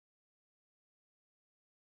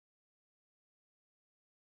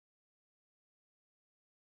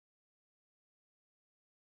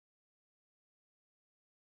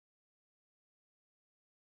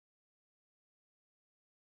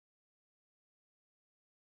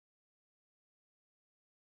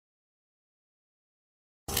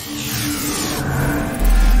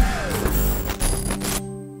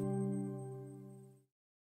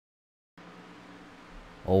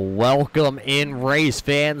Welcome in, race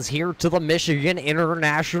fans, here to the Michigan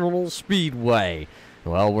International Speedway.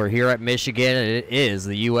 Well, we're here at Michigan, and it is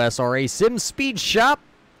the USRA Sim Speed Shop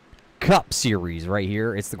Cup Series right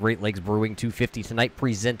here. It's the Great Lakes Brewing 250 tonight,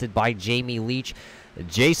 presented by Jamie Leach,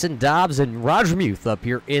 Jason Dobbs, and Roger Muth up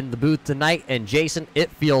here in the booth tonight. And Jason,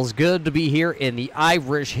 it feels good to be here in the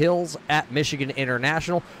Irish Hills at Michigan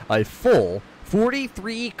International. A full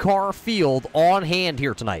 43-car field on hand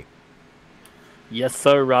here tonight. Yes,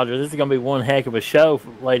 sir, Roger. This is going to be one heck of a show,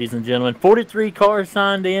 ladies and gentlemen. 43 cars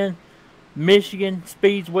signed in. Michigan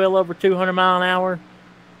speeds well over 200 miles an hour.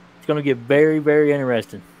 It's going to get very, very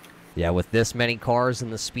interesting. Yeah, with this many cars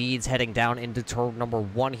and the speeds heading down into turn number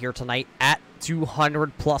 1 here tonight at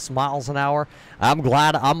 200-plus miles an hour, I'm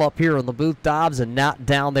glad I'm up here in the booth, Dobbs, and not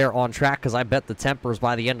down there on track, because I bet the tempers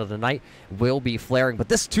by the end of the night will be flaring. But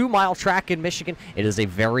this 2-mile track in Michigan, it is a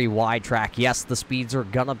very wide track. Yes, the speeds are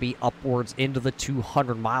going to be upwards into the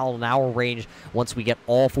 200-mile-an-hour range once we get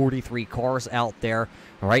all 43 cars out there.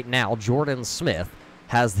 Right now, Jordan Smith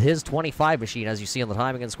has his 25 machine, as you see on the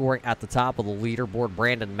timing and scoring at the top of the leaderboard.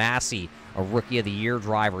 Brandon Massey, a Rookie of the Year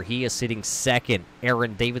driver, he is sitting second.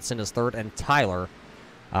 Aaron Davidson is third, and Tyler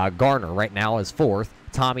Garner right now is fourth.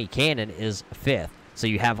 Tommy Cannon is fifth. So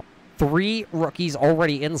you have 3 rookies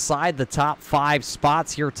already inside the top 5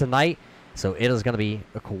 spots here tonight. So it is going to be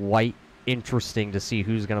quite interesting to see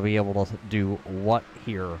who's going to be able to do what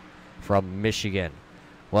here from Michigan.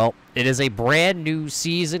 Well, it is a brand new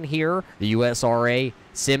season here. The USRA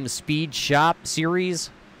Sim Speed Shop Series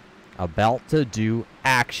about to do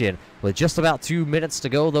action. With just about 2 minutes to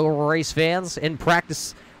go, though, race fans, in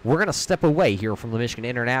practice, we're going to step away here from the Michigan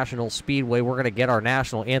International Speedway. We're going to get our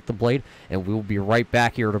national anthem played, and we'll be right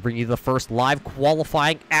back here to bring you the first live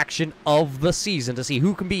qualifying action of the season to see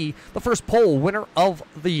who can be the first pole winner of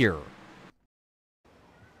the year.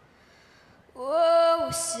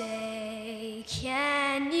 Oh, say,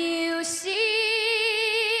 can you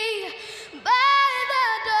see by the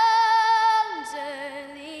dawn's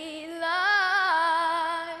early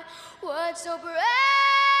light what so proudly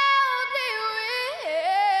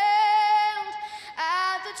wailed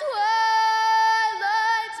at the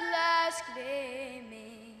twilight's last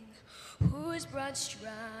gleaming, whose broad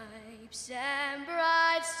stripes and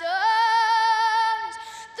bright stars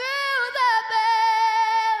through the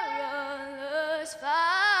perilous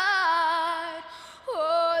fight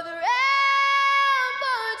o'er the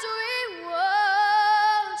ramparts we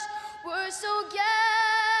watched were so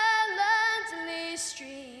gallantly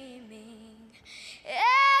streaming,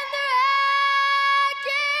 and the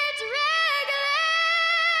rackets regular,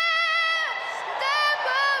 the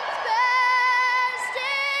boats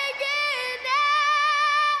bursting in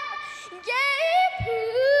air, gave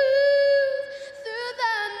proof through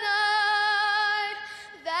the night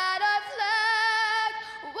that our flag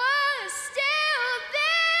was still there.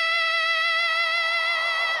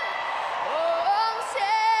 Oh,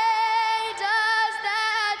 say does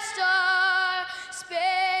that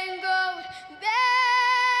star-spangled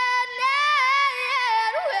banner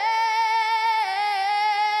yet wave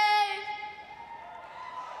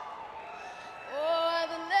o'er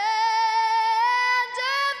the land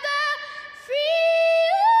of the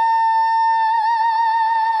free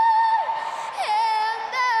and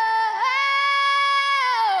the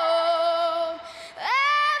home of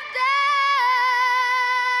the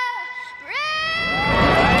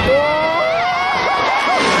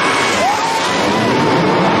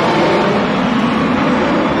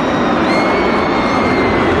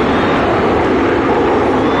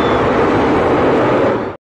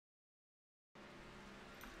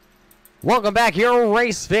Welcome back here,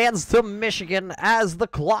 race fans, to Michigan as the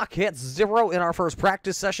clock hits 0 in our first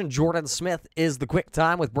practice session. Jordan Smith is the quick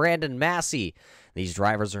time with Brandon Massey. These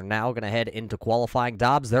drivers are now going to head into qualifying.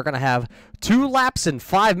 Dobbs, they're going to have 2 laps in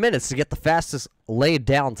 5 minutes to get the fastest laid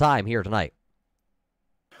down time here tonight.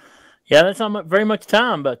 Yeah, that's not very much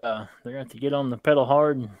time, but they're going to have to get on the pedal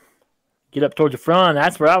hard and get up towards the front.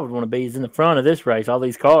 That's where I would want to be, is in the front of this race, all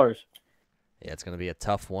these cars. Yeah, it's going to be a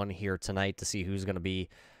tough one here tonight to see who's going to be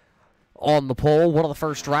on the pole. One of the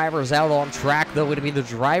first drivers out on track, though, going to be the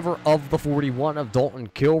driver of the 41 of Dalton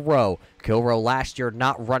Kilroe. Kilroe last year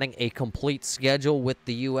not running a complete schedule with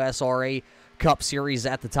the USRA Cup Series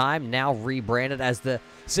at the time, now rebranded as the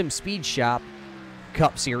Sim Speed Shop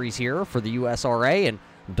Cup Series here for the USRA, and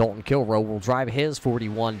Dalton Kilroe will drive his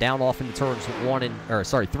 41 down off into turns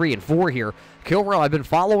 3 and 4 here. Kilroe, I've been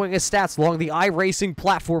following his stats along the iRacing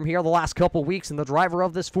platform here the last couple weeks, and the driver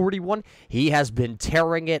of this 41, he has been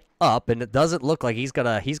tearing it up, and it doesn't look like he's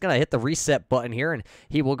gonna hit the reset button here, and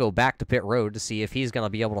he will go back to pit road to see if he's gonna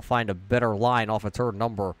be able to find a better line off of turn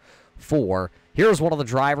number 4. Here's one of the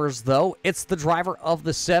drivers, though. It's the driver of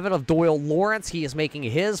the 7 of Doyle Lawrence. He is making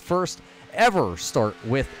his first ever start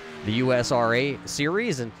with the USRA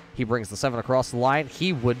series, and he brings the 7 across the line.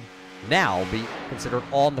 He would now be considered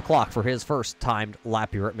on the clock for his first timed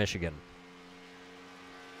lap here at Michigan.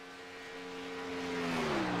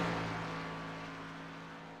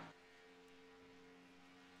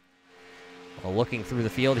 Well, looking through the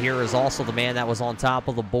field here is also the man that was on top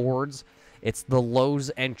of the boards. It's the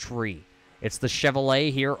Lowe's entry. It's the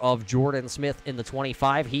Chevrolet here of Jordan Smith in the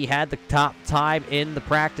 25. He had the top time in the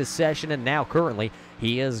practice session, and now currently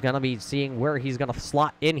he is going to be seeing where he's going to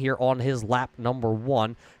slot in here on his lap number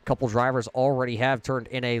 1. A couple drivers already have turned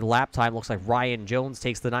in a lap time. Looks like Ryan Jones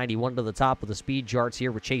takes the 91 to the top of the speed charts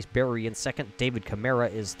here with Chase Berry in second. David Camara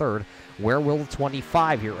is third. Where will the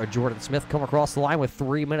 25 here of Jordan Smith come across the line with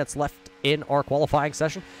 3 minutes left in our qualifying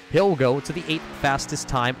session? He'll go to the 8th fastest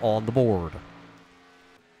time on the board.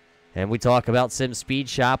 And we talk about Sim Speed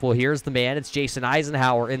Shop. Well, here's the man. It's Jason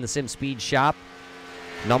Eisenhower in the Sim Speed Shop.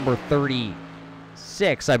 Number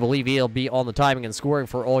 36. I believe he'll be on the timing and scoring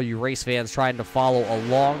for all you race fans trying to follow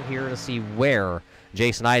along here to see where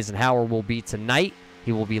Jason Eisenhower will be tonight.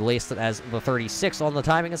 He will be listed as the 36 on the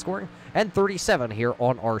timing and scoring, and 37 here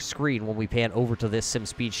on our screen when we pan over to this Sim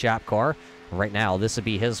Speed Shop car. Right now, this would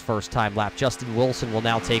be his first time lap. Justin Wilson will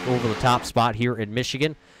now take over the top spot here in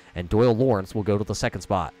Michigan, and Doyle Lawrence will go to the second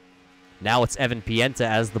spot. Now it's Evan Pienta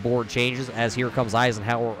as the board changes, as here comes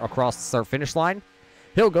Eisenhower across the start-finish line.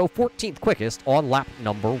 He'll go 14th quickest on lap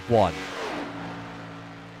number 1.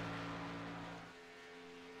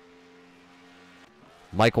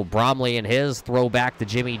 Michael Bromley and his throwback to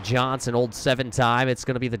Jimmy Johnson, old 7-time. It's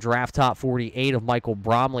going to be the draft top 48 of Michael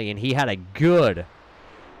Bromley, and he had a good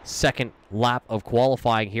second lap of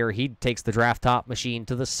qualifying here. He takes the draft top machine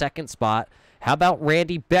to the second spot. How about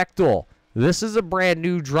Randy Bechtel? This is a brand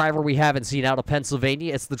new driver we haven't seen out of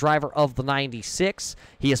Pennsylvania. It's the driver of the 96.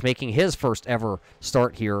 He is making his first ever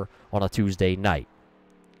start here on a Tuesday night.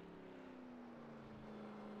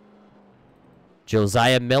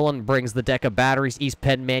 Josiah Millen brings the deck of batteries, East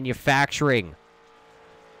Penn Manufacturing.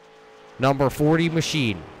 Number 40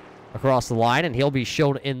 machine across the line, and he'll be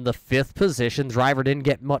shown in the 5th position. Driver didn't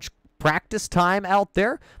get much practice time out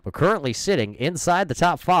there, but currently sitting inside the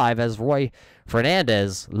top 5 as Roy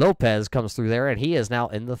Fernandez Lopez comes through there, and he is now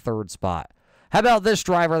in the 3rd spot. How about this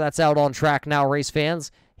driver that's out on track now, race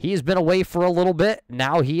fans? He's been away for a little bit.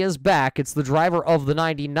 Now he is back. It's the driver of the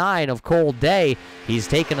 99 of Cole Day. He's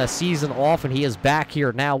taken a season off, and he is back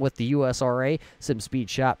here now with the USRA Sim Speed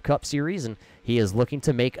Shop Cup Series, and he is looking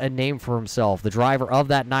to make a name for himself. The driver of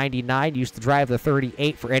that 99 used to drive the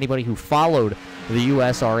 38 for anybody who followed the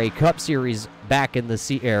USRA Cup Series back in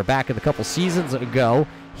the couple seasons ago.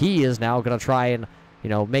 He is now going to try and,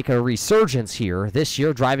 make a resurgence here this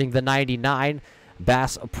year, driving the 99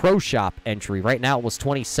 Bass Pro Shop entry. Right now it was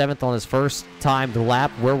 27th on his first timed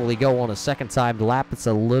lap. Where will he go on his second timed lap? It's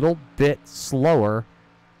a little bit slower,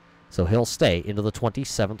 so he'll stay into the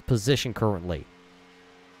 27th position currently.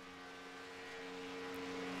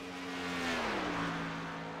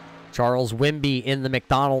 Charles Wimby in the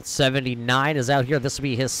McDonald's 79 is out here. This will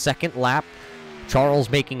be his second lap. Charles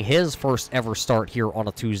making his first ever start here on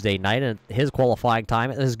a Tuesday night, and his qualifying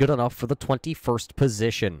time is good enough for the 21st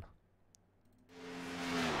position.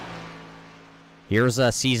 Here's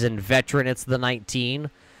a seasoned veteran. It's the 19.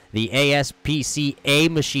 The ASPCA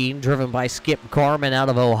machine driven by Skip Carman out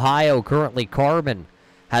of Ohio. Currently, Carman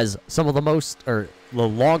has some of the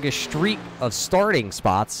longest streak of starting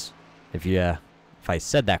spots, if I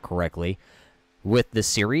said that correctly, with this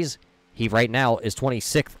series. He right now is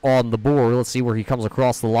 26th on the board. Let's see where he comes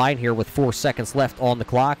across the line here with 4 seconds left on the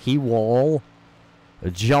clock. He will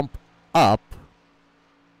jump up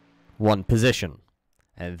 1 position.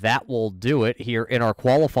 And that will do it here in our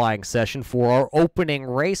qualifying session for our opening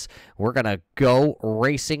race. We're going to go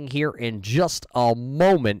racing here in just a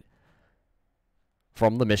moment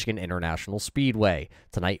from the Michigan International Speedway.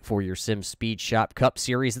 Tonight for your Sim Speed Shop Cup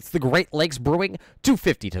Series, it's the Great Lakes Brewing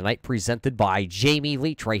 250 tonight, presented by Jamie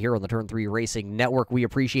Leach right here on the Turn 3 Racing Network. We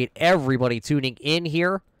appreciate everybody tuning in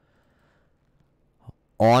here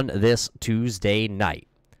on this Tuesday night.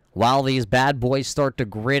 While these bad boys start to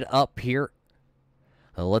grid up here,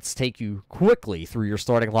 let's take you quickly through your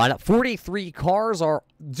starting lineup. 43 cars are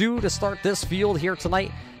due to start this field here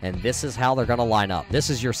tonight, and this is how they're going to line up.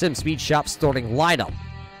 This is your Sim Speed Shop starting lineup.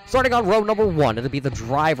 Starting on row number 1, it'll be the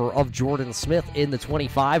driver of Jordan Smith in the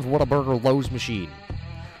 25 Whataburger Lowe's machine.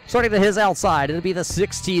 Starting to his outside, it'll be the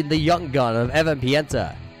 16, the young gun of Evan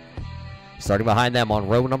Pienta. Starting behind them on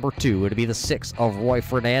row number 2, it'll be the 6 of Roy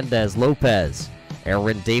Fernandez Lopez.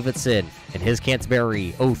 Aaron Davidson and his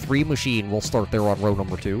Canterbury 03 machine will start there on row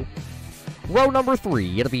number 2. Row number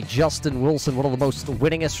 3, it'll be Justin Wilson, one of the most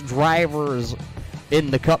winningest drivers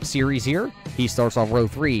in the Cup Series here. He starts on row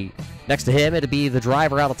 3. Next to him, it'll be the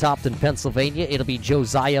driver out of Topton, Pennsylvania. It'll be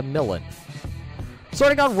Josiah Millen.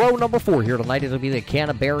 Starting on row number 4 here tonight, it'll be the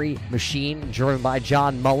Canterbury machine driven by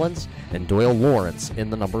John Mullins and Doyle Lawrence in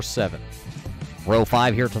the number 7. Row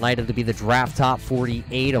 5 here tonight, it'll be the draft top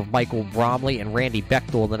 48 of Michael Bromley and Randy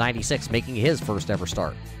Bechtel in the 96, making his first ever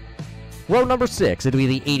start. Row number 6, it'll be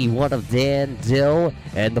the 81 of Dan Dill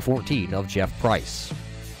and the 14 of Jeff Price.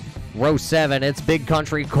 Row 7, it's Big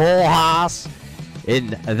Country Cole Haas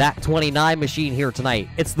in that 29 machine here tonight.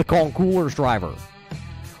 It's the Concours driver.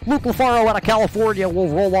 Luke LaFaro out of California will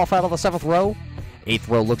roll off out of the 7th row. 8th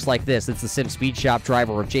row looks like this. It's the Sim Speed Shop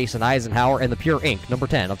driver of Jason Eisenhower and the Pure Ink number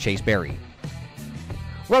 10 of Chase Berry.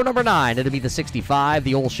 Row number 9, it'll be the 65,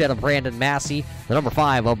 the Old Shed of Brandon Massey, the number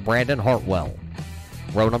 5 of Brandon Hartwell.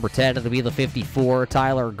 Row number 10, it'll be the 54,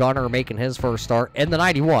 Tyler Gunner making his first start, and the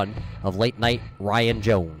 91 of Late Night Ryan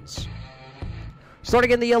Jones.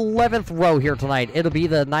 Starting in the 11th row here tonight, it'll be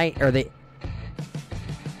the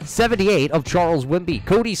 78 of Charles Wimby.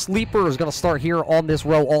 Cody Sleeper is going to start here on this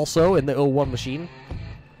row also in the 01 machine.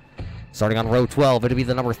 Starting on row 12, it'll be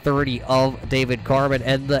the number 30 of David Carmen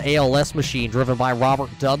and the ALS machine driven by Robert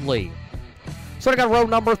Dudley. Starting on row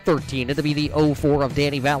number 13, it'll be the 04 of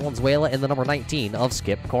Danny Valenzuela and the number 19 of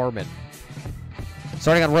Skip Carmen.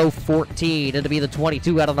 Starting on row 14, it'll be the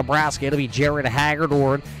 22 out of Nebraska. It'll be Jared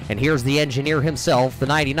Hagerdorn, and here's the engineer himself, the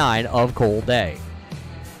 99 of Cole Day.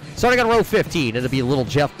 Starting on row 15, it'll be little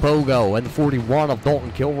Jeff Pogo and the 41 of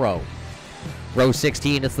Dalton Kilroe. Row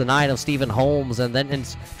 16, it's the 9 of Stephen Holmes, and then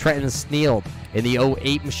it's Trenton Sneal in the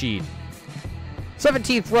 08 machine.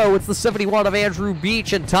 17th row, it's the 71 of Andrew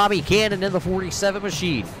Beach and Tommy Cannon in the 47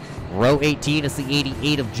 machine. Row 18, it's the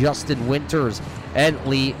 88 of Justin Winters and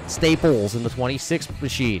Lee Staples in the 26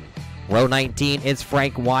 machine. Row 19, it's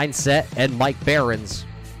Frank Wineset and Mike Behrens.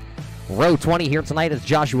 Row 20 here tonight is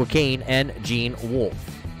Joshua Kane and Gene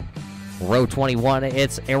Wolfe. Row 21,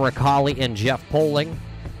 it's Eric Hawley and Jeff Poling.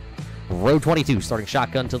 Row 22, starting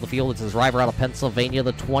shotgun to the field, it's his driver out of Pennsylvania,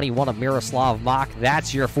 the 21 of Miroslav Mach.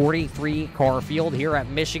 That's your 43-car field here at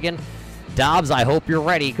Michigan. Dobbs, I hope you're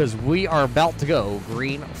ready because we are about to go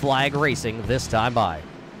green flag racing this time by.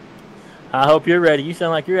 I hope you're ready. You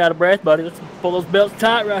sound like you're out of breath, buddy. Let's pull those belts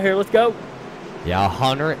tight right here. Let's go. Yeah,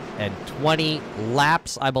 120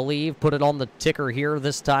 laps, I believe. Put it on the ticker here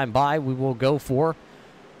this time by. We will go for.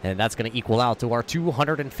 And that's going to equal out to our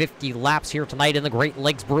 250 laps here tonight in the Great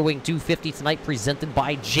Lakes Brewing 250 tonight, presented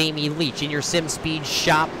by Jamie Leach in your Sim Speed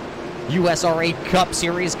Shop. USRA Cup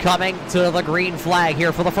Series coming to the green flag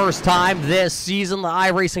here for the first time this season. The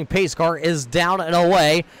iRacing pace car is down and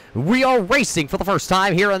away. We are racing for the first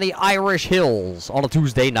time here in the Irish Hills on a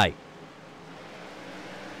Tuesday night.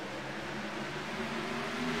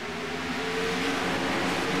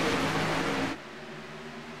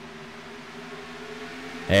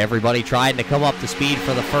 Everybody trying to come up to speed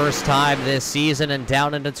for the first time this season, and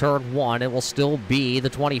down into turn 1, it will still be the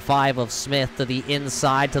 25 of Smith to the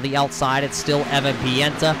inside, to the outside. It's still Evan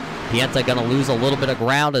Pienta. Pienta going to lose a little bit of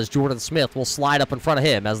ground as Jordan Smith will slide up in front of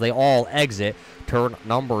him as they all exit turn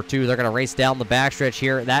number 2. They're going to race down the backstretch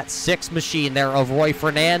here. That 6 machine there of Roy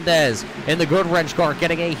Fernandez in the good wrench car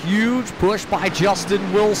getting a huge push by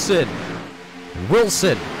Justin Wilson.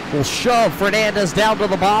 Wilson will shove Fernandez down to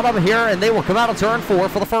the bottom here, and they will come out of turn 4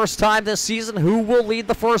 for the first time this season. Who will lead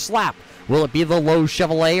the first lap? Will it be the Lowe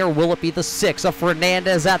Chevrolet, or will it be the 6 of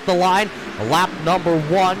Fernandez at the line? Lap number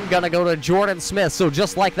 1 going to go to Jordan Smith. So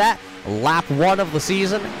just like that, lap 1 of the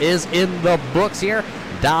season is in the books here.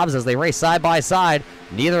 Dobbs, as they race side by side,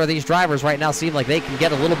 neither of these drivers right now seem like they can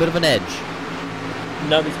get a little bit of an edge.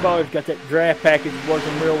 No, these cars got that draft package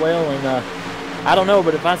working real well, and I don't know,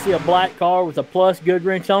 but if I see a black car with a plus good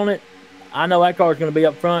wrench on it, I know that car is going to be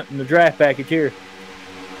up front in the draft package here.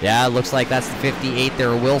 Yeah, it looks like that's the 58 there.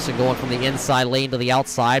 Wilson going from the inside lane to the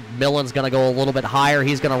outside. Millen's going to go a little bit higher.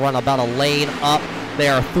 He's going to run about a lane up. They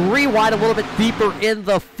are 3 wide, a little bit deeper in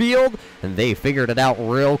the field, and they figured it out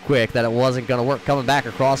real quick that it wasn't going to work. Coming back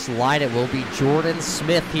across the line, it will be Jordan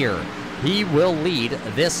Smith here. He will lead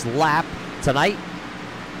this lap tonight.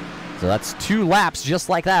 So that's 2 laps just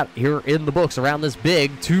like that here in the books around this big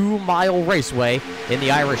 2-mile raceway in the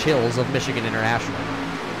Irish Hills of Michigan International.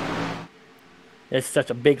 It's such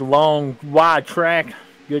a big, long, wide track.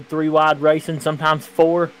 Good 3-wide racing, sometimes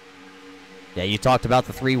 4. Yeah, you talked about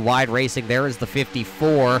the 3-wide racing. There is the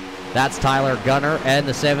 54. That's Tyler Gunner. And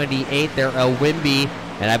the 78 there, Wimby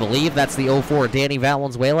And I believe that's the 04 Danny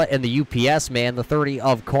Valenzuela and the UPS man, the 30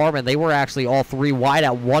 of Carmen. They were actually all three wide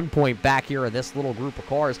at one point back here in this little group of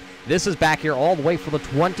cars. This is back here all the way for the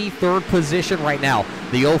 23rd position right now.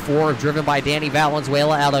 The 04 driven by Danny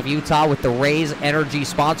Valenzuela out of Utah with the Rays Energy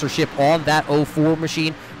sponsorship on that 04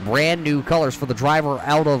 machine. Brand new colors for the driver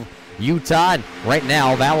out of Utah. And right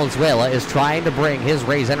now, Valenzuela is trying to bring his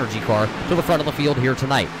Rays Energy car to the front of the field here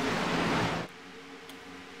tonight.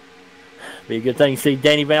 Be a good thing to see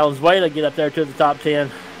Danny Valenzuela get up there to the top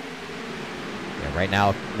 10. Yeah, right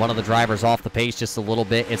now, one of the drivers off the pace just a little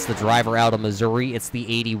bit. It's the driver out of Missouri. It's the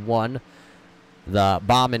 81, the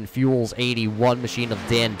Bomb and Fuels 81 machine of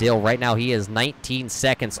Dan Dill. Right now, he is 19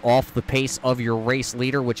 seconds off the pace of your race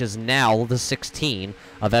leader, which is now the 16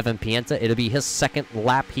 of Evan Pienta. It'll be his second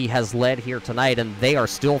lap he has led here tonight, and they are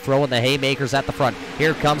still throwing the haymakers at the front.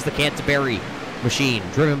 Here comes the Canterbury machine,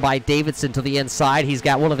 driven by Davidson to the inside. He's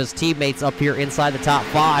got one of his teammates up here inside the top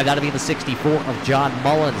 5. That'll be the 64 of John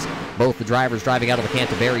Mullins. Both the drivers driving out of the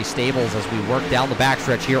Canterbury stables as we work down the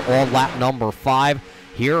backstretch here on lap number 5.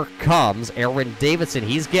 Here comes Aaron Davidson.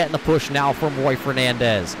 He's getting the push now from Roy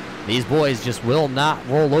Fernandez. These boys just will not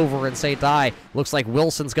roll over and say die. Looks like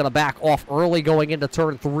Wilson's going to back off early going into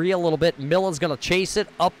turn 3 a little bit. Millen's going to chase it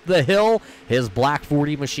up the hill. His Black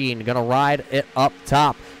 40 machine going to ride it up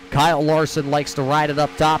top. Kyle Larson likes to ride it up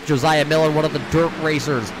top. Josiah Miller, one of the dirt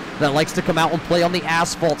racers that likes to come out and play on the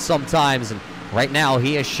asphalt sometimes. And right now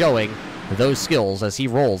he is showing those skills as he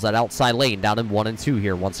rolls that outside lane down in 1 and 2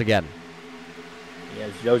 here once again. Yeah,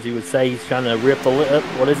 as Josie would say, he's trying to rip the lip.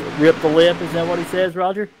 What is it? Rip the lip? Is that what he says,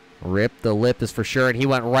 Roger? Rip the lip is for sure, and he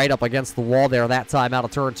went right up against the wall there that time out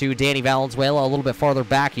of turn 2. Danny Valenzuela a little bit farther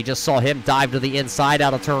back. You just saw him dive to the inside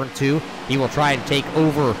out of turn 2. He will try and take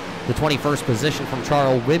over the 21st position from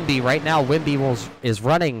Charles Wimby. Right now, Wimby is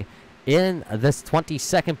running in this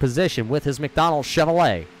 22nd position with his McDonald's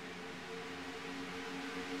Chevrolet.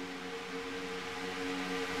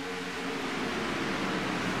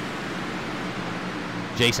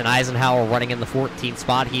 Jason Eisenhower running in the 14th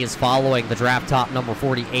spot. He is following the draft top number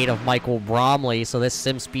 48 of Michael Bromley. So this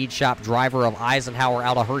Sim Speed Shop driver of Eisenhower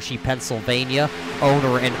out of Hershey, Pennsylvania,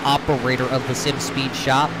 owner and operator of the Sim Speed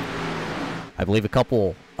Shop. I believe a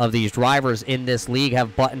couple of these drivers in this league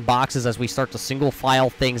have button boxes as we start to single file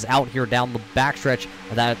things out here down the backstretch.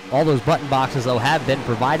 That all those button boxes, though, have been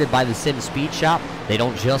provided by the Sim Speed Shop. They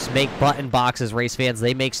don't just make button boxes, race fans.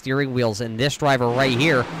 They make steering wheels, and this driver right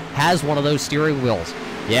here has one of those steering wheels.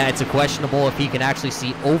 Yeah, it's a questionable if he can actually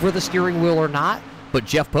see over the steering wheel or not, but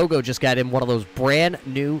Jeff Pogo just got him one of those brand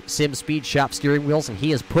new Sim Speed Shop steering wheels, and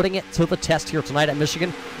he is putting it to the test here tonight at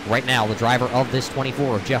Michigan. Right now, the driver of this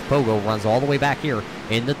 24 of Jeff Pogo runs all the way back here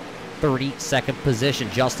in the 32nd position.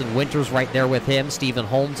 Justin Winters right there with him. Stephen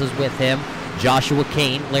Holmes is with him. Joshua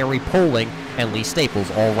Kane, Larry Poling, and Lee Staples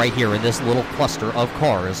all right here in this little cluster of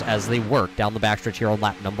cars as they work down the backstretch here on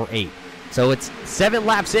lap number 8. So it's 7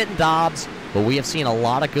 laps in, Dobbs, but we have seen a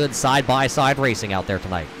lot of good side-by-side racing out there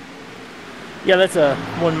tonight. Yeah, that's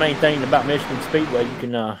one main thing about Michigan Speedway. You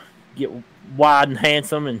can get wide and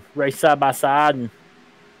handsome and race side-by-side and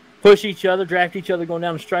push each other, draft each other going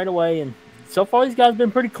down the straightaway. And so far, these guys have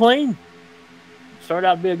been pretty clean. Started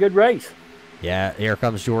out to be a good race. Yeah, here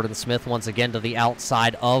comes Jordan Smith once again to the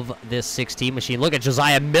outside of this 16 machine. Look at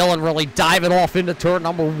Josiah Millen really diving off into turn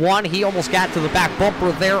number 1. He almost got to the back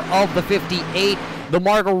bumper there of the 58, the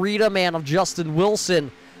Margarita man of Justin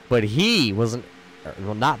Wilson, but he wasn't,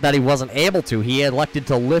 well, not that he wasn't able to. He elected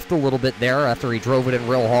to lift a little bit there after he drove it in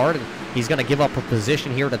real hard, and he's going to give up a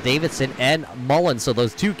position here to Davidson and Mullen. So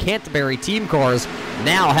those two Canterbury team cars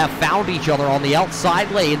now have found each other on the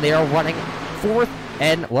outside lane. They are running 4th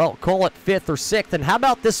and, well, call it 5th or 6th. And how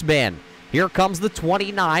about this man? Here comes the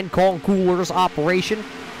 29 Kong Coolers operation.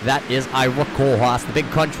 That is Ira Kohlhaas, the big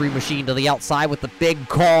country machine to the outside with the big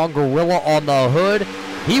Kong gorilla on the hood.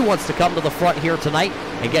 He wants to come to the front here tonight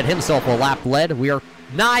and get himself a lap led. We are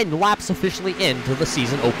 9 laps officially into the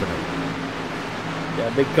season opener.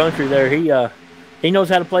 Yeah, big country there. He knows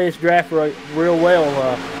how to play this draft real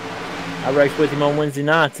well. I raced with him on Wednesday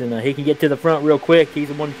nights, and he can get to the front real quick. He's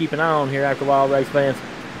the one to keep an eye on here after a while, race fans.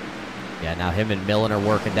 Yeah, now him and Millen are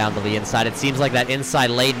working down to the inside. It seems like that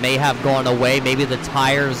inside lane may have gone away. Maybe the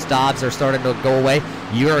tires, Dobbs, are starting to go away.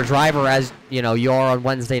 You're a driver, as you know, you are on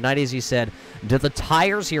Wednesday night, as you said. Do the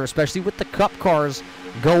tires here, especially with the Cup cars,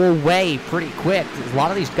 go away pretty quick? A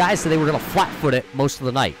lot of these guys said they were going to flat-foot it most of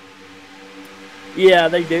the night. Yeah,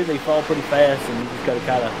 they do. They fall pretty fast, and you just got to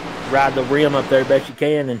kind of ride the rim up there best you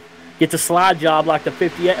can and get the slide job like the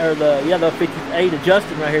 58 or the 58 of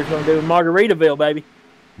Justin right here is going to do in Margaritaville, baby.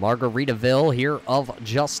 Margaritaville here of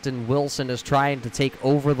Justin Wilson is trying to take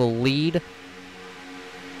over the lead.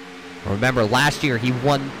 Remember, last year he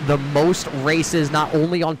won the most races, not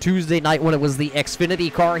only on Tuesday night when it was the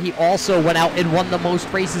Xfinity car, he also went out and won the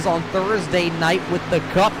most races on Thursday night with the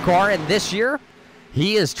Cup car, and this year,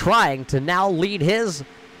 he is trying to now lead his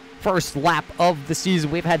first lap of the season.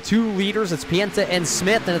 We've had 2 leaders, it's Pienta and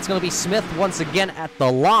Smith, and it's going to be Smith once again at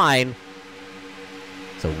the line.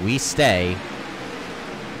 So we stay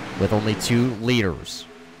with only 2 leaders.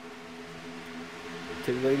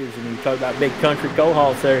 2 leaders, and you talk about Big Country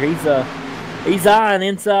Coalhouse there. He's eyeing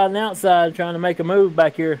inside and outside, trying to make a move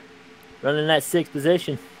back here, running that 6th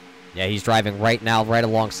position. Yeah, he's driving right now, right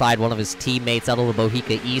alongside one of his teammates out of the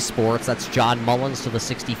Bohica Esports. That's John Mullins to the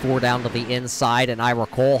 64 down to the inside, and Ira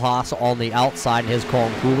Kohlhaas on the outside in his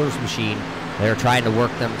Colin Coolers machine. They're trying to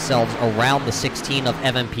work themselves around the 16 of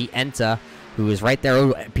Evan Pienta, who is right there.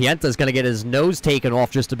 Pienta's going to get his nose taken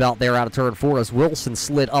off just about there out of turn 4 as Wilson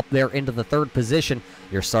slid up there into the 3rd position.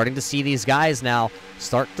 You're starting to see these guys now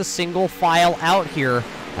start to single file out here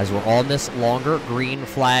as we're on this longer green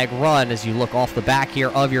flag run. As you look off the back here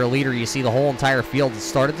of your leader, you see the whole entire field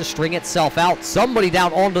started to string itself out. Somebody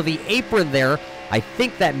down onto the apron there. I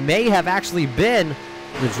think that may have actually been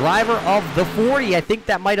the driver of the 40. I think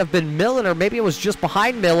that might have been Millen, or maybe it was just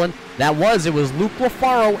behind Millen. It was Luke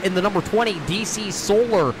LaFaro in the number 20 DC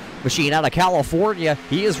Solar machine out of California.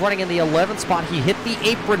 He is running in the 11th spot. He hit the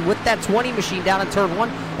apron with that 20 machine down in turn 1,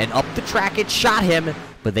 and up the track it shot him,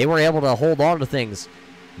 but they were able to hold on to things.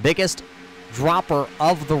 Biggest dropper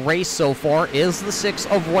of the race so far is the 6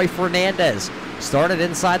 of Roy Fernandez. Started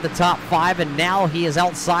inside the top 5, and now he is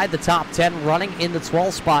outside the top 10, running in the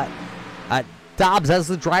 12th spot. Dobbs has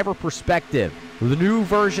the driver perspective. The new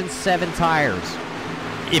version 7 tires.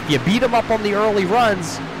 If you beat him up on the early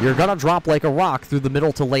runs, you're going to drop like a rock through the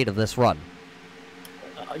middle to late of this run.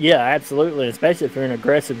 Yeah, absolutely. Especially if you're an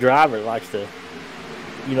aggressive driver that likes to,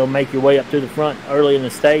 make your way up to the front early in the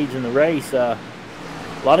stage in the race. A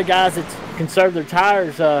lot of guys that conserve their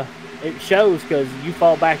tires, it shows, because you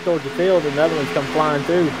fall back towards the field and the other ones come flying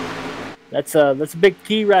through. That's a big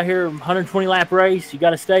key right here. 120 lap race. You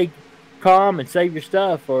got to stay calm and save your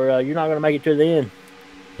stuff, or you're not going to make it to the end.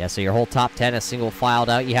 Yeah, so your whole top 10 is single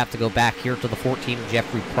filed out. You have to go back here to the 14 of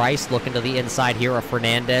Jeffrey Price, looking to the inside here of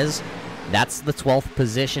Fernandez. That's the 12th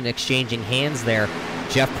position, exchanging hands there.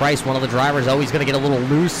 Jeff Price, one of the drivers, always going to get a little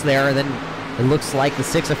loose there, and then it looks like the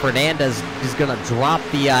 6 of Fernandez is going to drop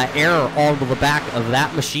the air onto the back of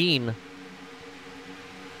that machine.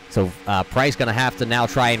 So Price going to have to now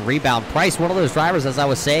try and rebound. Price, one of those drivers, as I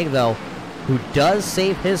was saying, though, who does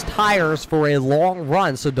save his tires for a long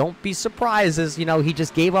run, so don't be surprised as, he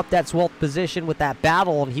just gave up that 12th position with that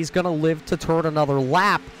battle, and he's going to live to turn another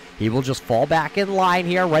lap. He will just fall back in line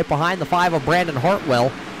here, right behind the 5 of Brandon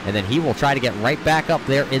Hartwell, and then he will try to get right back up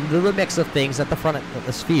there into the mix of things at the front of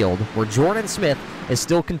this field, where Jordan Smith is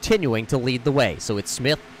still continuing to lead the way. So it's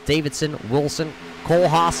Smith, Davidson, Wilson,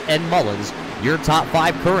 Kohlhaas, and Mullins, your top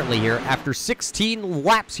 5 currently here after 16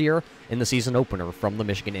 laps here in the season opener from the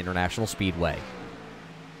Michigan International Speedway.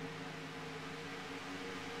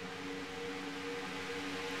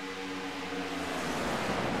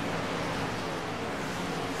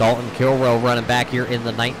 Dalton Kilrow running back here in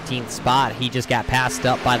the 19th spot. He just got passed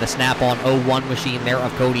up by the Snap-on 01 machine there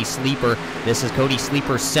of Cody Sleeper. This is Cody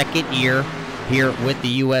Sleeper's 2nd year here with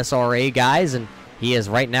the USRA guys, and he is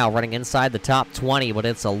right now running inside the top 20, but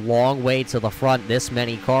it's a long way to the front, this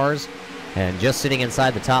many cars, and just sitting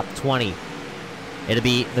inside the top 20. It'll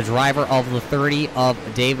be the driver of the 30 of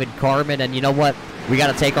David Carmen, and you know what? We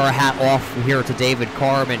got to take our hat off here to David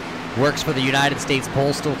Carmen. Works for the United States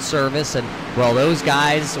Postal Service, and, well, those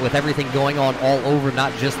guys, with everything going on all over,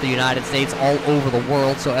 not just the United States, all over the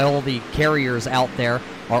world, so all the carriers out there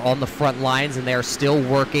are on the front lines, and they're still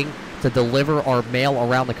working to deliver our mail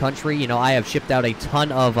around the country. I have shipped out a ton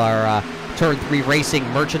of our Turn 3 racing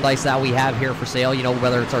merchandise that we have here for sale,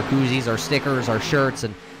 whether it's our koozies, our stickers, our shirts,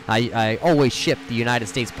 and I always ship the United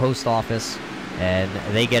States Post Office, and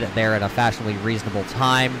they get it there at a fashionably reasonable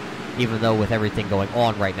time, even though with everything going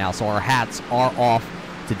on right now. So our hats are off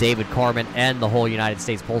to David Carmen and the whole United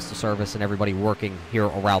States Postal Service and everybody working here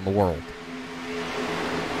around the world.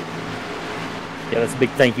 Yeah, that's a big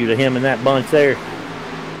thank you to him and that bunch there.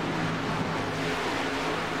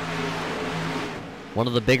 One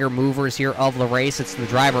of the bigger movers here of the race, it's the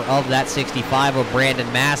driver of that 65 of Brandon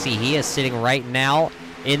Massey. He is sitting right now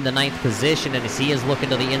in the 9th position, and as he is looking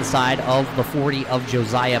to the inside of the 40 of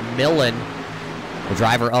Josiah Millen, the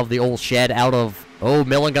driver of the old shed out of, Millen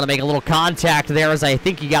going to make a little contact there, as I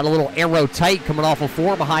think he got a little arrow tight coming off of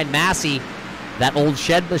 4 behind Massey. That old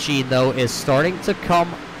shed machine, though, is starting to come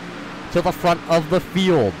to the front of the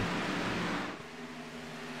field.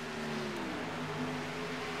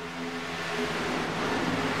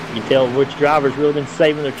 You can tell which driver's really been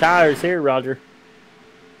saving their tires here, Roger.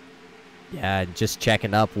 Yeah, just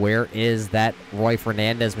checking up. Where is that Roy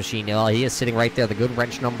Fernandez machine? Well, he is sitting right there, the good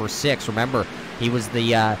wrench number 6. Remember, he was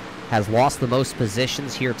the has lost the most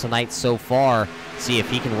positions here tonight so far. See if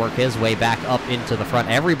he can work his way back up into the front.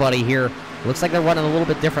 Everybody here looks like they're running a little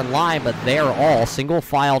bit different line, but they're all single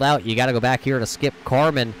filed out. You got to go back here to Skip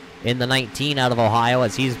Carman in the 19 out of Ohio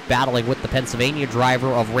as he's battling with the Pennsylvania driver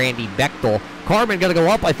of Randy Bechtel. Carman going to go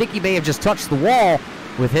up. I think he may have just touched the wall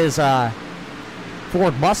with his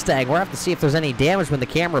Ford Mustang. We'll have to see if there's any damage when the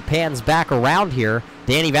camera pans back around here.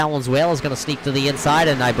 Danny Valenzuela is going to sneak to the inside,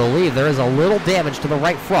 and I believe there is a little damage to the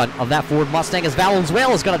right front of that Ford Mustang as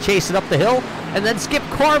Valenzuela is going to chase it up the hill, and then Skip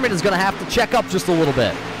Carman is going to have to check up just a little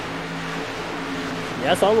bit.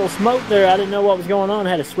 Yeah, I saw a little smoke there. I didn't know what was going on. I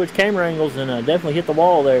had to switch camera angles and definitely hit the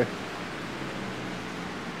wall there.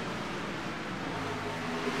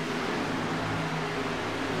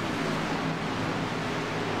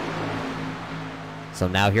 So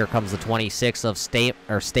now here comes the 26 of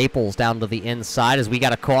Staples down to the inside as we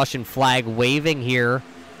got a caution flag waving here.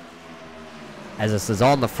 As this is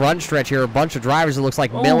on the front stretch here, a bunch of drivers. It looks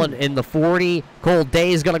like Millen in the 40. Cole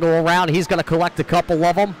Day is going to go around. He's going to collect a couple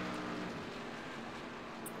of them.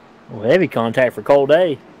 Well, heavy contact for Cole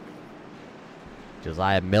Day.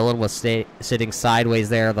 Josiah Millen was sitting sideways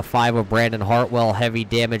there. The 5 of Brandon Hartwell, heavy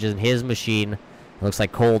damage in his machine. Looks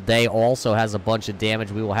like Cole Day also has a bunch of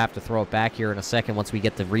damage. We will have to throw it back here in a second once we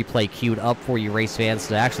get the replay queued up for you race fans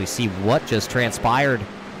to actually see what just transpired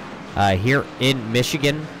here in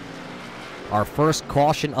Michigan. Our first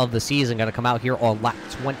caution of the season going to come out here on lap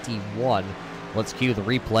 21. Let's cue the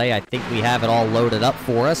replay. I think we have it all loaded up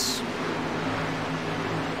for us.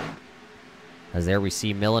 As there we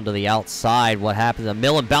see Millen to the outside. What happens?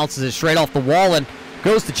 Millen bounces it straight off the wall and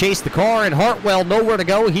goes to chase the car, and Hartwell nowhere to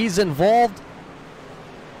go. He's involved.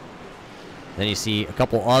 Then you see a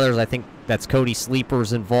couple others. I think that's Cody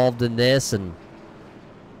Sleepers involved in this, and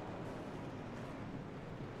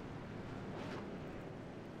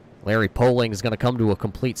Larry Poling is going to come to a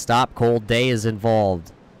complete stop. Cole Day is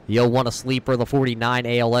involved. The 01 a Sleeper, the 49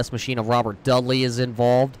 ALS machine of Robert Dudley is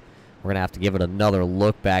involved. We're going to have to give it another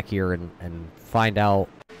look back here and find out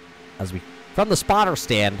as we from the spotter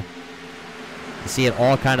stand to see it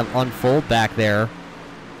all kind of unfold back there.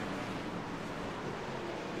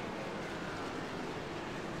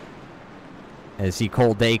 And see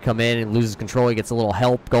Cole Day come in and loses control. He gets a little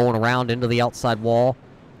help going around into the outside wall.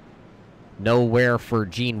 Nowhere for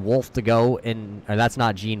Gene Wolfe to go. And that's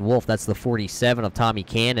not Gene Wolfe. That's the 47 of Tommy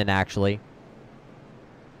Cannon, actually.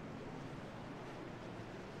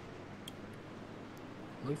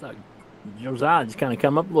 Looks like Josiah just kind of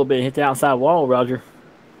come up a little bit and hit the outside wall, Roger.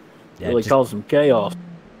 Yeah, really caused some chaos.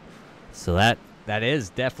 So that is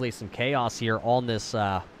definitely some chaos here on this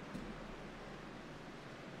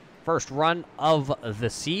first run of the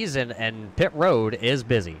season, and pit road is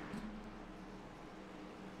busy.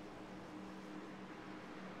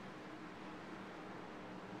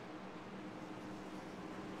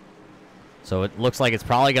 So it looks like it's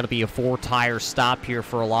probably going to be a 4-tire stop here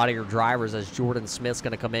for a lot of your drivers as Jordan Smith's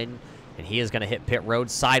going to come in, and he is going to hit pit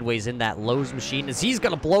road sideways in that Lowe's machine. As he's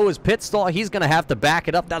going to blow his pit stall, he's going to have to back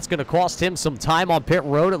it up. That's going to cost him some time on pit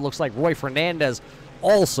road. It looks like Roy Fernandez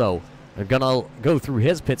also going to go through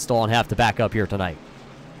his pit stall and have to back up here tonight.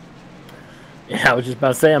 Yeah, I was just about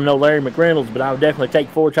to say I'm no Larry McReynolds, but I would definitely take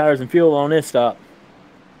 4 tires and fuel on this stop.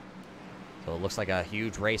 So it looks like a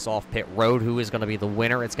huge race off pit road. Who is going to be the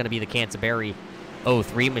winner? It's going to be the Canterbury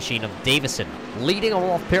 03 machine of Davison. Leading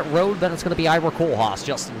off pit road, then it's going to be Ira Kohlhaas,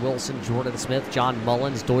 Justin Wilson, Jordan Smith, John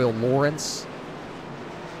Mullins, Doyle Lawrence,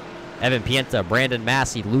 Evan Pienta, Brandon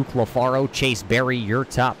Massey, Luke LaFaro, Chase Berry, your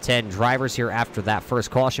top 10 drivers here after that first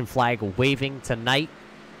caution flag waving tonight.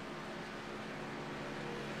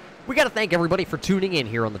 We got to thank everybody for tuning in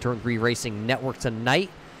here on the Turn 3 Racing Network tonight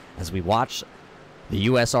as we watch the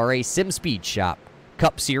USRA Sim Speed Shop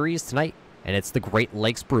Cup Series tonight, and it's the Great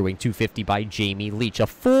Lakes Brewing 250 by Jamie Leach. A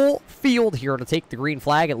full field here to take the green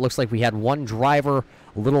flag. It looks like we had one driver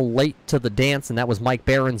a little late to the dance, and that was Mike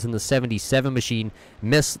Behrens in the 77 machine.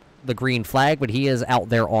 Missed the green flag, but he is out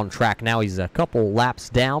there on track now. He's a couple laps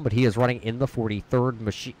down, but he is running in the 43rd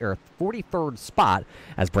machine or 43rd spot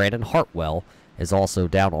as Brandon Hartwell is also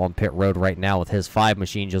down on pit road right now with his 5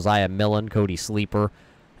 machine. Josiah Millen, Cody Sleeper,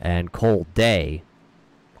 and Cole Day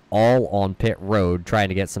all on pit road trying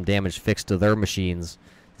to get some damage fixed to their machines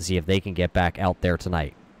to see if they can get back out there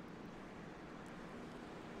tonight.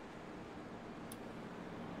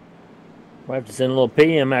 We'll have to send a little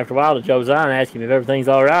PM after a while to Josiah and ask him if everything's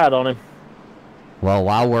all right on him. Well,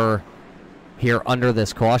 while we're here under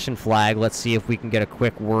this caution flag. Let's see if we can get a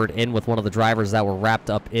quick word in with one of the drivers that were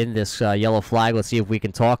wrapped up in this yellow flag. Let's see if we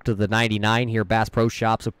can talk to the 99 here, Bass Pro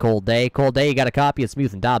Shops of Cold Day. Cold Day, you got a copy of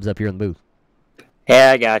Smoot and Dobbs up here in the booth.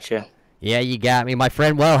 Yeah, I got you. Yeah, you got me, my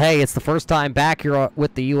friend. Well, hey, it's the first time back here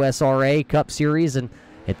with the USRA Cup Series, and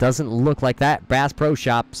it doesn't look like that Bass Pro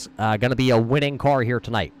Shops going to be a winning car here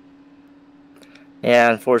tonight.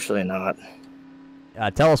 Yeah, unfortunately not.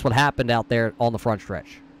 Tell us what happened out there on the front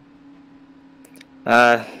stretch.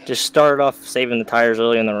 Just started off saving the tires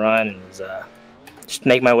early in the run, and was, just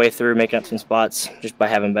make my way through, making up some spots just by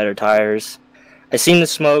having better tires. I seen the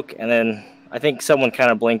smoke, and then I think someone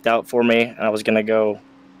kind of blinked out for me, and I was going to go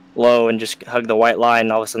low and just hug the white line,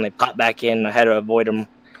 and all of a sudden they popped back in, and I had to avoid them,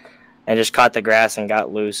 and just caught the grass and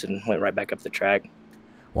got loose and went right back up the track.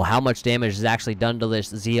 Well, how much damage is actually done to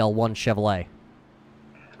this ZL1 Chevrolet?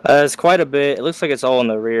 It's quite a bit. It looks like it's all in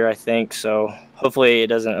the rear, I think, so hopefully it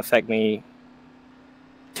doesn't affect me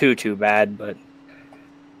too bad, but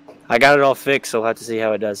I got it all fixed, so we'll have to see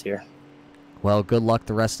how it does here. Well, good luck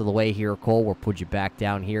the rest of the way here, Cole. We'll put you back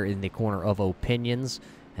down here in the corner of opinions,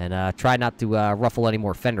 and try not to ruffle any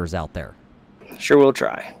more fenders out there. Sure will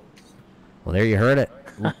try. Well, there you heard it.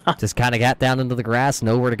 Just kind of got down into the grass,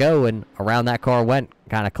 nowhere to go, and around that car went,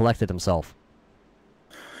 kind of collected himself.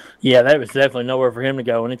 Yeah, that was definitely nowhere for him to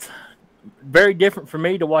go, and it's very different for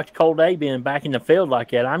me to watch Cole Day being back in the field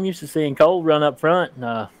like that. I'm used to seeing Cole run up front.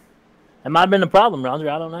 That might have been the problem, Roger.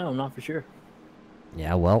 I don't know. I'm not for sure.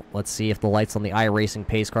 Yeah, well, let's see if the lights on the iRacing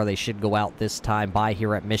pace car, they should go out this time by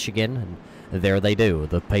here at Michigan, and there they do.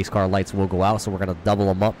 The pace car lights will go out, so we're going to double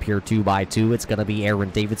them up here 2 by 2. It's going to be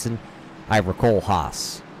Aaron Davidson, Ira Cole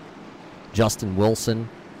Haas, Justin Wilson,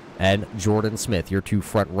 and Jordan Smith, your 2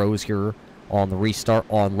 front rows here on the restart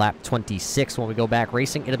on lap 26 when we go back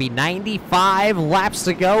racing. It'll be 95 laps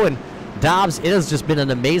to go, and Dobbs, it has just been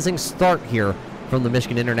an amazing start here from the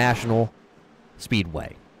Michigan International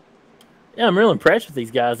Speedway. Yeah, I'm real impressed with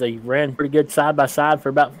these guys. They ran pretty good side-by-side for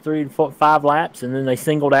about 3 to 5 laps, and then they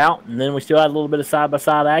singled out, and then we still had a little bit of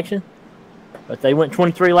side-by-side action. But they went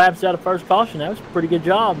 23 laps out of first caution. That was a pretty good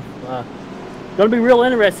job. Going to be real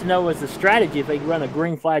interesting, though, as the strategy, if they run a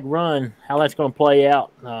green flag run, how that's going to play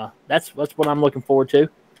out. That's what I'm looking forward to.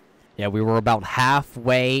 Yeah, we were about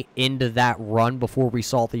halfway into that run before we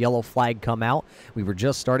saw the yellow flag come out. We were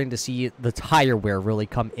just starting to see the tire wear really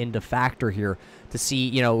come into factor here to see,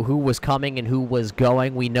 you know, who was coming and who was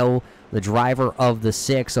going. We know the driver of the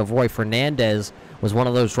 6 of Roy Fernandez was one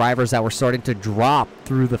of those drivers that were starting to drop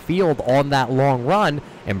through the field on that long run,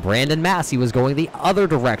 and Brandon Massey was going the other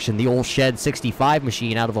direction. The old Shed 65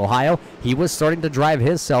 machine out of Ohio, he was starting to drive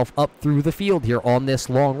himself up through the field here on this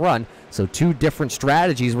long run. So 2 different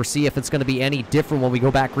strategies. We'll see if it's going to be any different when we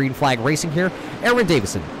go back green flag racing here. Aaron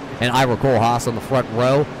Davison and Ira Cole Haas on the front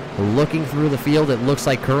row. Looking through the field, it looks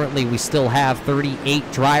like currently we still have 38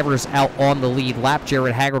 drivers out on the lead lap.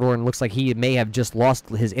 Jared Hagedorn looks like he may have just lost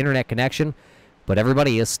his internet connection, but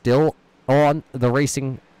everybody is still on the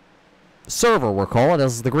racing server, we're calling,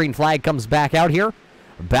 as the green flag comes back out here.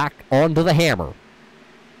 Back onto the hammer.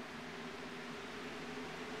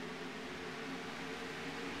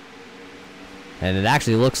 And it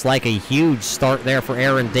actually looks like a huge start there for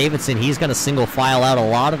Aaron Davidson. He's going to single file out a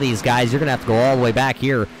lot of these guys. You're going to have to go all the way back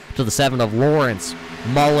here to the 7 of Lawrence,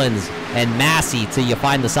 Mullins, and Massey till you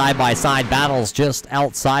find the side-by-side battles just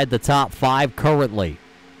outside the top 5 currently.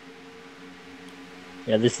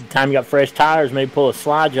 Yeah, this is the time you got fresh tires. Maybe pull a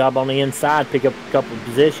slide job on the inside, pick up a couple of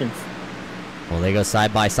positions. Well, they go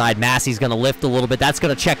side-by-side. Massey's going to lift a little bit. That's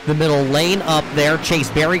going to check the middle lane up there. Chase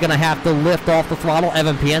Berry going to have to lift off the throttle.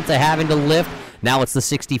 Evan Pienta having to lift. Now it's the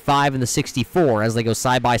 65 and the 64 as they go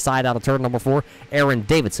side-by-side out of turn number 4. Aaron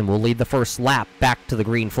Davidson will lead the first lap back to the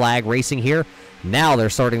green flag racing here. Now they're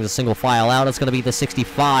starting to single file out. It's going to be the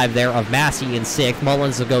 65 there of Massey in 6th.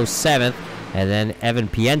 Mullins will go 7th. And then Evan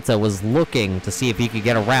Pienta was looking to see if he could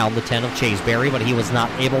get around the 10 of Chase Berry, but he was not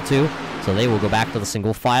able to. So they will go back to the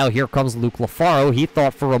single file. Here comes Luke LaFaro. He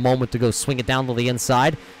thought for a moment to go swing it down to the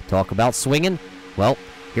inside. Talk about swinging. Well,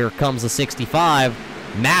 here comes the 65.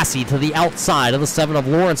 Massey to the outside of the 7 of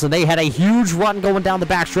Lawrence, and they had a huge run going down the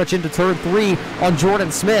backstretch into turn 3 on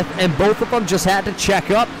Jordan Smith, and both of them just had to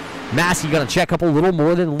check up. Massey going to check up a little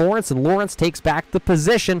more than Lawrence, and Lawrence takes back the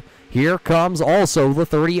position. Here comes also the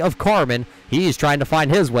 30 of Carmen. He's trying to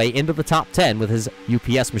find his way into the top 10 with his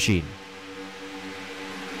UPS machine.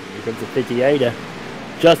 Here comes the 58.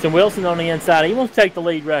 Justin Wilson on the inside. He wants to take the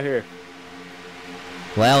lead right here.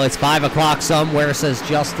 Well, it's 5 o'clock somewhere, says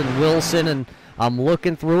Justin Wilson, and I'm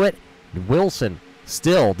looking through it. Wilson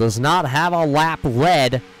still does not have a lap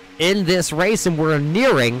led in this race, and we're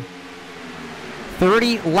nearing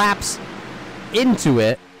 30 laps into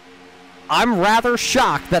it. I'm rather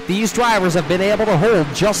shocked that these drivers have been able to hold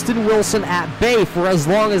Justin Wilson at bay for as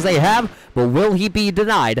long as they have, but will he be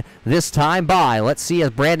denied this time by? Let's see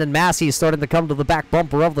as Brandon Massey is starting to come to the back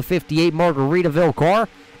bumper of the 58 Margaritaville car.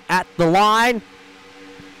 At the line,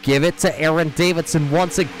 give it to Aaron Davidson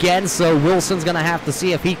once again, so Wilson's going to have to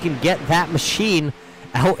see if he can get that machine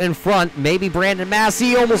out in front. Maybe Brandon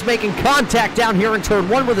Massey almost making contact down here in turn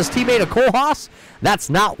 1 with his teammate Kohlhaas. That's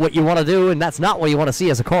not what you want to do, and that's not what you want to see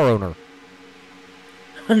as a car owner.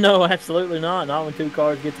 No, absolutely not. Not when two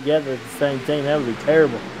cars get together at the same team. That would be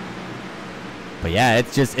terrible. But yeah,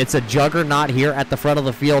 it's a juggernaut here at the front of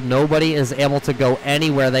the field. Nobody is able to go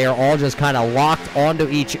anywhere. They are all just kind of locked onto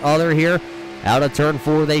each other here. Out of turn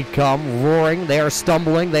 4 they come, roaring. They are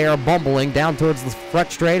stumbling. They are bumbling down towards the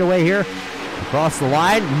front straightaway here. Across the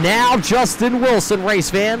line. Now Justin Wilson, race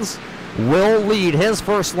fans, will lead his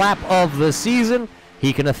first lap of the season.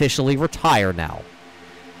 He can officially retire now.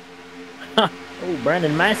 Oh,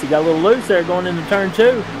 Brandon Massey got a little loose there going into turn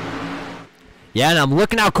 2. Yeah, and I'm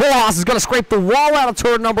looking out. Kohlhaas is going to scrape the wall out of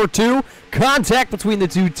turn number 2. Contact between the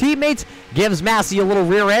two teammates gives Massey a little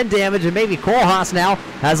rear end damage, and maybe Kohlhaas now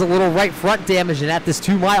has a little right front damage. And at this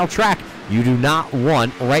 2-mile track, you do not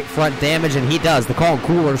want right front damage, and he does. The Colin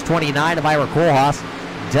Coolers 29 of Ira Kohlhaas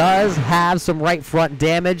does have some right front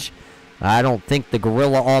damage. I don't think the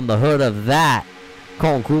gorilla on the hood of that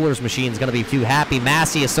Colin Cooler's machine is going to be too happy.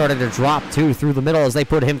 Massey has started to drop too through the middle as they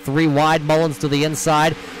put him 3 wide. Mullins to the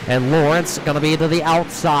inside, and Lawrence going to be to the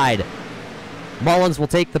outside. Mullins will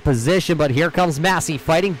take the position, but here comes Massey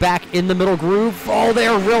fighting back in the middle groove. Oh,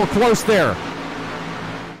 they're real close there.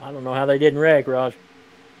 I don't know how they didn't wreck, Raj.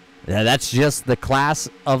 Yeah, that's just the class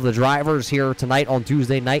of the drivers here tonight on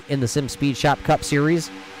Tuesday night in the Sim Speed Shop Cup Series.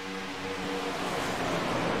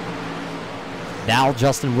 Now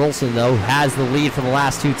Justin Wilson, though, has the lead for the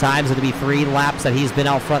last 2 times. It'll be 3 laps that he's been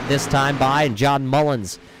out front this time by. And John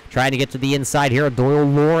Mullins trying to get to the inside here. Doyle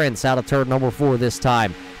Lawrence out of turn number 4 this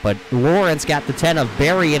time. But Lawrence got the 10 of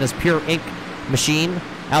Barry in his Pure Ink machine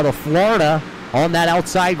out of Florida on that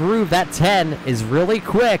outside groove. That 10 is really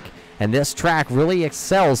quick, and this track really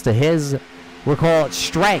excels to his, we'll call it,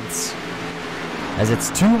 strengths. As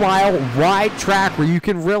it's 2-mile wide track where you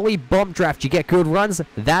can really bump draft. You get good runs.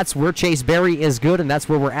 That's where Chase Berry is good, and that's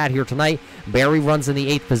where we're at here tonight. Berry runs in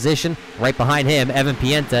the 8th position. Right behind him, Evan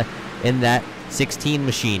Pienta in that 16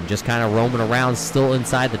 machine. Just kind of roaming around, still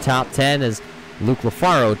inside the top 10 as Luke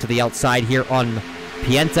LaFaro to the outside here on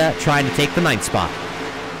Pienta trying to take the 9th spot.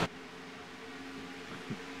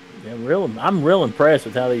 Yeah, I'm real impressed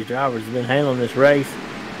with how these drivers have been handling this race.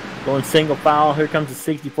 Going single file. Here comes the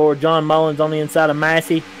 64. John Mullins on the inside of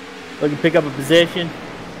Massey. Looking to pick up a position.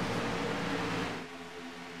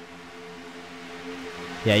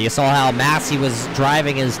 Yeah, you saw how Massey was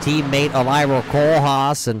driving his teammate of Ira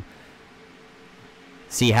Kohlhaas, and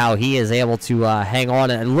see how he is able to hang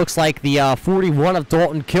on. And it looks like the 41 of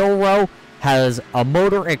Dalton Kilroe has a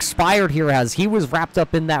motor expired here as he was wrapped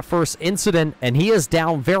up in that first incident, and he is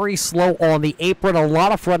down very slow on the apron. A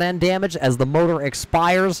lot of front end damage as the motor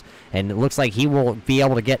expires, and it looks like he will be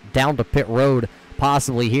able to get down to pit road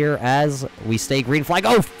possibly here as we stay green flag.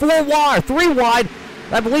 Oh, 4 wide, 3 wide.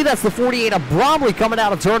 I believe that's the 48 of Bromley coming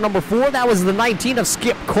out of turn number 4. That was the 19 of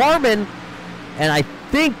Skip Carmen, and I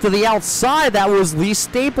think to the outside that was Lee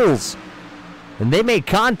Staples. And they made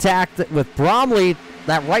contact with Bromley.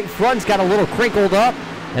 That right front's got a little crinkled up,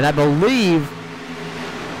 and I believe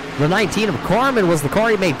the 19 of Carmen was the car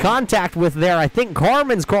he made contact with there. I think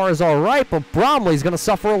Carmen's car is all right, but Bromley's going to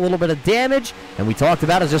suffer a little bit of damage, and we talked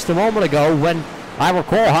about it just a moment ago when Ira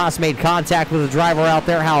Kohlhaas made contact with the driver out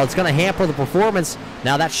there, how it's going to hamper the performance.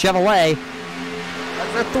 Now that Chevrolet,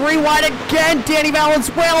 that's a 3 wide again. Danny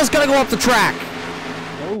Valenzuela's going to go up the track.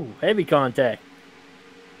 Oh, heavy contact.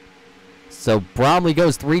 So Bromley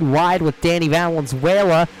goes 3 wide with Danny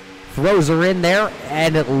Valenzuela, throws her in there,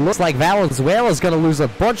 and it looks like Valenzuela's going to lose a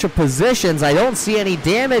bunch of positions. I don't see any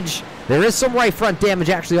damage. There is some right front damage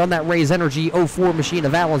actually on that Rays Energy 04 machine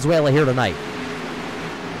of Valenzuela here tonight.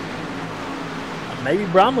 Maybe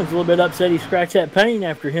Bromley's a little bit upset he scratched that paint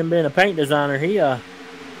after him being a paint designer. He might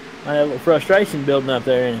have a little frustration building up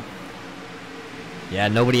there in him. Yeah,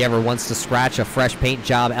 nobody ever wants to scratch a fresh paint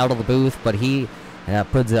job out of the booth, but he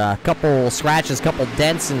puts a couple scratches, couple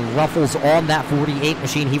dents and ruffles on that 48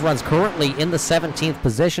 machine. He runs currently in the 17th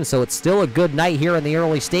position, so it's still a good night here in the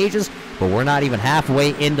early stages, but we're not even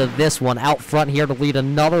halfway into this one. Out front here to lead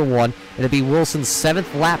another one. It'll be Wilson's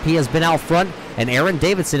 7th lap. He has been out front, and Aaron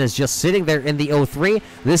Davidson is just sitting there in the 03.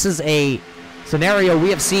 This is a scenario we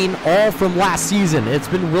have seen all from last season. It's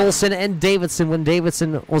been Wilson and Davidson when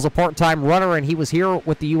Davidson was a part-time runner and he was here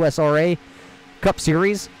with the USRA Cup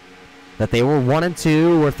Series, that they were 1 and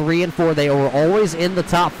 2 or 3 and 4. They were always in the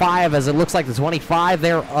top 5, as it looks like the 25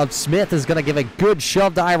 there of Smith is going to give a good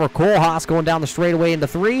shove to Ira Kohlhaas going down the straightaway into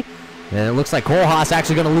 3. And it looks like Kohlhaas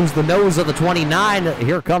actually going to lose the nose of the 29.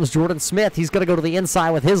 Here comes Jordan Smith. He's going to go to the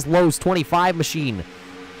inside with his Lowe's 25 machine.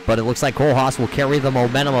 But it looks like Kohlhaas will carry the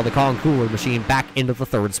momentum of the Colin Cooler machine back into the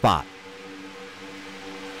 3rd spot.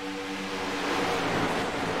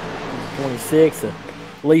 26.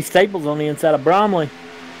 Lee Staples on the inside of Bromley.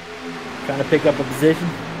 Trying to pick up a position.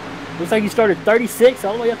 Looks like he started 36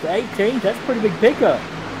 all the way up to 18. That's a pretty big pickup.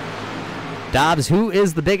 Dobbs, who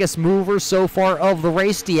is the biggest mover so far of the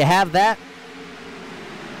race? Do you have that?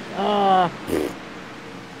 I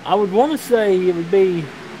would want to say it would be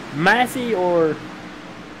Massey or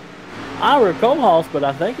Ira Kohlhaas, but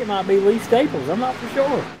I think it might be Lee Staples. I'm not for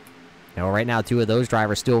sure. Now, right now, 2 of those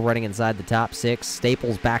drivers still running inside the top 6.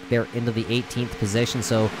 Staples back there into the 18th position,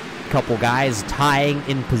 so a couple guys tying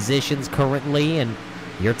in positions currently, and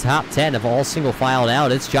your top 10 have all single-filed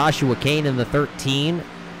out. It's Joshua Kane in the 13,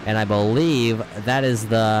 and I believe that is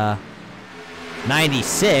the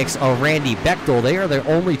 96 of Randy Bechtel. They are the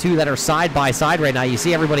only 2 that are side-by-side right now. You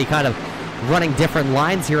see everybody kind of running different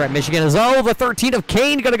lines here at Michigan. The 13 of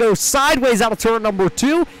Kane going to go sideways out of turn number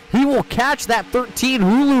 2. He will catch that 13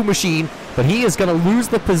 Hulu machine, but he is going to lose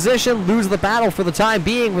the position, lose the battle for the time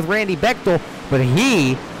being with Randy Bechtel, but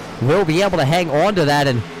he will be able to hang on to that,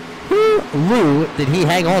 and Lou, did he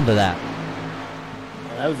hang on to that?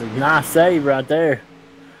 That was a nice save right there.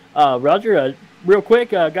 Roger, real quick,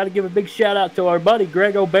 got to give a big shout out to our buddy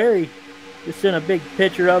Greg O'Berry. Just sent a big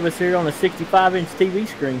picture of us here on the 65-inch TV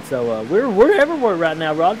screen. So we're everywhere right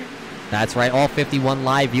now, Roger. That's right. All 51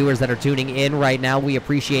 live viewers that are tuning in right now. We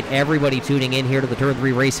appreciate everybody tuning in here to the Turn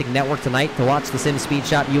 3 Racing Network tonight to watch the Sim Speed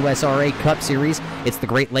Shop USRA Cup Series. It's the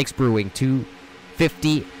Great Lakes Brewing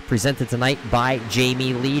 250 presented tonight by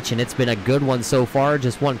Jamie Leach, and it's been a good one so far.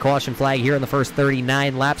 Just one caution flag here in the first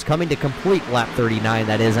 39 laps, coming to complete lap 39,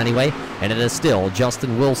 that is, anyway. And it is still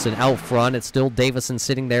Justin Wilson out front. It's still Davison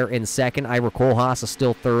sitting there in second. Ira Kohlhaas is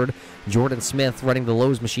still third. Jordan Smith running the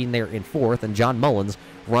Lowe's machine there in fourth, and John Mullins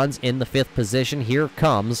runs in the 5th position. Here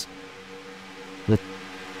comes the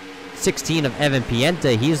 16 of Evan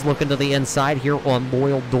Pienta. He's looking to the inside here on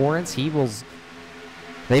Loyal Dorrance.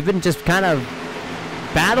 They've been just kind of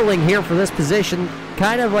battling here for this position,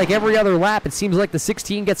 kind of like every other lap. It seems like the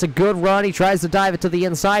 16 gets a good run. He tries to dive it to the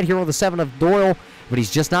inside here with the 7 of Doyle, but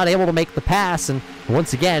he's just not able to make the pass. And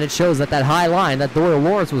once again, it shows that that high line that Doyle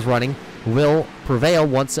Lawrence was running will prevail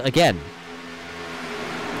once again.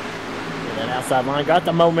 Yeah, that outside line got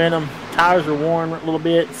the momentum. Tires are worn a little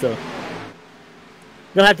bit, so you're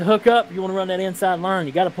gonna have to hook up if you want to run that inside line.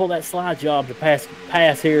 You got to pull that slide job to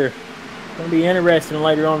pass here. It's going to be interesting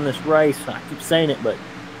later on in this race. I keep saying it, but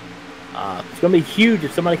it's going to be huge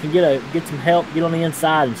if somebody can get some help, get on the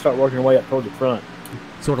inside, and start working their way up toward the front.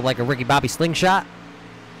 Sort of like a Ricky Bobby slingshot?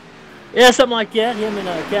 Yeah, something like that. Him and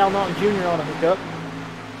Cal Naughton Jr. on a hookup.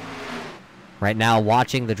 Right now,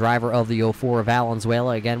 watching the driver of the 04 of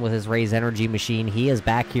Valenzuela, again with his Raise Energy machine. He is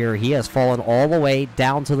back here. He has fallen all the way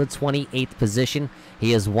down to the 28th position.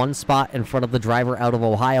 He is 1 spot in front of the driver out of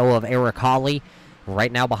Ohio of Eric Hawley.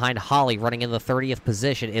 Right now behind Holly, running in the 30th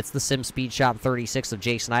position, it's the Sim Speed Shop 36 of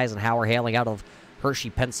Jason Eisenhower, hailing out of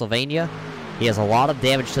Hershey, Pennsylvania. He has a lot of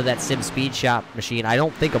damage to that Sim Speed Shop machine. I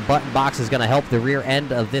don't think a button box is going to help the rear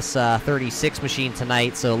end of this 36 machine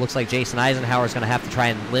tonight, so it looks like Jason Eisenhower is going to have to try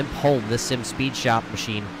and limp home this Sim Speed Shop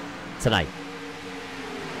machine tonight.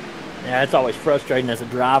 Yeah, it's always frustrating as a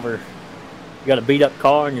driver. You got a beat-up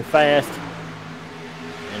car and you're fast,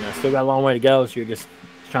 and still got a long way to go, so you're just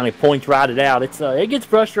trying to point ride it out. It gets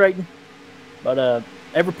frustrating, but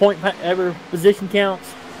every position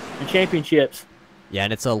counts in championships. Yeah,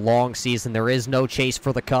 and it's a long season. There is no chase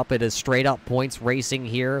for the Cup. It is straight-up points racing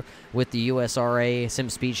here with the USRA Sim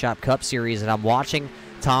Speed Shop Cup Series, and I'm watching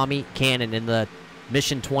Tommy Cannon in the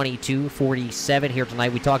Mission 2247 here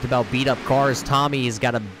tonight. We talked about beat-up cars. Tommy has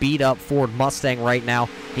got a beat-up Ford Mustang right now.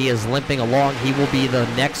 He is limping along. He will be the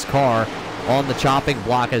next car on the chopping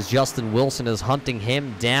block as Justin Wilson is hunting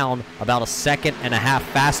him down about 1.5 seconds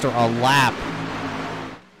faster a lap.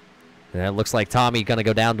 And it looks like Tommy going to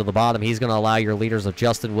go down to the bottom. He's going to allow your leaders of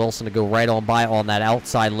Justin Wilson to go right on by on that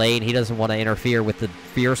outside lane. He doesn't want to interfere with the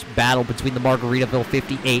fierce battle between the Margaritaville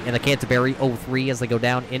 58 and the Canterbury 03 as they go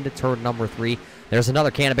down into turn number 3. There's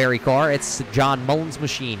another Canterbury car. It's John Mullins'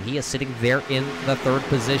 machine. He is sitting there in the 3rd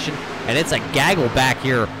position, and it's a gaggle back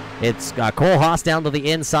here. It's Kohlhaas down to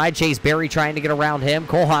the inside. Chase Berry trying to get around him.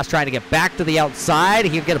 Kohlhaas trying to get back to the outside.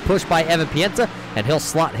 He'll get a push by Evan Pienta, and he'll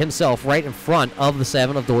slot himself right in front of the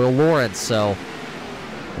 7 of Doyle Lawrence. So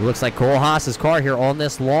It looks like Cole Haas's car here on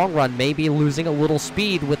this long run may be losing a little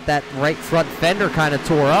speed with that right front fender kind of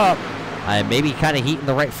tore up. Maybe kind of heating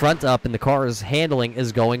the right front up, and the car's handling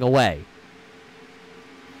is going away.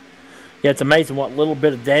 Yeah, it's amazing what little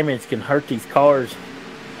bit of damage can hurt these cars,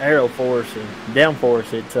 aero force and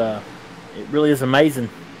downforce. It really is amazing.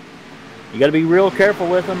 You got to be real careful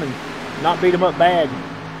with them and not beat them up bad.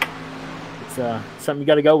 It's something you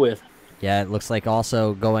got to go with. Yeah, it looks like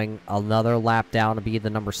also going another lap down to be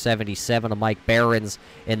the number 77 of Mike Behrens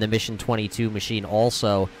in the Mission 22 machine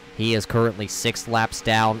also. He is currently 6 laps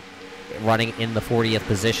down, running in the 40th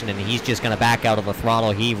position, and he's just going to back out of the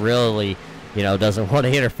throttle. He really, doesn't want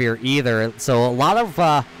to interfere either. So a lot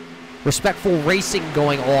of respectful racing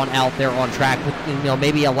going on out there on track with,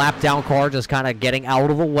 maybe a lap down car just kind of getting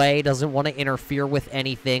out of the way, doesn't want to interfere with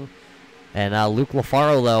anything. And Luke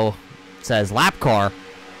LaFaro, though, says, lap car,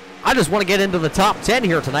 I just want to get into the top 10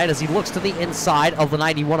 here tonight, as he looks to the inside of the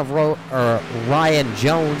 91 of Ryan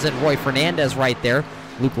Jones and Roy Fernandez right there.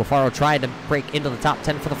 Luke LaFaro trying to break into the top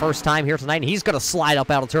 10 for the first time here tonight, and he's going to slide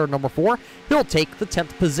up out of turn number 4. He'll take the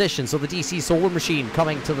 10th position, so the DC Solar Machine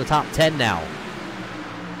coming to the top 10 now.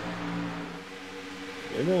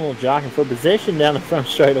 They're a little jockeying for position down the front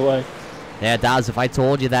straightaway. Yeah, Dobbs, if I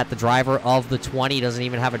told you that the driver of the 20 doesn't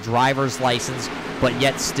even have a driver's license, but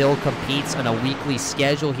yet still competes on a weekly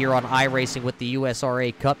schedule here on iRacing with the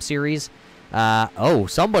USRA Cup Series.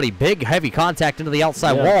 Somebody big, heavy contact into the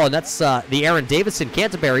outside wall, and that's the Aaron Davidson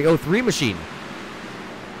Canterbury 03 machine.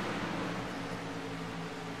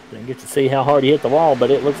 Didn't get to see how hard he hit the wall, but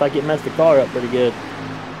it looks like it messed the car up pretty good.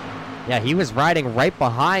 Yeah, he was riding right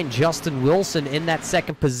behind Justin Wilson in that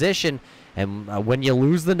second position. And when you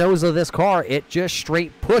lose the nose of this car, it just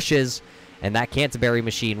straight pushes. And that Canterbury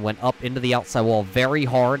machine went up into the outside wall very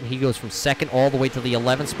hard. He goes from second all the way to the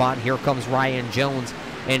 11th spot. And here comes Ryan Jones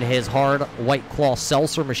in his hard White Claw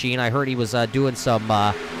seltzer machine. I heard he was doing some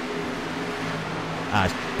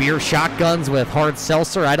beer shotguns with hard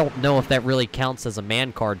seltzer. I don't know if that really counts as a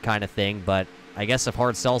man card kind of thing, but I guess if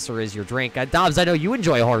hard seltzer is your drink. Dobbs, I know you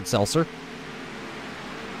enjoy hard seltzer.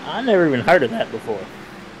 I never even heard of that before.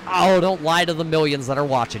 Oh, don't lie to the millions that are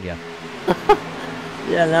watching you.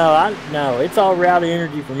 Yeah, no, it's all Rowdy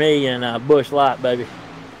Energy for me and Busch Light, baby.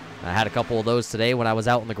 I had a couple of those today when I was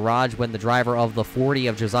out in the garage when the driver of the 40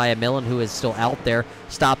 of Josiah Millen, who is still out there,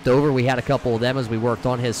 stopped over. We had a couple of them as we worked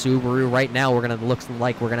on his Subaru. Right now, looks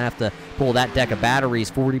like we're going to have to pull that deck of batteries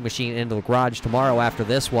 40 machine into the garage tomorrow after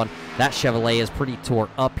this one. That Chevrolet is pretty tore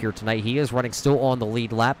up here tonight. He is running still on the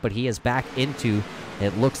lead lap, but he is back into,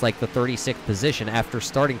 it looks like, the 36th position after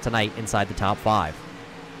starting tonight inside the top 5.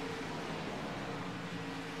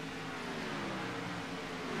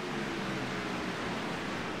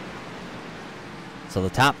 So the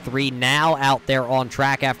top 3 now out there on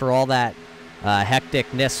track after all that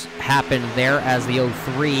hecticness happened there as the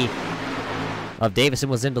 03 of Davison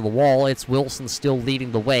was into the wall. It's Wilson still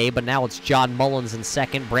leading the way, but now it's John Mullins in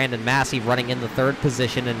second, Brandon Massey running in the 3rd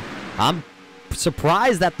position, and I'm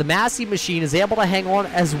surprised that the Massey machine is able to hang on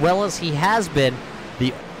as well as he has been.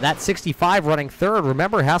 That 65 running 3rd,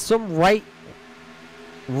 remember, has some right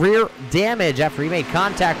rear damage after he made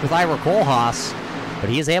contact with Ira Kohlhaas. But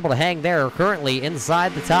he is able to hang there currently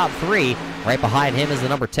inside the top 3. Right behind him is the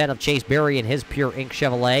number 10 of Chase Berry in his Pure Ink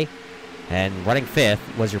Chevrolet. And running 5th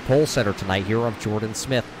was your pole setter tonight here of Jordan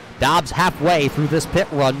Smith. Dobbs halfway through this pit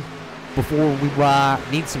run before we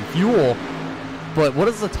need some fuel. But what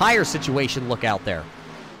does the tire situation look out there?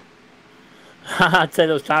 I'd say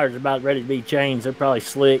those tires are about ready to be changed. They're probably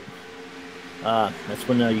slick. That's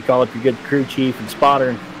when you call up your good crew chief and spotter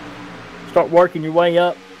and start working your way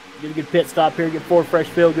up. Get a good pit stop here, get 4 fresh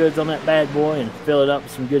fill goods on that bad boy, and fill it up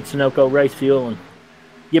with some good Sunoco race fuel and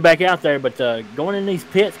get back out there. But going in these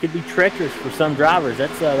pits could be treacherous for some drivers.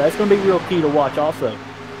 That's going to be real key to watch also.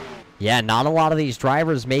 Yeah, not a lot of these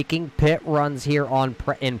drivers making pit runs here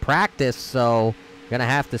in practice, so going to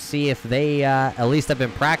have to see if they at least have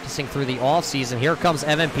been practicing through the offseason. Here comes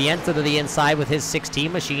Evan Pienta to the inside with his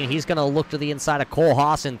 16 machine. He's going to look to the inside of Cole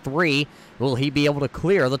Haas in 3. Will he be able to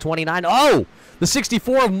clear the 29? Oh! The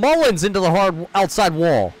 64 of Mullins into the hard outside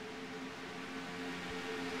wall.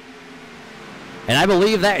 And I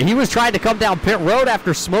believe that he was trying to come down pit road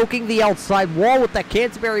after smoking the outside wall with that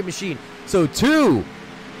Canterbury machine. So two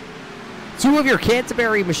of your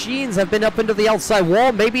Canterbury machines have been up into the outside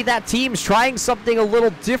wall. Maybe that team's trying something a little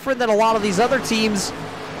different than a lot of these other teams.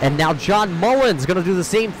 And now John Mullins going to do the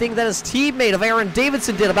same thing that his teammate of Aaron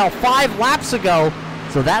Davidson did about 5 laps ago.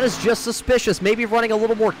 So that is just suspicious. Maybe running a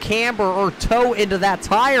little more camber or toe into that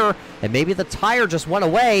tire, and maybe the tire just went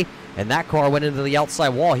away. and that car went into the outside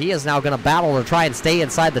wall. He is now going to battle to try and stay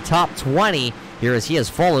inside the top 20 here as he has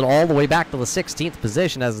fallen all the way back to the 16th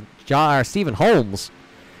position as Stephen Holmes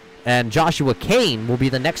and Joshua Kane will be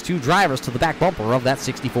the next two drivers to the back bumper of that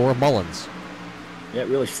 64 Mullins. Yeah, it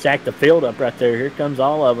really stacked the field up right there. Here comes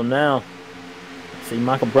all of them now. See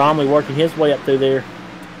Michael Bromley working his way up through there.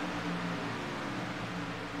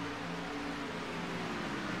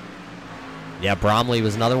 Yeah, Bromley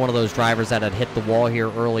was another one of those drivers that had hit the wall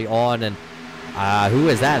here early on. And who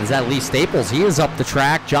is that? Is that Lee Staples? He is up the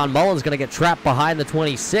track. John Mullen's going to get trapped behind the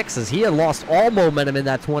 26 as he had lost all momentum in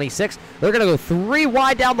that 26. They're going to go 3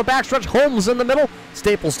 wide down the backstretch. Holmes in the middle.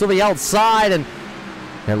 Staples to the outside. And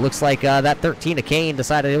it looks like that 13 of Kane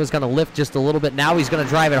decided it was going to lift just a little bit. Now he's going to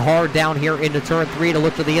drive it hard down here into turn 3 to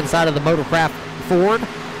look to the inside of the Motorcraft Ford.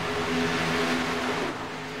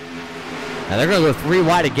 And they're going to go 3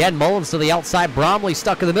 wide again. Mullins to the outside. Bromley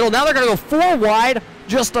stuck in the middle. Now they're going to go 4 wide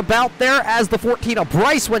just about there as the 14 of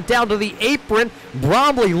Bryce went down to the apron.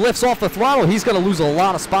 Bromley lifts off the throttle. He's going to lose a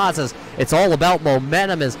lot of spots as it's all about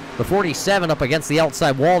momentum as the 47 up against the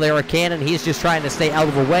outside wall there. A Cannon. He's just trying to stay out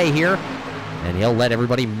of the way here. And he'll let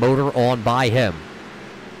everybody motor on by him.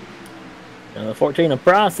 The 14 of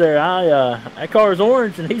Price there. That car is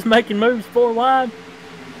orange and he's making moves 4 wide.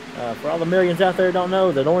 For all the millions out there don't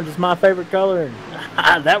know that orange is my favorite color,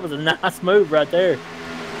 and that was a nice move right there.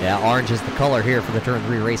 Yeah, orange is the color here for the Turn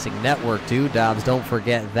 3 Racing Network, too, Dobbs. Don't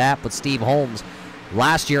forget that. But Steve Holmes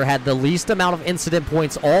last year had the least amount of incident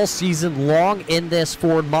points all season long in this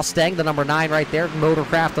Ford Mustang, the number 9 right there,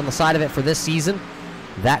 Motorcraft on the side of it for this season.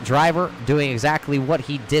 That driver doing exactly what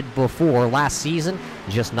he did before last season.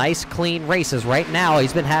 Just nice, clean races. Right now,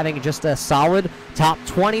 he's been having just a solid top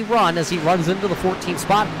 20 run as he runs into the 14th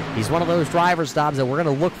spot. He's one of those drivers, Dobbs, that we're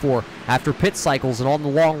going to look for after pit cycles and on the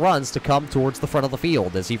long runs to come towards the front of the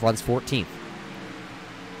field as he runs 14th.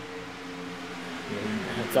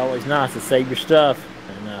 It's always nice to save your stuff.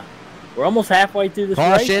 And we're almost halfway through this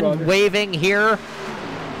race. Caution waving here.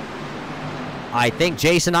 I think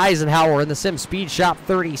Jason Eisenhower in the Sim Speed Shop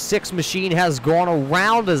 36 machine has gone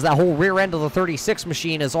around as that whole rear end of the 36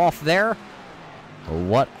 machine is off there.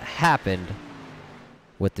 What happened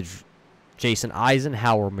with the Jason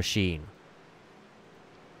Eisenhower machine?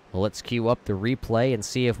 Well, let's queue up the replay and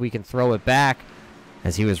see if we can throw it back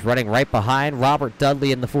as he was running right behind Robert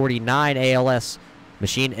Dudley in the 49 ALS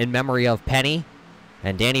machine in memory of Penny.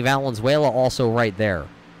 And Danny Valenzuela also right there.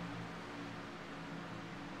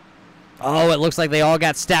 Oh, it looks like they all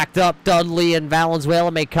got stacked up. Dudley and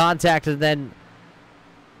Valenzuela make contact, and then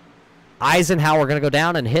Eisenhower going to go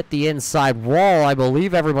down and hit the inside wall. I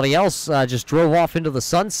believe everybody else just drove off into the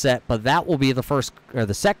sunset, but that will be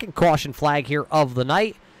the second caution flag here of the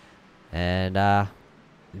night. And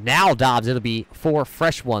now, Dobbs, it'll be 4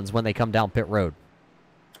 fresh ones when they come down pit road.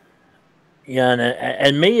 Yeah,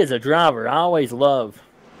 and me as a driver, I always love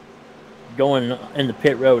going in the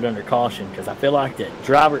pit road under caution because I feel like that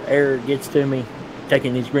driver error gets to me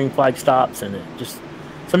taking these green flag stops, and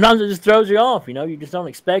sometimes it just throws you off. You just don't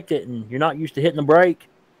expect it, and you're not used to hitting the brake.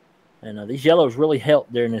 And these yellows really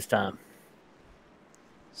help during this time.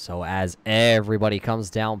 So as everybody comes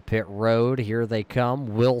down pit road, here they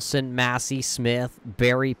come. Wilson, Massey, Smith,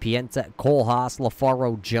 Barry, Pienta, Kohlhaas,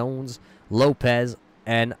 LaFaro, Jones, Lopez,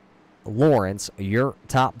 and Lawrence, your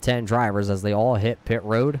top 10 drivers as they all hit pit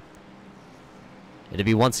road. It'll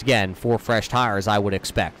be, once again, 4 fresh tires, I would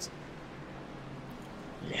expect.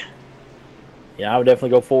 Yeah, I would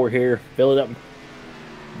definitely go forward here. Fill it up with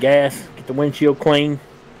gas. Get the windshield clean.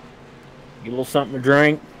 Get a little something to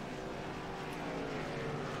drink.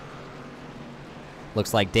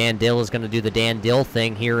 Looks like Dan Dill is going to do the Dan Dill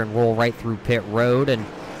thing here and roll right through pit road, and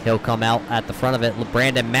he'll come out at the front of it.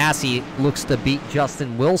 Brandon Massey looks to beat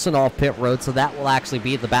Justin Wilson off pit road, so that will actually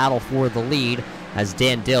be the battle for the lead, as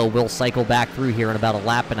Dan Dill will cycle back through here in about a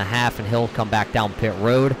lap and a half, and he'll come back down pit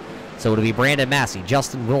road. So it'll be Brandon Massey,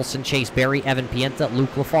 Justin Wilson, Chase Berry, Evan Pienta, Luke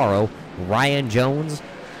LaFaro, Ryan Jones,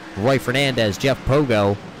 Roy Fernandez, Jeff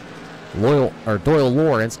Pogo, Doyle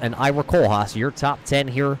Lawrence, and Ira Kohlhaas, your top 10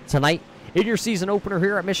 here tonight in your season opener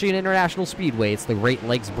here at Michigan International Speedway. It's the Great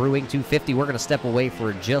Lakes Brewing 250. We're going to step away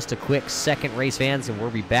for just a quick second, race fans, and we'll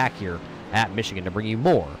be back here at Michigan to bring you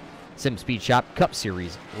more Sim Speed Shop Cup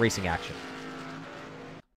Series racing action.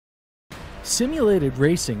 Simulated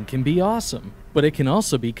racing can be awesome, but it can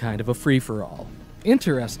also be kind of a free-for-all.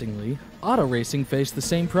 Interestingly, auto racing faced the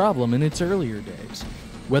same problem in its earlier days.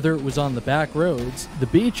 Whether it was on the back roads, the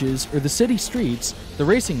beaches, or the city streets, the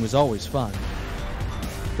racing was always fun.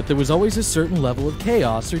 But there was always a certain level of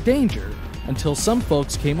chaos or danger, until some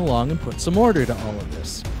folks came along and put some order to all of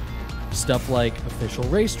this. Stuff like official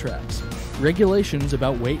racetracks, regulations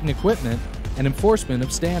about weight and equipment, and enforcement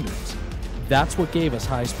of standards. That's what gave us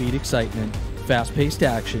high-speed excitement, fast-paced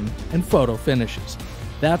action, and photo finishes.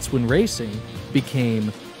 That's when racing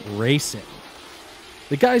became racing.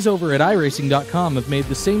 The guys over at iRacing.com have made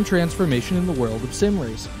the same transformation in the world of sim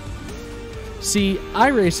racing. See,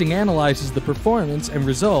 iRacing analyzes the performance and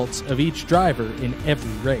results of each driver in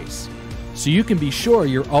every race, so you can be sure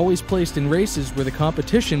you're always placed in races where the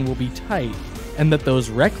competition will be tight and that those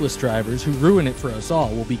reckless drivers who ruin it for us all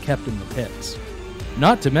will be kept in the pits.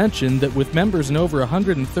 Not to mention that with members in over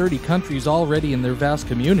 130 countries already in their vast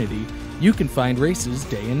community, you can find races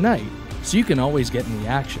day and night, so you can always get in the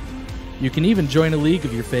action. You can even join a league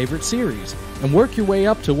of your favorite series and work your way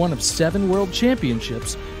up to one of 7 world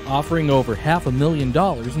championships, offering over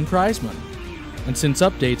 $500,000 in prize money. And since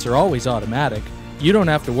updates are always automatic, you don't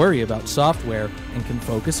have to worry about software and can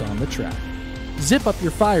focus on the track. Zip up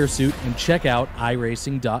your fire suit and check out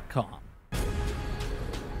iRacing.com.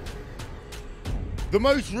 The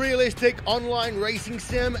most realistic online racing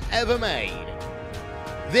sim ever made.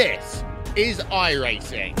 This is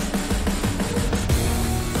iRacing.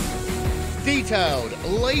 Detailed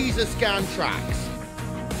laser scan tracks,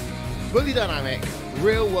 fully dynamic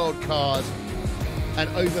real world cars, and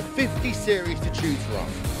over 50 series to choose from.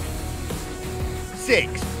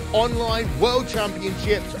 6 online world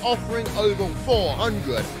championships offering over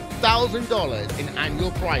 $400,000 in annual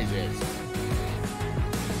prizes.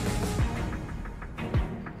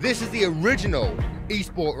 This is the original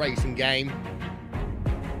esport racing game.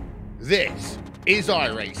 This is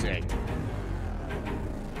iRacing.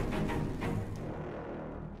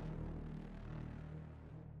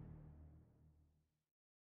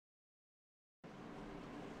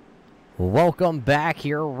 Welcome back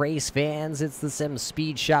here, race fans. It's the Sim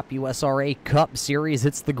Speed Shop USRA Cup Series.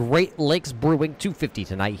 It's the Great Lakes Brewing 250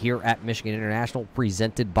 tonight here at Michigan International,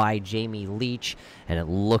 presented by Jamie Leach. And it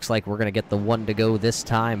looks like we're going to get the one to go this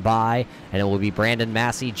time by. And it will be Brandon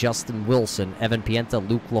Massey, Justin Wilson, Evan Pienta,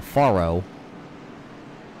 Luke LaFaro,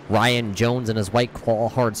 Ryan Jones and his White Claw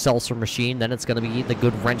Hard Seltzer machine. Then it's going to be the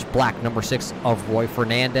Good Wrench Black, number 6 of Roy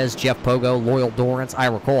Fernandez, Jeff Pogo, Loyal Dorrance,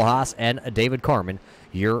 Ira Kohlhaas, and David Carmen.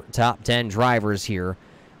 Your top 10 drivers here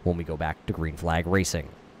when we go back to Green Flag Racing.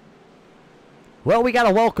 Well, we got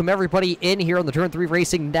to welcome everybody in here on the Turn 3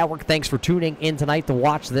 Racing Network. Thanks for tuning in tonight to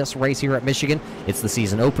watch this race here at Michigan. It's the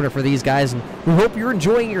season opener for these guys, and we hope you're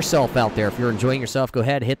enjoying yourself out there. If you're enjoying yourself, go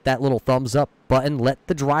ahead, hit that little thumbs up button. Let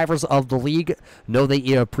the drivers of the league know that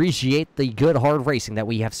you appreciate the good, hard racing that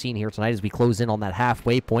we have seen here tonight as we close in on that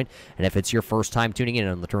halfway point. And if it's your first time tuning in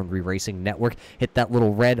on the Turn 3 Racing Network, hit that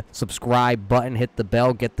little red subscribe button, hit the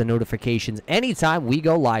bell, get the notifications anytime we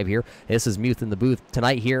go live here. This is Muth in the booth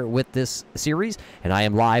tonight here with this series, and I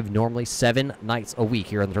am live normally 7 nights a week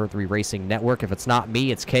here on the Turn 3 Racing Network. If it's not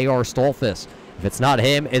me, it's KR Stolfus. If it's not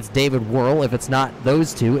him, it's David Whirl. If it's not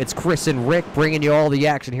those two, it's Chris and Rick bringing you all the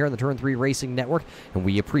action here on the Turn 3 Racing Network. And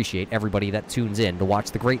we appreciate everybody that tunes in to watch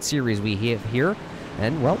the great series we have here.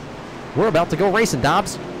 And, well, we're about to go racing,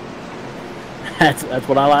 Dobbs. That's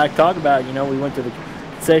what I like to talk about. You know, we went to the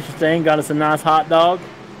concession stand, got us a nice hot dog,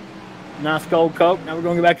 nice cold Coke. Now we're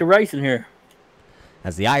going to get back to racing here.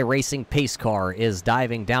 As the iRacing pace car is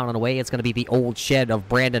diving down and away, it's going to be the old shed of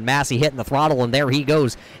Brandon Massey hitting the throttle, and there he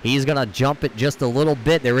goes. He's going to jump it just a little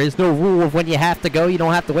bit. There is no rule of when you have to go. You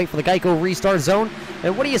don't have to wait for the Geico restart zone.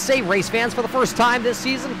 And what do you say, race fans, for the first time this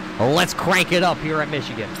season? Well, let's crank it up here at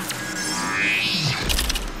Michigan.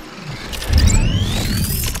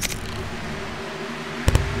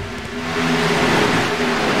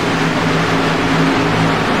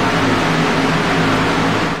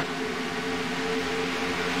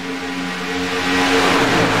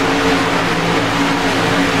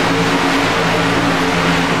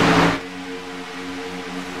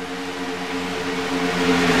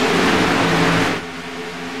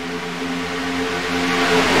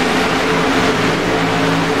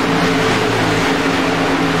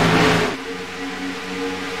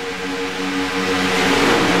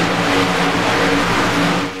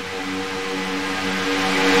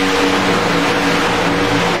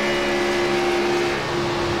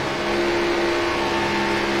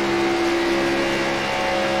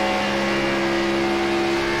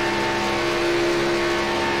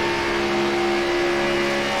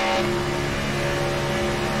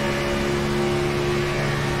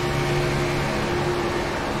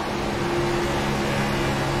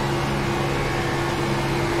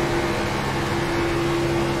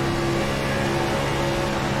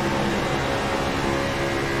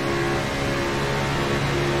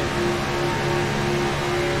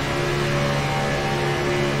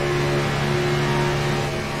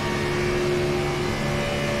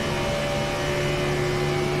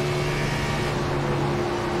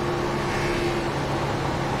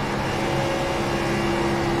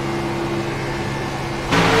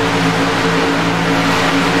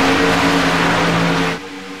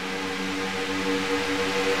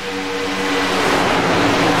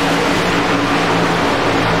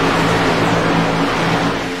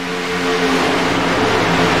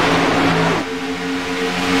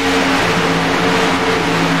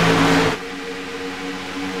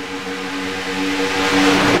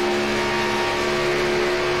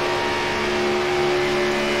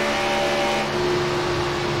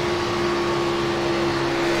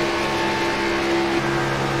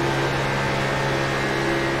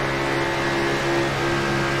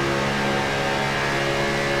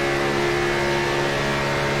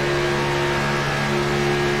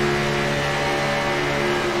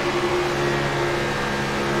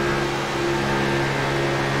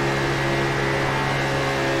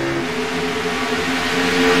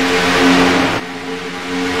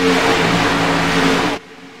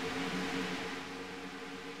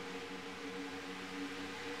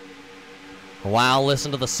 Wow,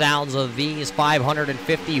 listen to the sounds of these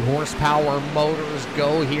 550 horsepower motors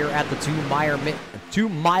go here at the 2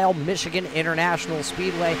 Mile Michigan International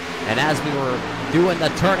Speedway. And as we were doing the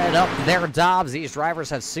turn it up there, Dobbs, these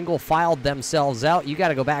drivers have single filed themselves out. You got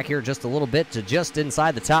to go back here just a little bit to just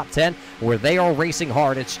inside the top 10 where they are racing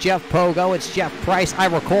hard. It's Jeff Pogo, it's Jeff Price,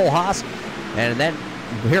 Ira Kohlhaas, and then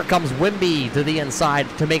here comes Wimby to the inside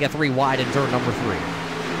to make it 3 wide in turn number 3.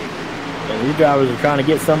 Yeah, these drivers are trying to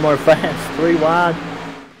get somewhere fast. 3 wide.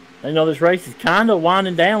 They know this race is kind of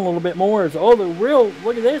winding down a little bit more. Oh, the real,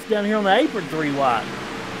 look at this down here on the apron, 3 wide.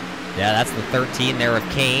 Yeah, that's the 13 there of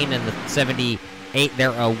Kane and the 78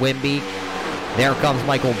 there of Wimby. There comes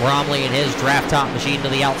Michael Bromley and his draft top machine to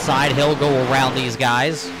the outside. He'll go around these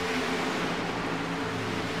guys.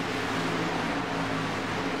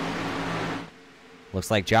 Looks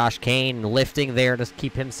like Josh Kane lifting there to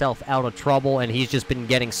keep himself out of trouble, and he's just been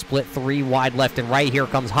getting split 3 wide left and right. Here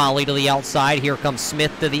comes Holly to the outside. Here comes Smith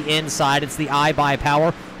to the inside. It's the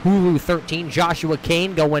iBuyPower. Hulu 13, Joshua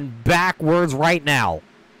Kane going backwards right now.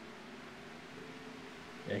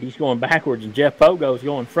 Yeah, he's going backwards, and Jeff Pogo's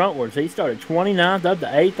going frontwards. He started 29th up to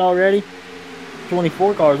 8th already.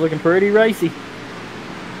 24 cars looking pretty racy.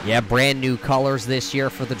 Yeah, brand new colors this year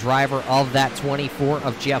for the driver of that 24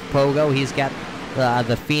 of Jeff Pogo. He's got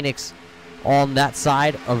the Phoenix on that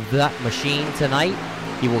side of that machine tonight.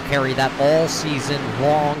 He will carry that all season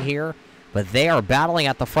long here. But they are battling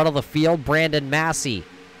at the front of the field. Brandon Massey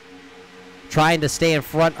trying to stay in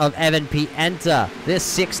front of Evan Pienta. This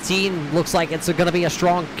 16 looks like it's going to be a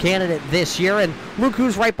strong candidate this year. And look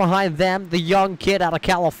who's right behind them. The young kid out of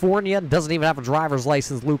California. Doesn't even have a driver's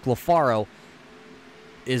license. Luke LaFaro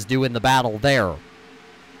is doing the battle there.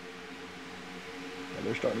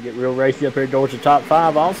 They're starting to get real racy up here towards the top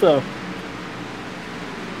 5 also.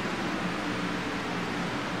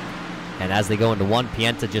 And as they go into 1,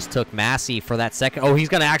 Pienta just took Massey for that second. Oh, he's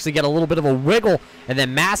going to actually get a little bit of a wiggle. And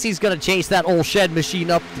then Massey's going to chase that old shed machine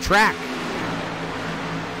up the track.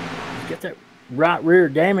 Get that right rear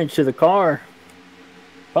damage to the car.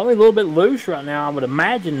 Probably a little bit loose right now, I would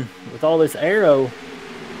imagine, with all this aero.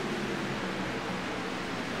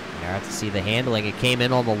 There to see the handling. It came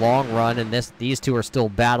in on the long run, and these two are still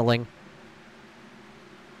battling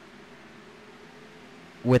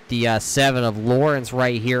with the 7 of Lawrence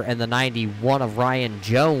right here and the 91 of Ryan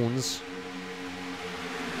Jones.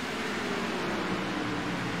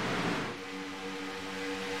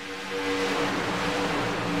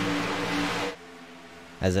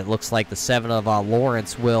 As it looks like the 7 of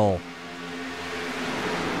Lawrence will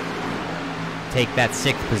take that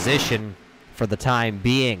 6th position for the time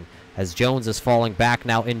being, as Jones is falling back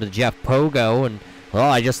now into Jeff Pogo. And,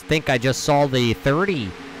 well, I just think I just saw the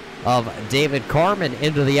 30 of David Carmen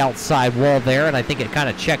into the outside wall there, and I think it kind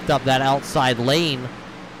of checked up that outside lane.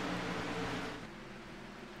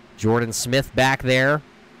 Jordan Smith back there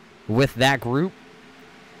with that group.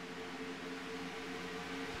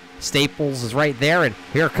 Staples is right there, and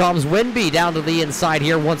here comes Winby down to the inside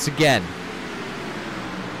here once again.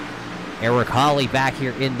 Eric Holly back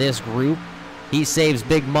here in this group. He saves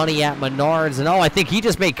big money at Menards, and I think he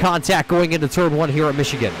just made contact going into turn 1 here at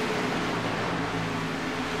Michigan.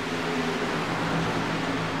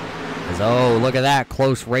 Look at that,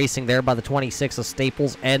 close racing there by the 26 of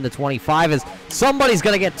Staples and the 25 as somebody's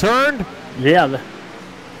going to get turned. Yeah.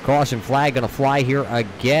 Caution flag going to fly here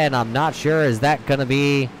again. I'm not sure, is that going to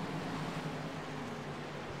be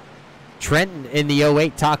Trenton in the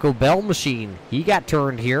 08 Taco Bell machine? He got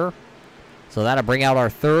turned here. So that'll bring out our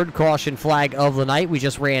 3rd caution flag of the night. We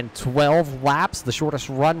just ran 12 laps, the shortest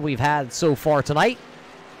run we've had so far tonight.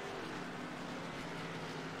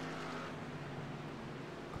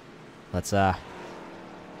 Let's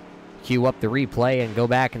cue up the replay and go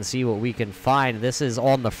back and see what we can find. This is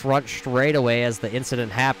on the front straightaway as the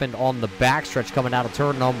incident happened on the backstretch coming out of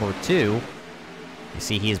turn number 2. You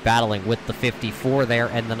see he is battling with the 54 there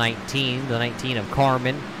and the 19 of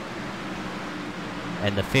Carmen.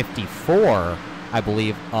 And the 54, I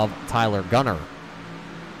believe, of Tyler Gunner.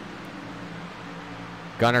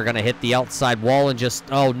 Gunner going to hit the outside wall and just,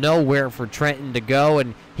 nowhere for Trenton to go.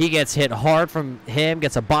 And he gets hit hard from him,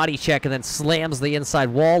 gets a body check, and then slams the inside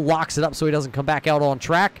wall, locks it up so he doesn't come back out on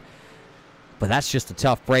track. But that's just a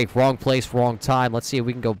tough break. Wrong place, wrong time. Let's see if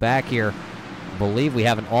we can go back here. I believe we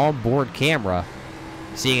have an onboard camera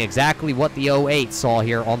seeing exactly what the 08 saw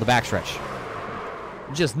here on the backstretch.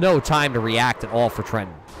 Just no time to react at all for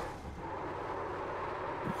Trenton.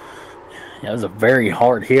 Yeah, it was a very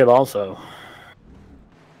hard hit also.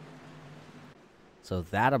 So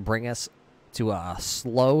that'll bring us to a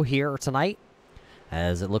slow here tonight,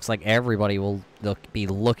 as it looks like everybody will be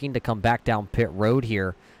looking to come back down pit road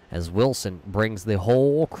here as Wilson brings the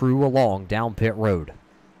whole crew along down pit road.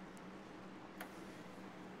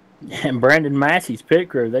 And Brandon Massey's pit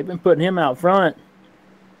crew, they've been putting him out front.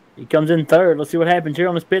 He comes in third. Let's see what happens here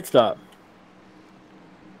on this pit stop.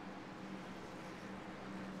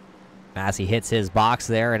 Massey hits his box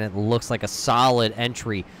there, and it looks like a solid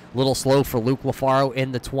entry. A little slow for Luke LaFaro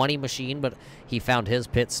in the 20 machine, but he found his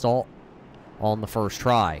pit stall on the first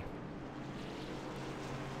try.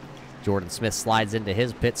 Jordan Smith slides into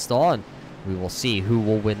his pit stall, and we will see who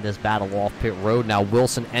will win this battle off pit road. Now,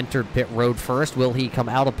 Wilson entered pit road first. Will he come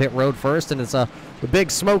out of pit road first? And it's the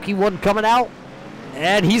big smoky one coming out,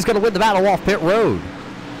 and he's going to win the battle off pit road.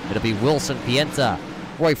 It'll be Wilson Pienta,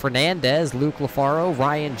 Roy Fernandez, Luke LaFaro,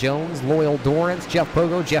 Ryan Jones, Loyal Dorrance, Jeff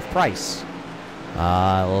Pogo, Jeff Price.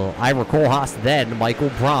 Ira Kohlhaas, then Michael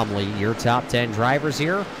Bromley, your top 10 drivers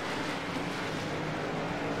here.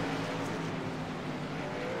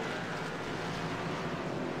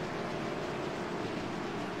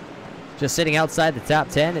 Just sitting outside the top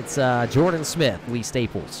 10, it's Jordan Smith, Lee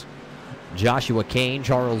Staples, Joshua Kane,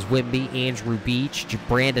 Charles Wimby, Andrew Beach,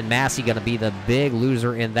 Brandon Massey going to be the big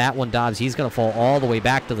loser in that one. Dobbs, he's going to fall all the way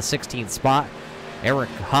back to the 16th spot. Eric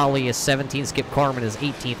Holly is 17th, Skip Carmen is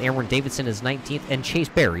 18th, Aaron Davidson is 19th, and Chase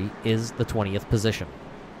Berry is the 20th position.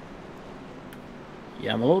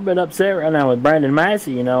 Yeah, I'm a little bit upset right now with Brandon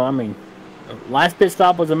Massey. You know, I mean, last pit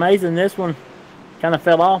stop was amazing. This one kind of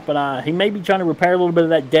fell off, but he may be trying to repair a little bit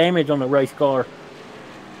of that damage on the race car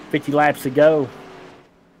 50 laps ago.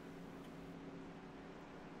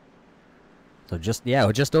 So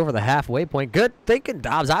just over the halfway point. Good thinking,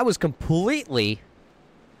 Dobbs. I was completely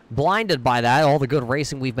blinded by that. All the good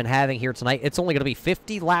racing we've been having here tonight. It's only going to be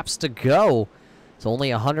 50 laps to go. It's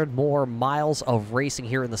only 100 more miles of racing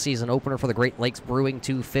here in the season opener for the Great Lakes Brewing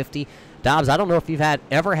 250. Dobbs, I don't know if you've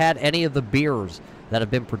ever had any of the beers that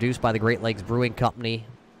have been produced by the Great Lakes Brewing Company,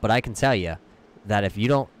 but I can tell you that if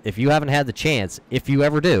you haven't had the chance, if you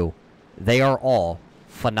ever do, they are all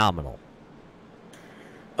phenomenal.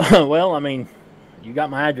 Well, I mean, you got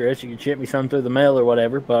my address. You can ship me some through the mail or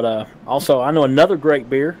whatever. But also, I know another great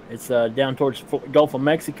beer. It's down towards the Gulf of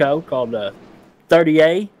Mexico called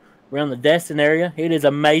 30A around the Destin area. It is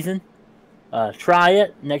amazing. Try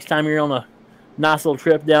it next time you're on a nice little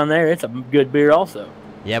trip down there. It's a good beer also.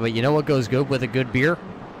 Yeah, but you know what goes good with a good beer?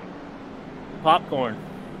 Popcorn.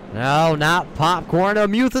 No, not popcorn.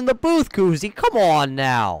 I'm youth in the booth, Koozie. Come on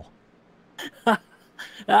now.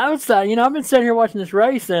 I was, you know, I've been sitting here watching this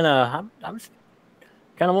race, and I was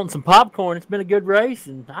kind of wanting some popcorn. It's been a good race,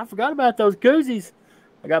 and I forgot about those koozies.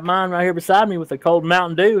 I got mine right here beside me with a cold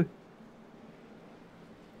Mountain Dew.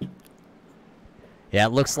 Yeah,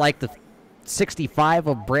 it looks like the 65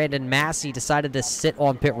 of Brandon Massey decided to sit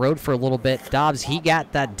on pit road for a little bit. Dobbs, he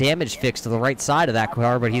got that damage fixed to the right side of that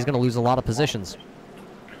car, but he's going to lose a lot of positions.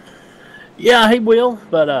 Yeah, he will,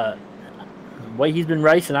 but the way he's been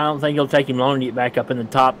racing, I don't think it'll take him long to get back up in the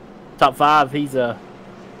top five. He's a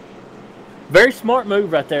very smart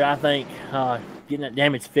move right there, I think, getting that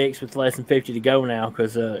damage fixed with less than 50 to go now,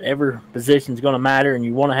 because every position is going to matter, and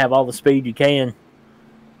you want to have all the speed you can.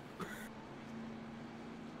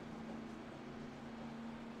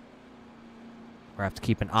 We'll have to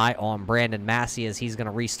keep an eye on Brandon Massey as he's going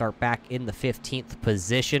to restart back in the 15th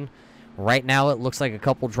position. Right now, it looks like a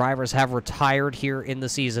couple drivers have retired here in the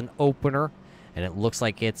season opener, and it looks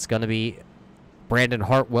like it's going to be Brandon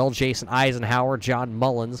Hartwell, Jason Eisenhower, John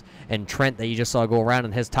Mullins, and Trent that you just saw go around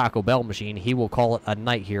in his Taco Bell machine. He will call it a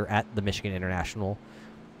night here at the Michigan International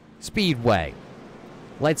Speedway.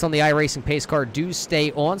 Lights on the iRacing pace car do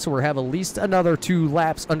stay on, so we'll have at least another 2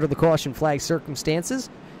 laps under the caution flag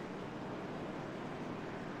circumstances.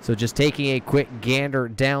 So just taking a quick gander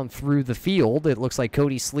down through the field, it looks like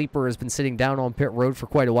Cody Sleeper has been sitting down on pit road for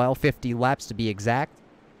quite a while, 50 laps to be exact.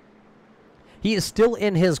 He is still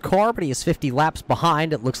in his car, but he is 50 laps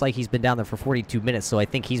behind. It looks like he's been down there for 42 minutes, so I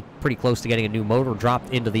think he's pretty close to getting a new motor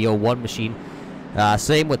dropped into the 01 machine.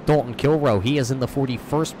 Same with Dalton Kilroe. He is in the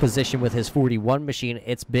 41st position with his 41 machine.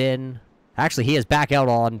 It's been... Actually, he is back out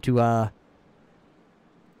on to...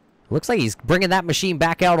 Looks like he's bringing that machine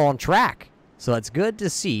back out on track. So it's good to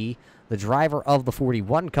see the driver of the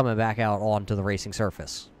 41 coming back out onto the racing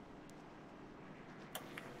surface.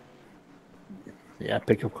 Yeah,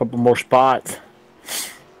 pick up a couple more spots.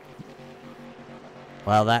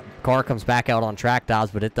 Well, that car comes back out on track,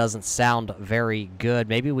 Dobbs, but it doesn't sound very good.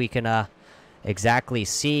 Maybe we can exactly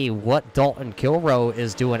see what Dalton Kilroe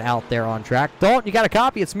is doing out there on track. Dalton, you got a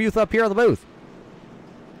copy. It's Muth up here in the booth.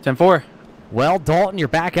 10-4. Well, Dalton, you're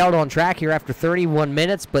back out on track here after 31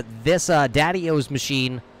 minutes, but this Daddy-O's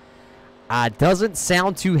machine doesn't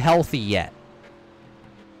sound too healthy yet.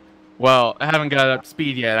 Well, I haven't got up to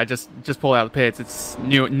speed yet. I just pulled out the pits. It's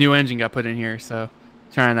new engine got put in here, so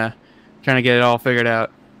trying to get it all figured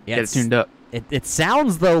out, Yeah, get it tuned up. It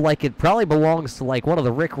sounds though like it probably belongs to like one of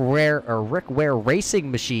the Rick Ware racing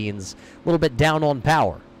machines, a little bit down on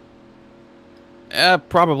power.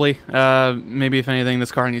 Probably. Maybe if anything,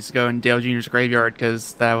 this car needs to go in Dale Jr.'s graveyard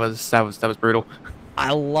because that was brutal.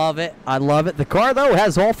 I love it. I love it. The car, though,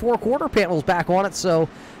 has all 4 quarter panels back on it, so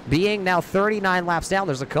being now 39 laps down,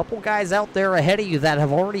 there's a couple guys out there ahead of you that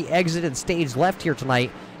have already exited stage left here tonight,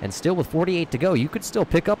 and still with 48 to go, you could still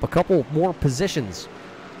pick up a couple more positions.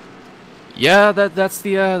 Yeah, that's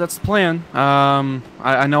the plan.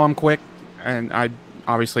 I know I'm quick, and I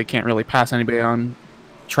obviously can't really pass anybody on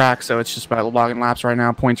track, so it's just about logging laps right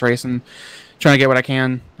now, points racing, trying to get what I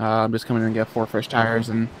can. I'm just coming in and get 4 fresh tires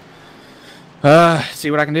and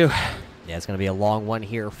see what I can do. Yeah, it's going to be a long one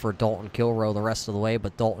here for Dalton Kilroe the rest of the way,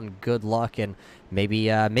 but Dalton, good luck, and maybe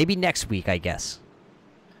next week, I guess.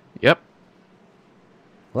 Yep.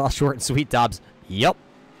 Well, short and sweet, Dobbs. Yep.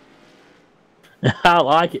 I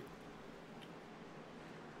like it.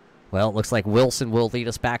 Well, it looks like Wilson will lead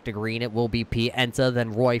us back to green. It will be Pienta,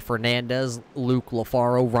 then Roy Fernandez, Luke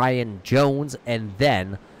LaFaro, Ryan Jones, and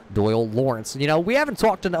then Doyle Lawrence. You know, we haven't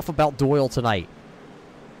talked enough about Doyle tonight.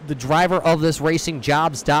 The driver of this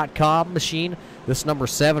RacingJobs.com machine, this number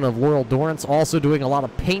 7 of Laurel Dorrance, also doing a lot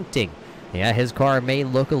of painting. Yeah, his car may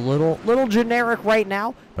look a little generic right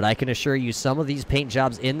now, but I can assure you some of these paint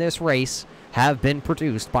jobs in this race have been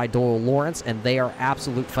produced by Doyle Lawrence, and they are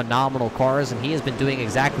absolute phenomenal cars, and he has been doing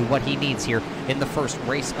exactly what he needs here in the first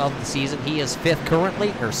race of the season. He is 5th currently,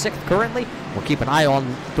 or 6th currently. We'll keep an eye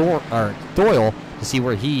on Doyle to see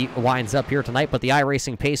where he winds up here tonight, but the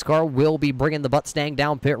iRacing pace car will be bringing the Mustang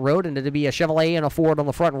down pit road, and it'll be a Chevrolet and a Ford on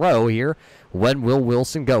the front row here. When will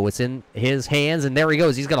Wilson go? It's in his hands, and there he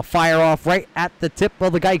goes. He's going to fire off right at the tip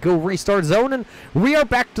of the Geico restart zone, and we are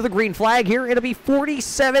back to the green flag here. It'll be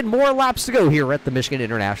 47 more laps to go here at the Michigan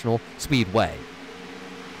International Speedway.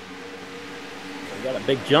 We got a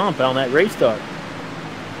big jump on that restart.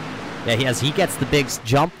 Yeah, he gets the big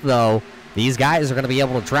jump, though. These guys are going to be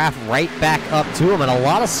able to draft right back up to him, and a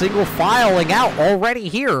lot of single filing out already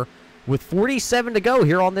here with 47 to go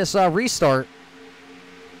here on this restart.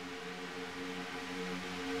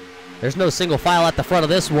 There's no single file at the front of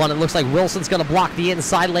this one. It looks like Wilson's going to block the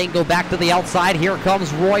inside lane, go back to the outside. Here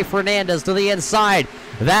comes Roy Fernandez to the inside.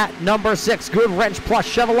 That number 6 Good Wrench Plus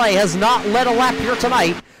Chevrolet has not led a lap here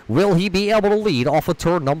tonight. Will he be able to lead off of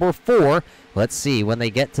turn number 4? Let's see when they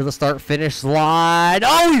get to the start-finish line.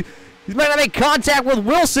 Oh! He's going to make contact with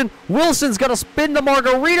Wilson. Wilson's going to spin the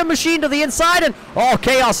Margarita machine to the inside, and all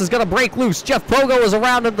chaos is going to break loose. Jeff Pogo is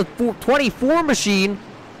around in the 24 machine.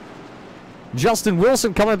 Justin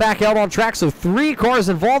Wilson coming back out on track, so 3 cars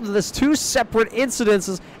involved in this, 2 separate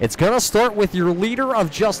incidences. It's going to start with your leader of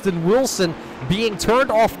Justin Wilson being turned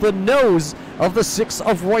off the nose of the 6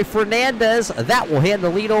 of Roy Fernandez. That will hand the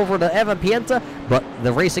lead over to Evan Pienta, but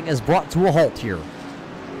the racing is brought to a halt here.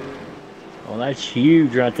 Well, that's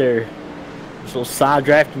huge right there. This little side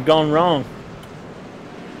drafting gone wrong.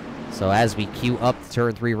 So as we queue up the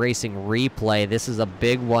Turn 3 Racing replay, this is a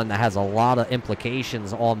big one that has a lot of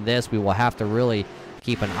implications on this. We will have to really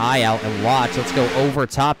keep an eye out and watch. Let's go over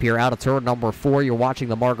top here out of turn number 4. You're watching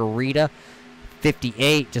the Margarita.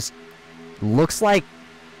 58 just looks like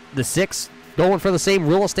the 6 going for the same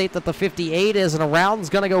real estate that the 58 is, and around is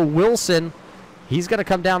going to go Wilson. He's going to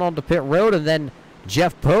come down onto pit road, and then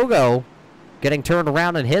Jeff Pogo getting turned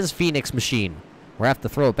around in his Phoenix machine. We'll have to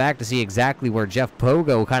throw it back to see exactly where Jeff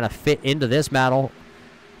Pogo kind of fit into this battle.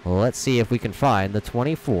 Well, let's see if we can find the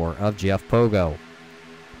 24 of Jeff Pogo.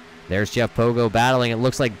 There's Jeff Pogo battling. It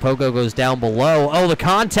looks like Pogo goes down below. Oh, the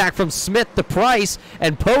contact from Smith to Price,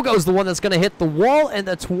 and Pogo's the one that's going to hit the wall, and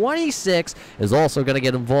the 26 is also going to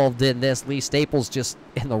get involved in this. Lee Staples just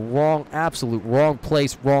in the absolute wrong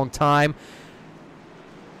place, wrong time.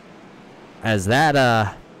 As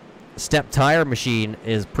that step tire machine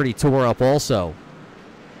is pretty tore up also.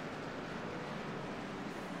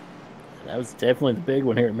 That was definitely the big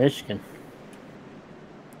one here in Michigan.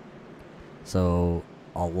 So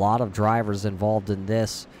a lot of drivers involved in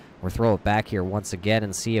this. We'll throw it back here once again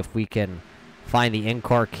and see if we can find the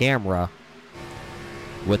in-car camera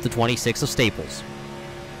with the 26 of Staples.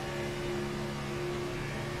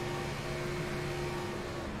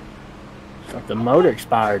 The motor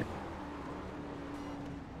expired.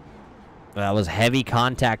 That was heavy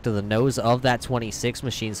contact to the nose of that 26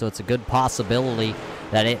 machine, so it's a good possibility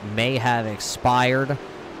that it may have expired.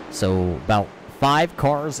 So about 5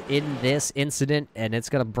 cars in this incident, and it's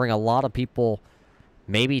going to bring a lot of people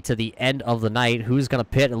maybe to the end of the night. Who's going to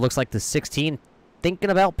pit? It looks like the 16 thinking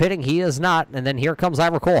about pitting. He is not. And then here comes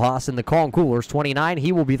Ira Kohlhaas in the Calm Coolers 29.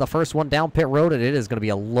 He will be the first one down pit road, and it is going to be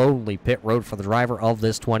a lonely pit road for the driver of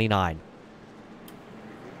this 29.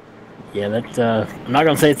 Yeah, that's. I'm not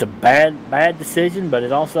going to say it's a bad decision, but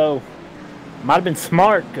it also might have been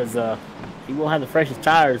smart because he will have the freshest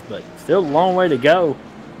tires, but still a long way to go.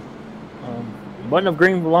 Wasn't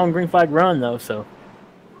a long green flag run though, so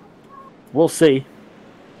we'll see.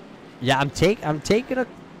 Yeah, I'm taking a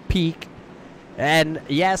peek, and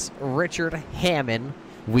yes, Richard Hammond,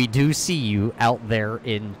 we do see you out there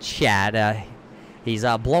in chat. He's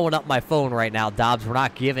blowing up my phone right now, Dobbs. We're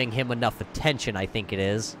not giving him enough attention, I think it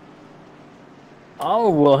is. Oh,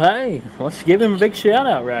 well, hey, let's give him a big shout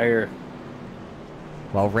out right here.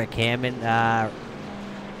 Well, Rick Hammond,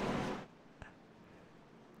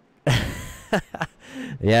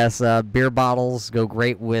 yes, beer bottles go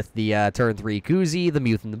great with the Turn 3 koozie, the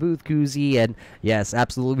Muth in the Booth koozie, and yes,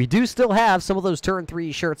 absolutely. We do still have some of those Turn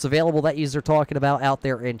 3 shirts available that you're talking about out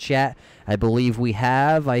there in chat. I believe we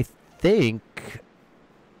have, I think,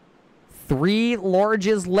 3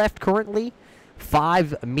 larges left currently,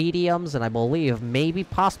 5 mediums, and I believe maybe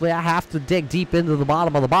possibly I have to dig deep into the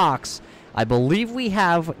bottom of the box. I believe we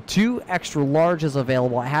have 2 extra larges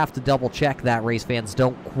available. I have to double check that, race fans.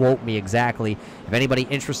 Don't quote me exactly. If anybody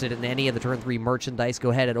interested in any of the Turn 3 merchandise,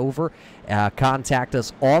 go ahead and contact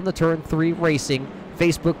us on the Turn 3 Racing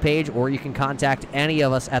Facebook page, or you can contact any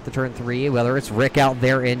of us at the Turn 3, whether it's Rick out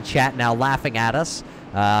there in chat now laughing at us,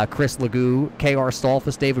 Chris Legoo, KR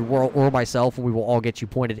Stolfus, David Worrell, or myself, and we will all get you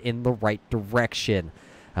pointed in the right direction.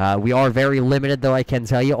 We are very limited, though, I can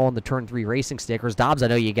tell you, on the Turn 3 Racing stickers. Dobbs, I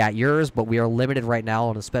know you got yours, but we are limited right now,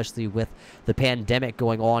 and especially with the pandemic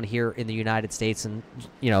going on here in the United States, and,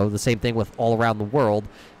 you know, the same thing with all around the world.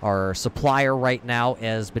 Our supplier right now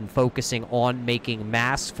has been focusing on making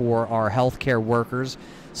masks for our healthcare workers,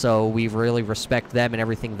 so we really respect them and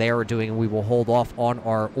everything they are doing, and we will hold off on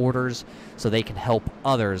our orders so they can help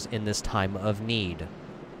others in this time of need.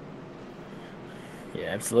 Yeah,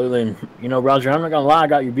 absolutely. And, you know, Roger, I'm not going to lie, I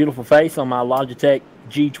got your beautiful face on my Logitech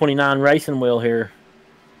G29 racing wheel here.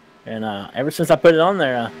 And ever since I put it on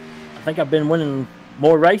there, I think I've been winning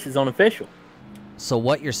more races on official. So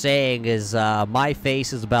what you're saying is my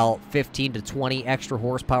face is about 15 to 20 extra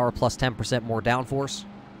horsepower plus 10% more downforce?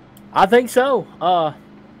 I think so.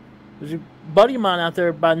 There's a buddy of mine out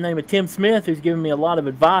there by the name of Tim Smith who's given me a lot of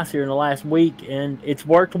advice here in the last week, and it's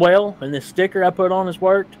worked well, and this sticker I put on has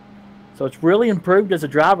worked. So it's really improved as a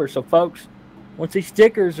driver. So, folks, once these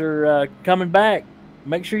stickers are coming back,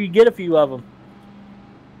 make sure you get a few of them.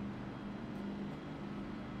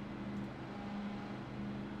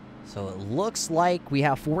 So it looks like we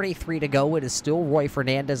have 43 to go. It is still Roy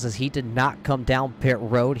Fernandez, as he did not come down pit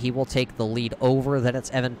road. He will take the lead over. Then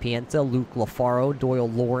it's Evan Pienta, Luke LaFaro, Doyle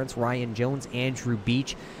Lawrence, Ryan Jones, Andrew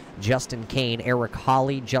Beach, Justin Kane, Eric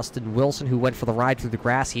Holly, Justin Wilson, who went for the ride through the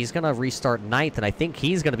grass. He's going to restart 9th, and I think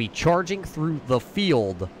he's going to be charging through the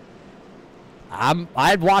field.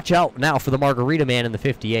 I'd watch out now for the Margarita Man in the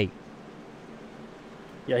 58.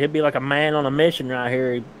 Yeah, he'll be like a man on a mission right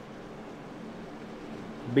here. He'd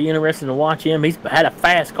be interesting to watch him. He's had a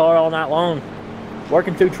fast car all night long.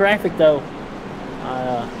 Working through traffic, though.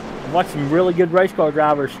 I've watched some really good race car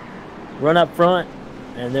drivers run up front,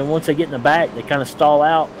 and then once they get in the back, they kind of stall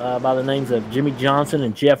out by the names of Jimmy Johnson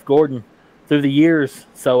and Jeff Gordon through the years.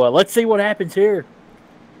 So let's see what happens here.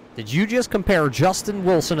 Did you just compare Justin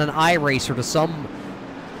Wilson, an iRacer, to some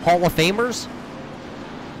Hall of Famers?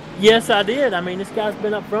 Yes, I did. I mean, this guy's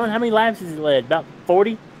been up front. How many laps has he led? About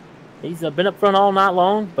 40? He's been up front all night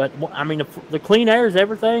long. But, I mean, the clean air is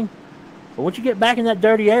everything. But once you get back in that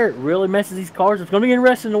dirty air, it really messes these cars. It's going to be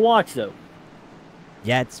interesting to watch, though.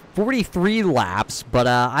 Yeah, it's 43 laps, but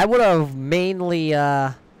I would have mainly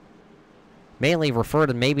referred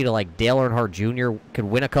to maybe to like Dale Earnhardt Jr. could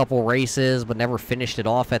win a couple races, but never finished it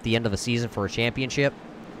off at the end of a season for a championship.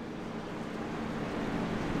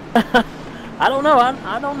 I don't know.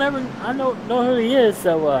 I don't know who he is,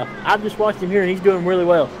 so I've just watched him here, and he's doing really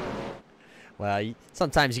well. Well,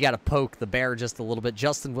 sometimes you got to poke the bear just a little bit.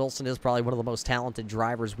 Justin Wilson is probably one of the most talented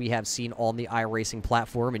drivers we have seen on the iRacing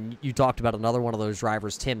platform, and you talked about another one of those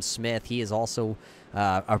drivers, Tim Smith. He is also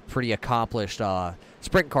a pretty accomplished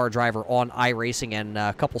sprint car driver on iRacing, and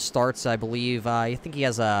a couple starts, I believe. I think he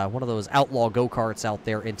has one of those outlaw go-karts out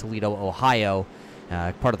there in Toledo, Ohio,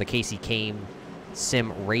 part of the Casey Kane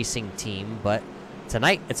Sim Racing team. But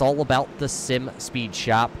tonight, it's all about the Sim Speed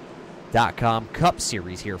Shop.com Cup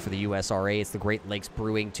Series here for the USRA. It's the Great Lakes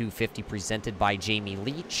Brewing 250 presented by Jamie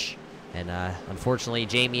Leach. And unfortunately,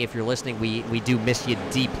 Jamie, if you're listening, we do miss you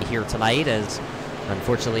deeply here tonight, as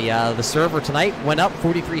Unfortunately, the server tonight went up,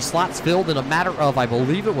 43 slots filled in a matter of, I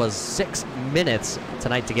believe it was 6 minutes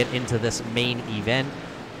tonight to get into this main event.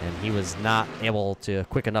 And he was not able to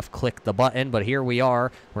quick enough click the button, but here we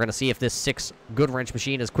are. We're going to see if this 6 good wrench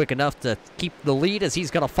machine is quick enough to keep the lead as he's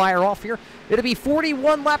going to fire off here. It'll be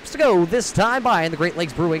 41 laps to go this time by in the Great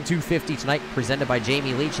Lakes Brewing 250 tonight, presented by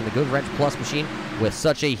Jamie Leach and the Good Wrench Plus machine. With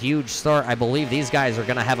such a huge start, I believe these guys are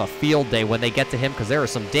going to have a field day when they get to him because there is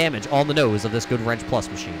some damage on the nose of this Good Wrench Plus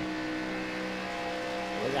machine.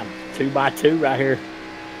 We got 2x2 right here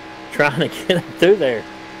trying to get him through there.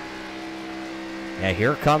 Yeah,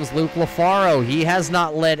 here comes Luke LaFaro. He has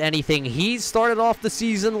not led anything. He started off the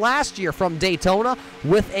season last year from Daytona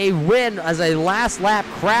with a win as a last lap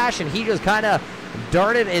crash, and he just kind of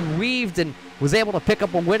darted and weaved and was able to pick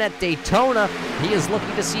up a win at Daytona. He is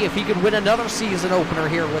looking to see if he could win another season opener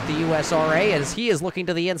here with the USRA, as he is looking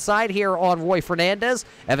to the inside here on Roy Fernandez.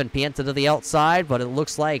 Evan Pienta to the outside, but it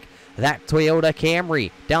looks like that Toyota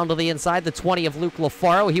Camry down to the inside, the 20 of Luke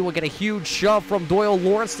LaFaro. He will get a huge shove from Doyle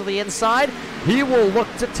Lawrence to the inside. He will look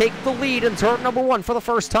to take the lead in turn number 1 for the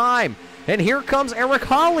first time. And here comes Eric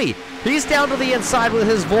Hawley. He's down to the inside with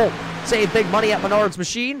his Volt. Save big money at Menards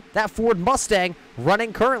Machine. That Ford Mustang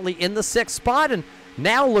running currently in the 6th spot. And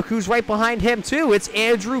now look who's right behind him too. It's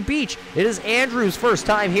Andrew Beach. It is Andrew's first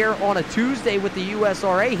time here on a Tuesday with the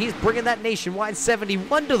USRA. He's bringing that nationwide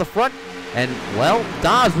 71 to the front. And, well,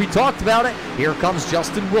 Dobbs, we talked about it. Here comes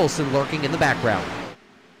Justin Wilson lurking in the background.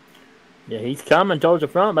 Yeah, he's coming towards the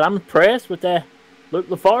front, but I'm impressed with that Luke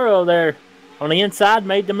LaFaro there on the inside.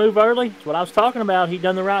 Made the move early. That's what I was talking about. He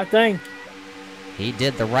done the right thing. He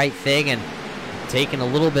did the right thing, and taking a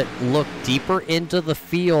little bit look deeper into the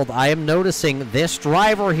field, I am noticing this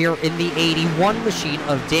driver here in the 81 machine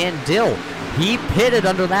of Dan Dill. He pitted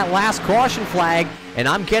under that last caution flag, and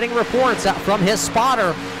I'm getting reports out from his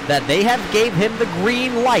spotter that they have gave him the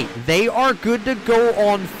green light. They are good to go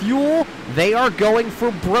on fuel. They are going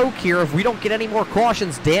for broke here. If we don't get any more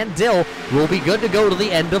cautions, Dan Dill will be good to go to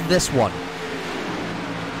the end of this one.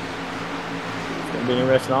 It's going to be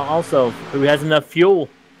interesting also who has enough fuel.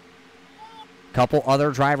 Couple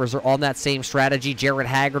other drivers are on that same strategy. Jared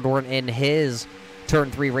Hagedorn in his Turn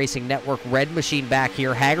 3 Racing Network red machine back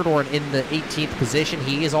here. Hagedorn in the 18th position.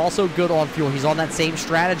 He is also good on fuel. He's on that same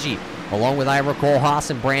strategy, along with Ira Kohlhaas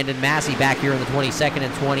and Brandon Massey back here in the 22nd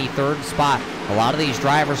and 23rd spot. A lot of these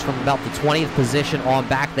drivers from about the 20th position on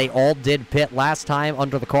back, they all did pit last time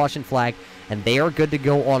under the caution flag, and they are good to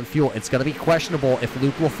go on fuel. It's going to be questionable if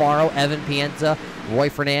Luke LaFaro, Evan Pienta, Roy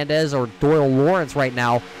Fernandez, or Doyle Lawrence right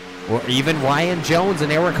now, or even Ryan Jones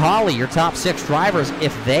and Eric Hawley, your top 6 drivers,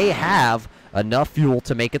 if they have enough fuel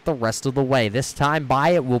to make it the rest of the way. This time by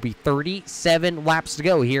it will be 37 laps to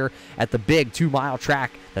go here at the big 2-mile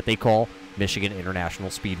track that they call Michigan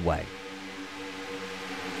International Speedway.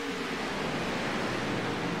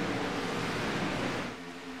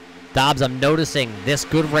 Dobbs, I'm noticing this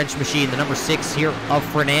good wrench machine, the number 6 here of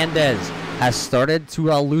Fernandez, has started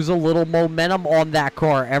to lose a little momentum on that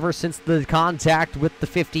car ever since the contact with the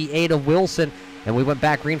 58 of Wilson. And we went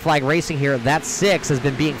back green flag racing here. That 6 has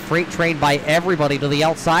been being freight trained by everybody to the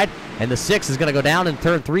outside. And the 6 is going to go down in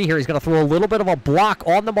turn 3 here. He's going to throw a little bit of a block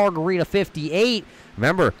on the Margarita 58.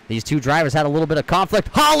 Remember, these two drivers had a little bit of conflict.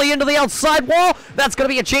 Holly into the outside wall. That's going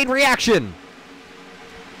to be a chain reaction.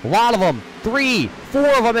 A lot of them, 3,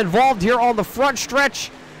 4 of them involved here on the front stretch.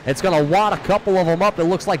 It's going to wad a couple of them up. It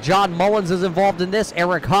looks like John Mullins is involved in this.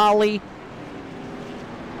 Eric Holly.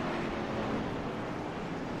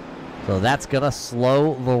 So that's going to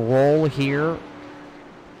slow the roll here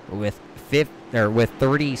with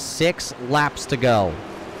 36 laps to go.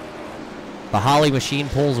 The Holly machine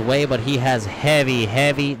pulls away, but he has heavy,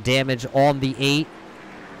 heavy damage on the 8.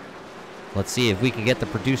 Let's see if we can get the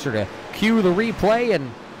producer to cue the replay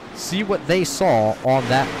and see what they saw on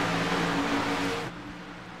that.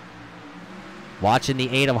 Watching the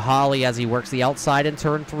 8 of Holly as he works the outside in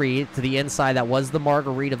turn 3 to the inside. That was the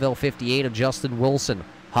Margaritaville 58 of Justin Wilson.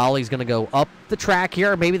 Holly's going to go up the track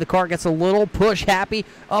here. Maybe the car gets a little push happy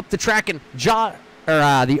up the track, and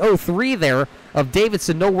the 03 there of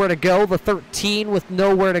Davidson nowhere to go. The 13 with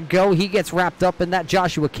nowhere to go. He gets wrapped up in that.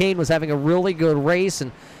 Joshua Kane was having a really good race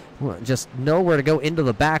and just nowhere to go into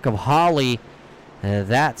the back of Holly.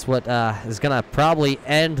 That's what is going to probably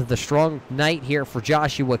end the strong night here for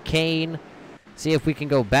Joshua Kane. See if we can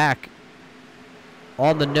go back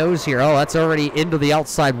on the nose here. Oh, that's already into the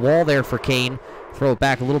outside wall there for Kane. Throw it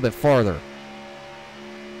back a little bit farther.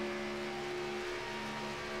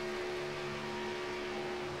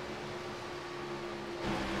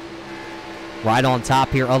 Right on top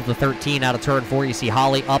here of the 13 out of turn 4. You see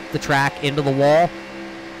Holly up the track into the wall.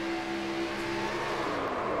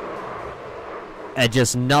 And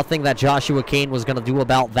just nothing that Joshua Kane was going to do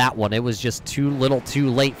about that one. It was just too little too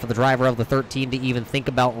late for the driver of the 13 to even think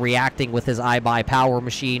about reacting with his iBuy power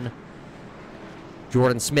machine.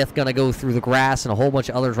 Jordan Smith going to go through the grass, and a whole bunch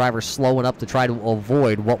of other drivers slowing up to try to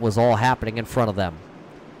avoid what was all happening in front of them.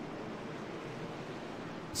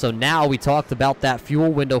 So now we talked about that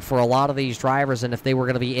fuel window for a lot of these drivers, and if they were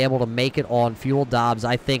going to be able to make it on fuel, Dobbs,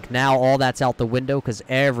 I think now all that's out the window because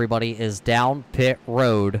everybody is down pit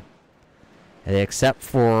road. Except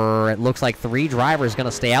for, it looks like 3 drivers going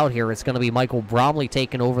to stay out here. It's going to be Michael Bromley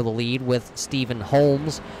taking over the lead with Stephen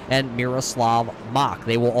Holmes and Miroslav Mach.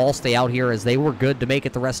 They will all stay out here as they were good to make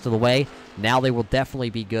it the rest of the way. Now they will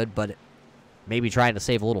definitely be good, but maybe trying to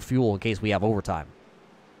save a little fuel in case we have overtime.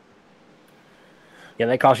 Yeah,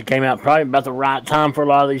 that caution came out probably about the right time for a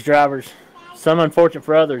lot of these drivers. Some unfortunate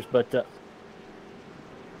for others, but...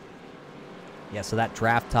 Yeah, so that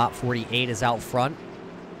draft top 48 is out front.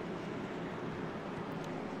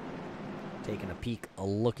 Taking a peek,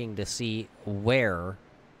 looking to see where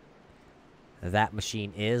that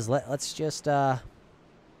machine is. Let's just let's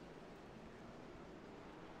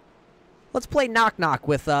play knock knock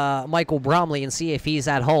with Michael Bromley and see if he's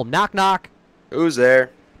at home. Knock knock. Who's there?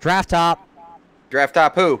 Draft top. Draft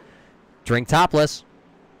top who? Drink topless.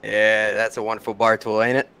 Yeah, that's a wonderful bar tool,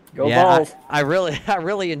 ain't it? Go balls. I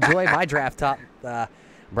really enjoy my draft top.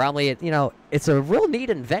 Bromley, it's a real neat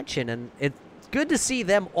invention, and it's good to see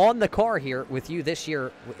them on the car here with you this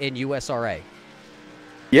year in USRA.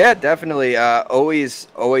 Yeah, definitely.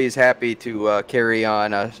 Always happy to carry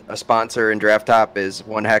on a sponsor, and Draft Top is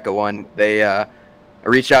one heck of one. They I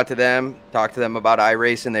reached out to them, talked to them about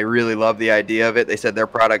iRacing. They really love the idea of it. They said their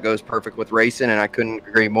product goes perfect with racing, and I couldn't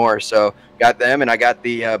agree more. So got them, and I got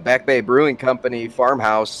the Back Bay Brewing Company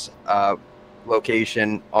farmhouse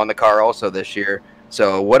location on the car also this year.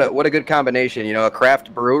 So what a good combination, a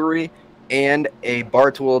craft brewery and a bar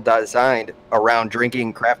tool designed around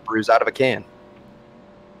drinking craft brews out of a can.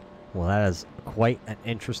 Well, that is quite an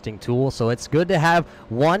interesting tool. So it's good to have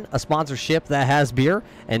a sponsorship that has beer,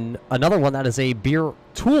 and another one that is a beer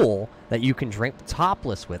tool that you can drink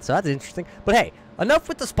topless with. So that's interesting. But hey, enough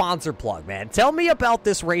with the sponsor plug, man. Tell me about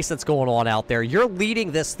this race that's going on out there. You're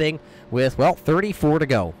leading this thing with, 34 to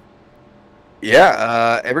go.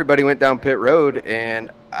 Yeah, everybody went down pit road,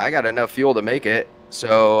 and I got enough fuel to make it.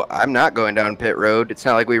 So I'm not going down pit road. It's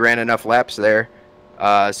not like we ran enough laps there.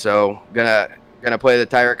 So gonna play the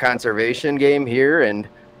tire conservation game here and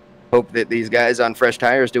hope that these guys on fresh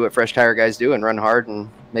tires do what fresh tire guys do and run hard and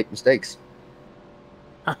make mistakes.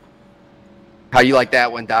 Huh. How you like that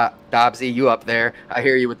one, Dobbsy? You up there? I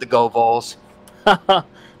hear you with the go Vols. That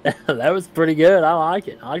was pretty good. I like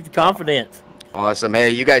it. I like the confidence. Awesome.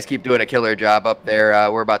 Hey, you guys keep doing a killer job up there.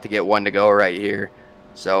 We're about to get one to go right here.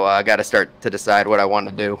 So I got to start to decide what I want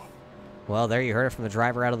to do. Well, there you heard it from the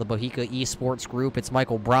driver out of the Bohica Esports Group. It's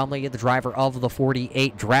Michael Bromley, the driver of the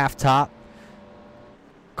 48 draft top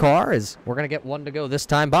car. We're going to get one to go this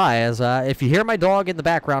time by. As if you hear my dog in the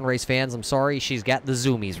background, race fans, I'm sorry, she's got the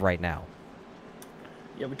zoomies right now.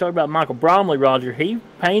 Yeah, we talked about Michael Bromley, Roger. He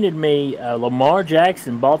painted me Lamar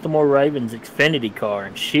Jackson Baltimore Ravens Xfinity car,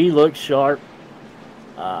 and she looks sharp.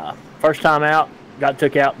 First time out. Got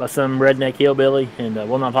took out by some redneck hillbilly, and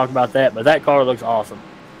we'll not talk about that, but that car looks awesome.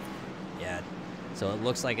 Yeah, so it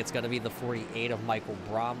looks like it's going to be the 48 of Michael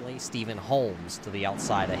Bromley, Stephen Holmes to the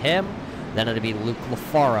outside of him. Then it'll be Luke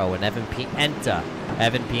Lafaro and Evan Pienta.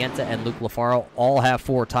 Evan Pienta and Luke Lafaro all have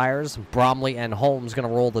 4 tires. Bromley and Holmes going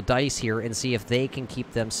to roll the dice here and see if they can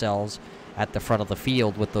keep themselves at the front of the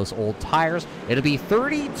field with those old tires. It'll be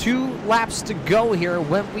 32 laps to go here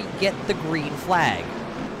when we get the green flag.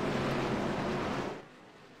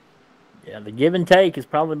 Yeah, the give and take is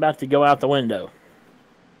probably about to go out the window.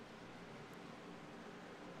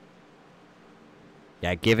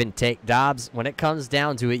 Yeah, give and take. Dobbs, when it comes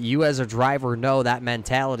down to it, you as a driver know that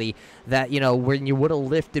mentality that, when you would have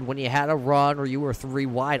lifted, when you had a run or you were 3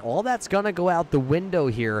 wide, all that's going to go out the window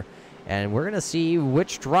here. And we're going to see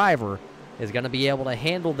which driver is going to be able to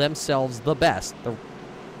handle themselves the best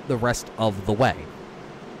the rest of the way.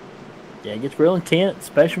 Yeah, it gets real intense,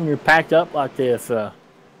 especially when you're packed up like this.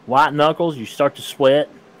 White knuckles, you start to sweat.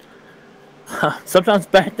 Sometimes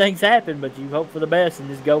bad things happen, but you hope for the best and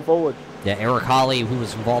just go forward. Yeah, Eric Hawley, who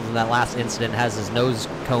was involved in that last incident, has his nose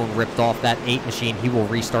cone ripped off that 8 machine. He will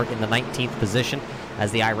restart in the 19th position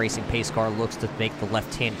as the iRacing pace car looks to make the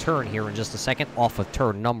left-hand turn here in just a second off of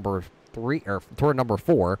turn number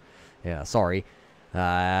 4. Yeah, sorry.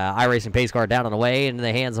 iRacing pace car down and away in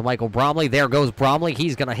the hands of Michael Bromley. There goes Bromley.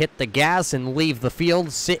 He's going to hit the gas and leave the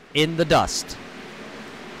field, sit in the dust.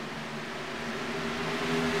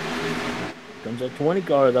 Comes The 20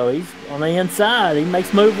 car, though, he's on the inside. He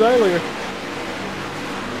makes moves earlier.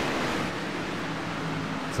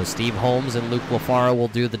 So Steve Holmes and Luke LaFaro will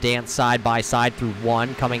do the dance side by side through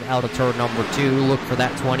 1. Coming out of turn number 2, look for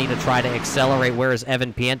that 20 to try to accelerate. Where is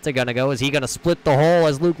Evan Pienta going to go? Is he going to split the hole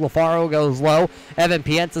as Luke LaFaro goes low? Evan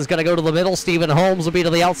Pienta is going to go to the middle. Stephen Holmes will be to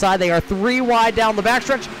the outside. They are 3 wide down the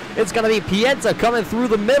backstretch. It's going to be Pienta coming through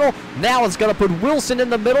the middle. Now it's going to put Wilson in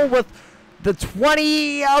the middle with the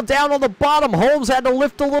 20 out down on the bottom. Holmes had to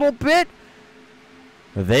lift a little bit.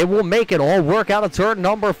 They will make it all work out of turn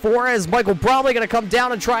number 4 as Michael Bromley going to come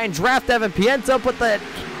down and try and draft Evan Pienta, but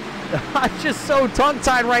I'm just so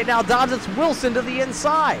tongue-tied right now, Dobbs. It's Wilson to the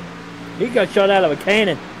inside. He got shot out of a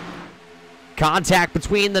cannon. Contact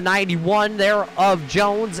between the 91 there of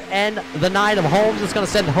Jones and the 9 of Holmes. It's going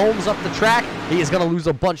to send Holmes up the track. He is going to lose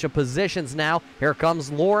a bunch of positions now. Here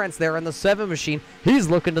comes Lawrence there in the 7 machine. He's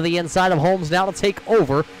looking to the inside of Holmes now to take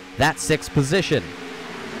over that 6th position.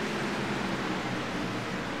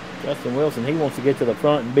 Justin Wilson, he wants to get to the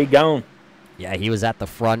front and be gone. Yeah, he was at the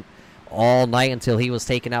front all night until he was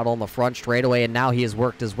taken out on the front straightaway, and now he has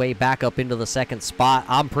worked his way back up into the 2nd spot.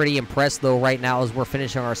 I'm pretty impressed, though, right now as we're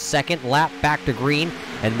finishing our 2nd lap back to green,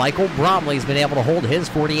 and Michael Bromley's been able to hold his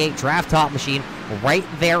 48 draft top machine right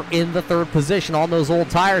there in the 3rd position on those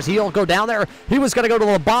old tires. He'll go down there. He was going to go to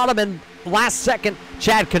the bottom, and last second,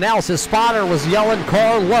 Chad Canals, his spotter, was yelling,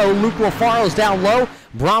 car low. Luke LaFaro's down low.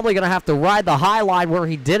 Bromley going to have to ride the high line where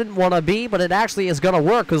he didn't want to be, but it actually is going to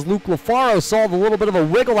work because Luke LaFaro saw the little bit of a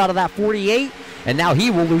wiggle out of that 48, and now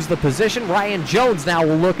he will lose the position. Ryan Jones now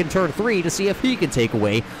will look in turn 3 to see if he can take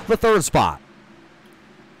away the 3rd spot.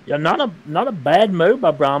 Yeah, not a bad move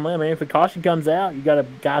by Bromley. I mean, if a caution comes out, you got a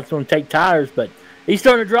guy that's going to take tires, but he's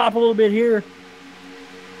starting to drop a little bit here.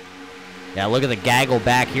 Yeah, look at the gaggle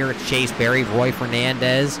back here. It's Chase Berry, Roy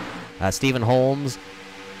Fernandez, Stephen Holmes.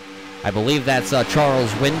 I believe that's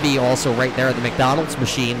Charles Winby also right there at the McDonald's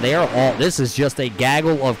machine. They are all. This is just a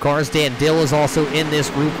gaggle of cars. Dan Dill is also in this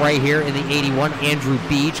group right here in the 81. Andrew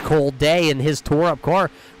Beach, Cole Day in his tore-up car.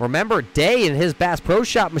 Remember, Day in his Bass Pro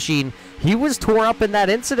Shop machine, he was tore up in that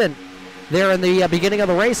incident there in the beginning of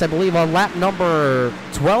the race, I believe on lap number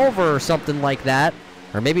 12 or something like that.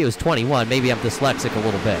 Or maybe it was 21. Maybe I'm dyslexic a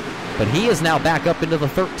little bit. But he is now back up into the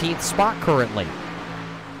 13th spot currently.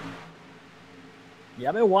 Yeah,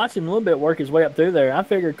 I've been watching him a little bit work his way up through there. I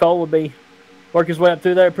figured Cole would be work his way up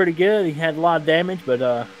through there pretty good. He had a lot of damage,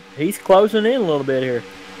 but he's closing in a little bit here.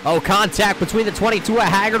 Oh, contact between the 22 of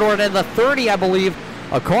Hagedorn and the 30, I believe.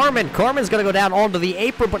 Carmen. Carmen's going to go down onto the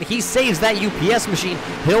apron, but he saves that UPS machine.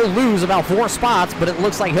 He'll lose about 4 spots, but it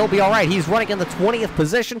looks like he'll be all right. He's running in the 20th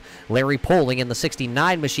position. Larry Poling in the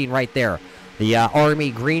 69 machine right there. The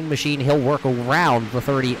Army Green machine, he'll work around the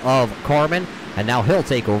 30 of Carmen, and now he'll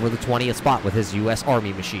take over the 20th spot with his U.S.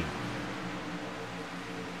 Army machine.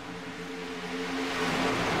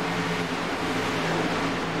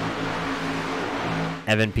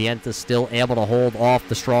 Evan Pienta still able to hold off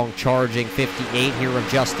the strong charging 58 here of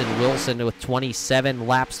Justin Wilson with 27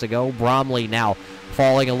 laps to go. Bromley now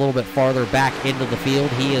falling a little bit farther back into the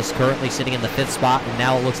field. He is currently sitting in the 5th spot, and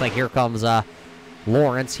now it looks like here comes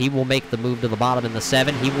Lawrence. He will make the move to the bottom in the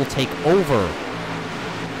 7. He will take over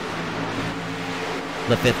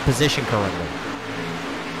the 5th position currently.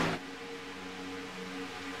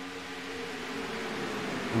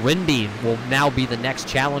 Winby will now be the next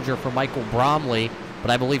challenger for Michael Bromley,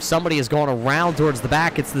 but I believe somebody is going around towards the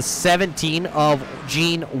back. It's the 17 of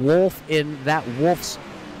Gene Wolf in that Wolf's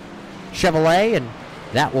Chevrolet, and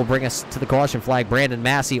that will bring us to the caution flag. Brandon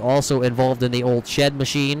Massey also involved in the old shed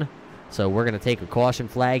machine. So we're going to take a caution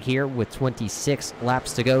flag here with 26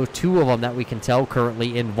 laps to go. 2 of them that we can tell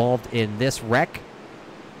currently involved in this wreck.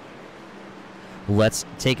 Let's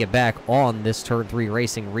take it back on this Turn 3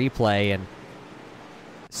 Racing replay and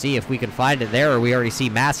see if we can find it there. We already see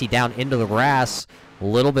Massey down into the grass a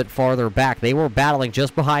little bit farther back. They were battling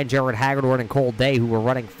just behind Jared Hagedorn and Cole Day, who were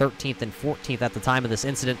running 13th and 14th at the time of this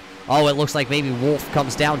incident. Oh, it looks like maybe Wolf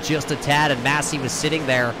comes down just a tad, and Massey was sitting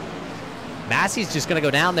there. Massey's just going to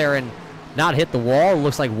go down there and not hit the wall. It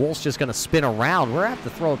looks like Wolf's just going to spin around. We're going to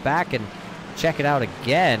have to throw it back and check it out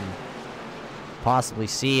again. Possibly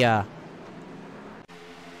see... Let's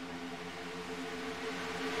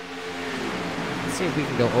see if we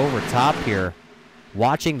can go over top here.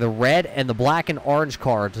 Watching the red and the black and orange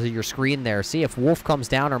car to your screen there. See if Wolf comes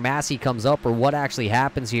down or Massey comes up or what actually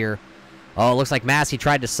happens here. Oh, it looks like Massey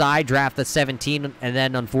tried to side draft the 17, and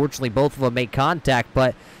then unfortunately both of them made contact.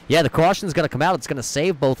 But yeah, the caution's going to come out. It's going to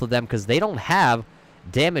save both of them because they don't have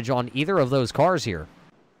damage on either of those cars here.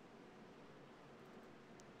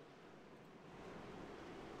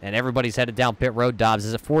 And everybody's headed down pit road, Dobbs.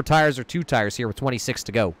 Is it 4 tires or 2 tires here with 26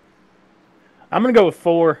 to go? I'm going to go with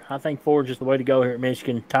 4. I think 4 is just the way to go here at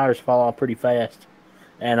Michigan. Tires fall off pretty fast.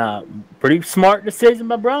 And pretty smart decision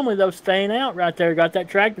by Bromley, though, staying out right there. Got that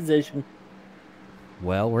track position.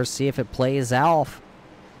 Well, we'll see if it plays off.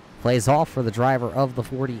 Plays off for the driver of the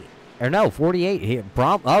 40. Or no, 48.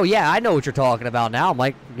 Oh, yeah, I know what you're talking about now. I'm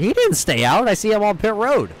like, he didn't stay out. I see him on pit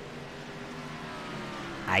road.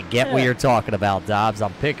 I get what you're talking about, Dobbs.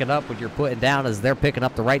 I'm picking up what you're putting down as they're picking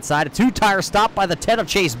up the right side. A 2-tire stop by the 10 of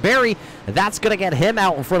Chase Berry. That's going to get him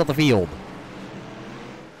out in front of the field.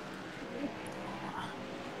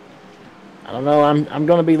 I don't know. I'm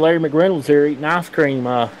going to be Larry McReynolds here eating ice cream.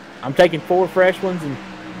 I'm taking 4 fresh ones and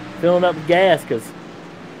filling up with gas because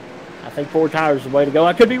I think 4 tires is the way to go.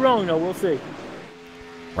 I could be wrong, though. We'll see.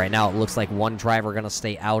 Right now, it looks like one driver going to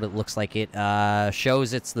stay out. It looks like it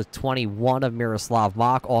shows it's the 21 of Miroslav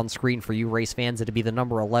Mach on screen for you race fans. It'd be the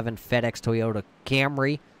number 11 FedEx Toyota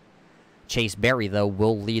Camry. Chase Berry, though,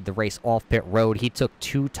 will lead the race off pit road. He took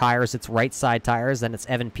 2 tires. It's right side tires. Then it's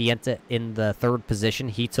Evan Pienta in the 3rd position.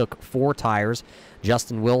 He took 4 tires.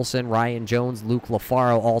 Justin Wilson, Ryan Jones, Luke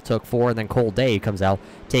LaFaro all took 4. And then Cole Day comes out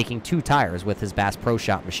taking 2 tires with his Bass Pro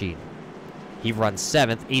Shop machine. He runs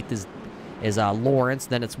 7th. 8th is Lawrence,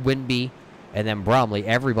 then it's Winby, and then Bromley.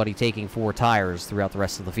 Everybody taking 4 tires throughout the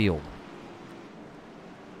rest of the field.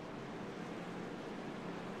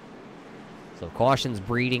 So cautions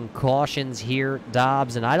breeding, cautions here,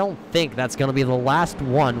 Dobbs, and I don't think that's going to be the last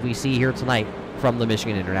one we see here tonight from the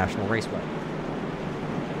Michigan International Raceway.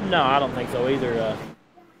 No, I don't think so either.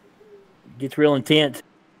 Gets real intense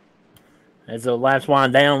as the laps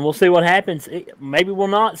wind down. We'll see what happens. Maybe we'll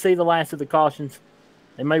not see the last of the cautions.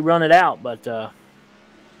 They may run it out, but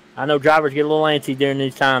I know drivers get a little antsy during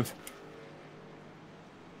these times.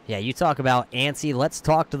 Yeah, you talk about antsy. Let's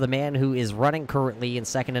talk to the man who is running currently in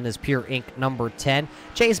second in his Pure Ink number 10.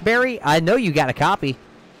 Chase Berry, I know you got a copy.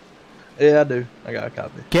 Yeah, I do. I got a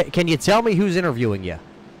copy. Can you tell me who's interviewing you?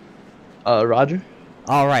 Roger.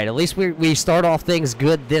 All right, at least we start off things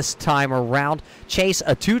good this time around. Chase,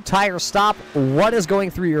 a 2-tire stop. What is going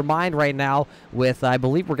through your mind right now with, I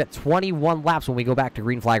believe we're at 21 laps when we go back to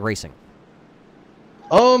Green Flag Racing?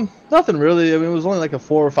 Nothing really. I mean, it was only like a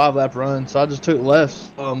 4 or 5 lap run, so I just took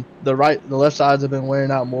lefts. The left sides have been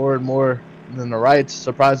wearing out more and more than the rights,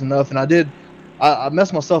 surprising enough. And I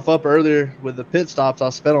messed myself up earlier with the pit stops. I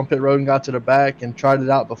sped on pit road and got to the back and tried it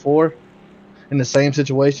out before in the same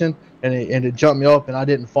situation. And it jumped me up, and I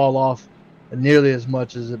didn't fall off nearly as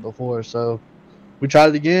much as it before. So we tried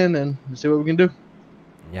it again and see what we can do.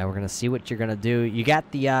 Yeah, we're going to see what you're going to do. You got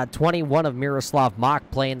the 21 of Miroslav Mach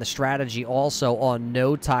playing the strategy also on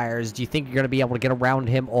no tires. Do you think you're going to be able to get around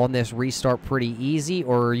him on this restart pretty easy,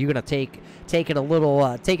 or are you going to take it a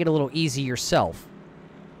little easy yourself?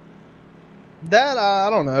 That I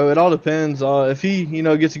don't know. It all depends. If he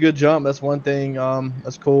gets a good jump, that's one thing.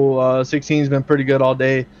 That's cool. 16's been pretty good all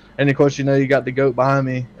day, and of course you got the GOAT behind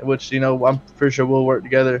me, which I'm pretty sure we'll work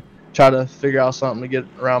together, try to figure out something to get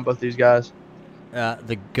around both these guys.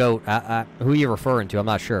 The GOAT. Who are you referring to? I'm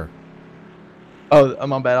not sure. Oh,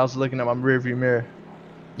 my bad. I was looking at my rearview mirror.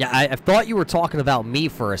 Yeah, I thought you were talking about me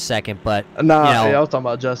for a second, but no, I was talking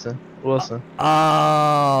about Justin Wilson.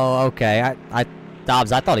 Oh, okay.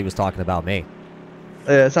 Dobbs, I thought he was talking about me.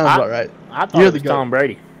 Yeah, it sounds about right. I thought it was Tom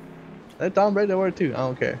Brady. Hey, Tom Brady, word too. I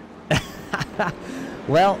don't care.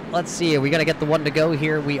 Well, let's see. Are we going to get the one to go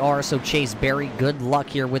here? We are. So Chase Berry, good luck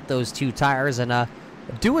here with those 2 tires. And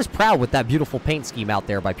do us proud with that beautiful paint scheme out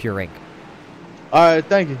there by Pure Ink. All right,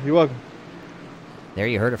 thank you. You're welcome. There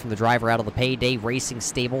you heard it from the driver out of the Payday Racing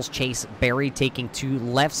Stables, Chase Berry, taking 2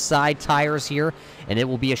 left side tires here, and it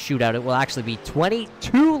will be a shootout. It will actually be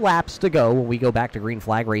 22 laps to go when we go back to Green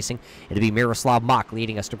Flag Racing. It'll be Miroslav Mach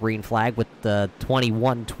leading us to Green Flag with the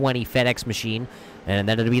 2120 FedEx machine, and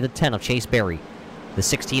then it'll be the 10 of Chase Berry, the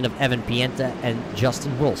 16 of Evan Pienta, and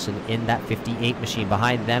Justin Wilson in that 58 machine.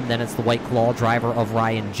 Behind them, then it's the White Claw driver of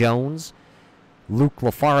Ryan Jones, Luke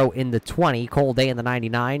LaFaro in the 20, Cole Day in the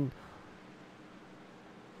 99,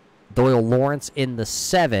 Doyle Lawrence in the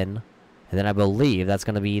 7, and then I believe that's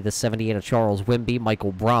going to be the 78 of Charles Wimby,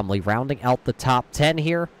 Michael Bromley, rounding out the top 10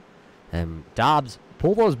 here. And Dobbs,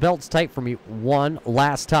 pull those belts tight for me one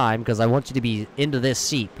last time, because I want you to be into this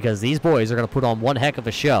seat, because these boys are going to put on one heck of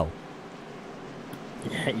a show.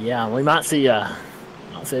 Yeah, we might see a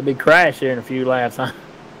big crash here in a few laps. Huh?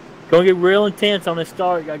 Going to get real intense on this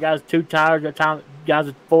start. You got guys with 2 tires, got guys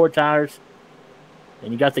with 4 tires.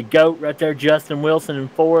 And you got the GOAT right there, Justin Wilson in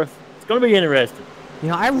 4th. It's going to be interesting.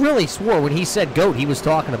 I really swore when he said GOAT, he was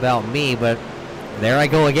talking about me, but there I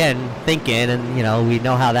go again thinking, and, we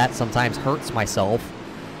know how that sometimes hurts myself.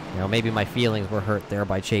 You know, maybe my feelings were hurt there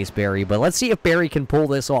by Chase Berry, but let's see if Berry can pull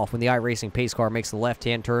this off. When the iRacing pace car makes the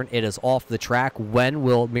left-hand turn, it is off the track. When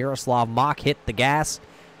will Miroslav Mach hit the gas?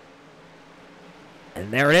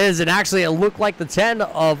 And there it is, and actually it looked like the 10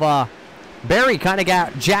 of Berry kind of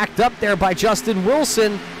got jacked up there by Justin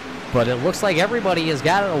Wilson, but it looks like everybody has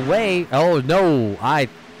got it away. Oh, no, I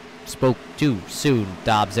spoke too soon,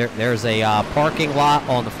 Dobbs. There's a parking lot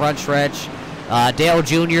on the front stretch. Dale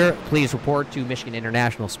Jr., please report to Michigan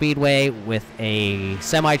International Speedway with a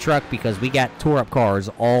semi-truck because we got tore-up cars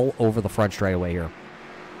all over the front straightaway here.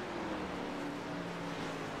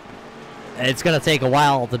 It's going to take a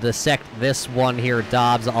while to dissect this one here,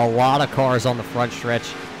 Dobbs. A lot of cars on the front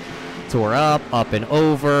stretch tore up and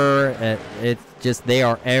over. It's just, they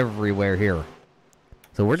are everywhere here.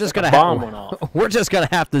 So we're just gonna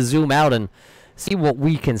have to zoom out and see what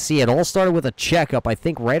we can see. It all started with a checkup, I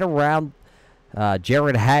think, right around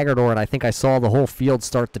Jared Hagedorn. I think I saw the whole field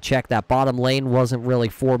start to check. That bottom lane wasn't really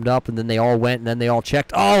formed up, and then they all went, and then they all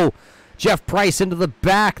checked. Oh, Jeff Price into the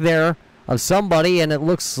back there of somebody, and it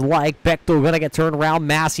looks like Bechtel going to get turned around.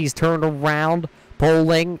 Massey's turned around.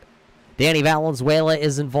 Poling. Danny Valenzuela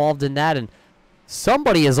is involved in that, and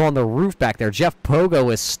somebody is on the roof back there. Jeff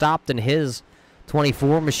Pogo is stopped in his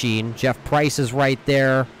 24 machine. Jeff Price is right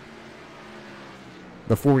there.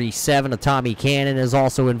 The 47 of Tommy Cannon is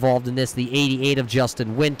also involved in this. The 88 of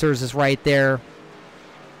Justin Winters is right there.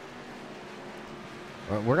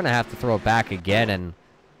 We're going to have to throw it back again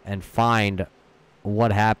and find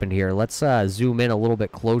what happened here. Let's zoom in a little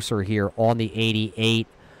bit closer here on the 88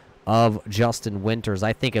 of Justin Winters.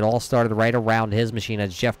 I think it all started right around his machine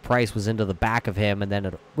as Jeff Price was into the back of him, and then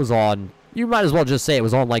it was on. You might as well just say it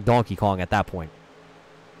was on like Donkey Kong at that point.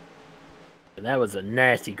 And that was a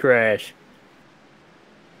nasty crash.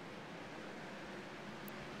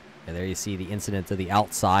 And there you see the incident to the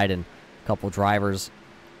outside and a couple drivers.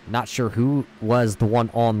 Not sure who was the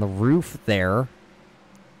one on the roof there.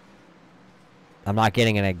 I'm not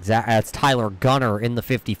getting an exact. That's Tyler Gunner in the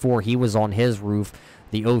 54. He was on his roof.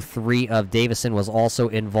 The 03 of Davison was also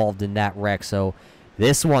involved in that wreck. So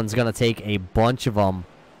this one's going to take a bunch of them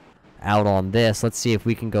out on this. Let's see if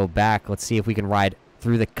we can go back. Let's see if we can ride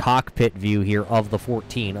through the cockpit view here of the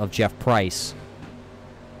 14 of Jeff Price.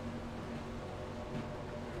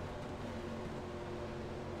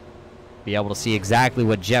 Be able to see exactly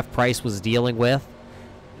what Jeff Price was dealing with.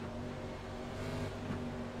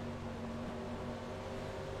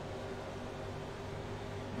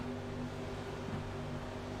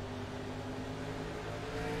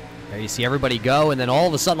 There you see everybody go, and then all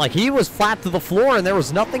of a sudden, like, he was flat to the floor, and there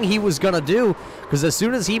was nothing he was going to do, because as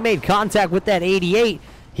soon as he made contact with that 88,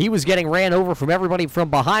 he was getting ran over from everybody from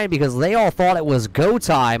behind because they all thought it was go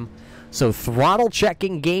time. So throttle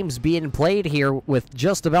checking games being played here with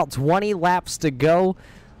just about 20 laps to go.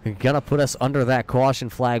 Going to put us under that caution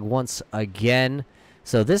flag once again.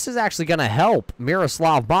 So this is actually going to help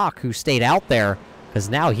Miroslav Mach, who stayed out there, because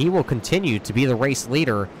now he will continue to be the race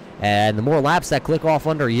leader. And the more laps that click off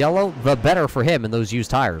under yellow, the better for him in those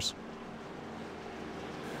used tires.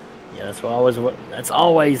 Yeah, that's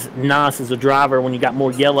always nice as a driver when you got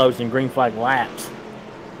more yellows and green flag laps.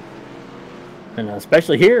 And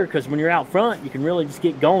especially here, because when you're out front, you can really just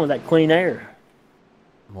get going with that clean air.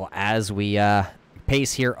 Well, as we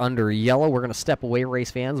pace here under yellow, we're going to step away, race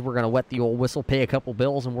fans. We're going to wet the old whistle, pay a couple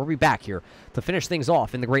bills, and we'll be back here to finish things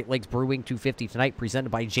off in the Great Lakes Brewing 250 tonight, presented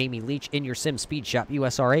by Jamie Leach in your Sim Speed Shop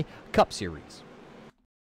USRA Cup Series.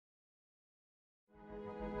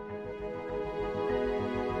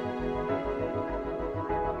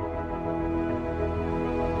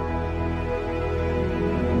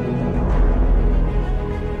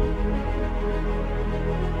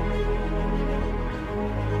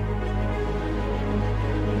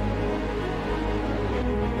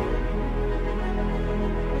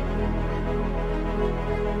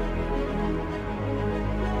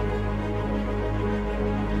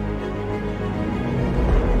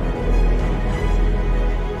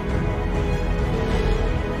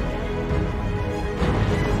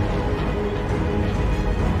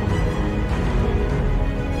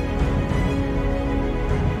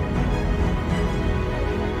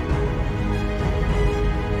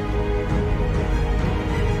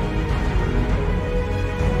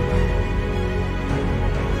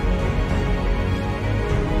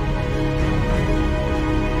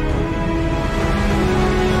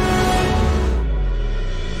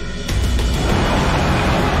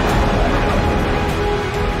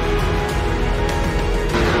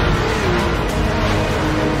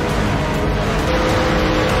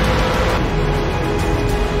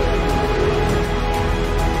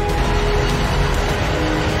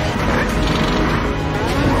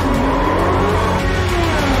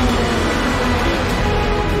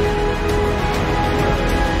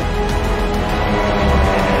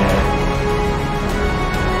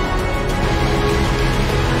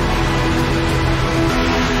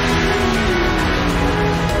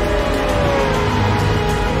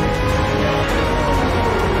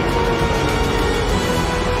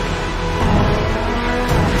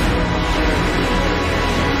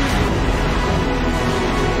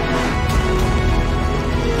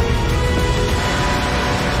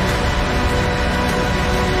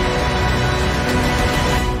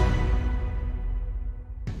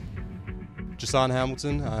 Jason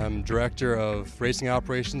Hamilton. I'm Director of Racing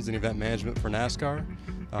Operations and Event Management for NASCAR.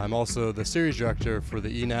 I'm also the Series Director for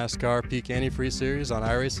the eNASCAR Peak Antifreeze Series on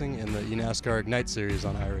iRacing and the eNASCAR Ignite Series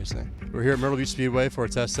on iRacing. We're here at Myrtle Beach Speedway for a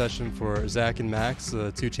test session for Zach and Max,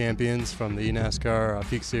 the two champions from the eNASCAR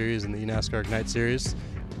Peak Series and the eNASCAR Ignite Series.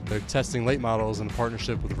 They're testing late models in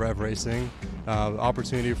partnership with Rev Racing.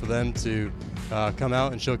 Opportunity for them to come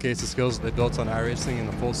out and showcase the skills that they built on iRacing in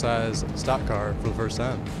a full-size stock car for the first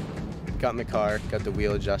time. Got in the car, got the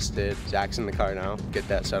wheel adjusted. Zach's in the car now. Get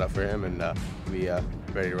that set up for him, and be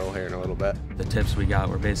ready to roll here in a little bit. The tips we got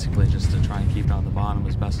were basically just to try and keep it on the bottom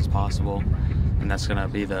as best as possible, and that's going to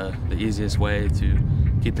be the easiest way to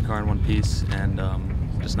keep the car in one piece and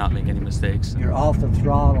just not make any mistakes. You're off the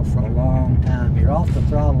throttle for a long time. You're off the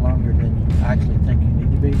throttle longer than you actually think you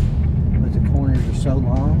need to be, but the corners are so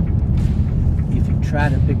long. If you try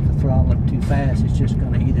to pick the throttle up too fast, it's just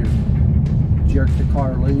going to either jerk the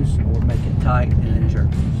car loose or make it tight and it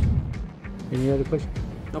jerks. Any other questions?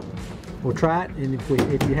 Nope. We'll try it, and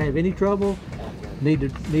if you have any trouble, need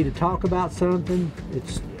to talk about something,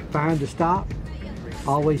 it's fine to stop.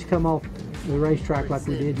 Always come off the racetrack like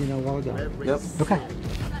we did, a while ago. Yep. Okay.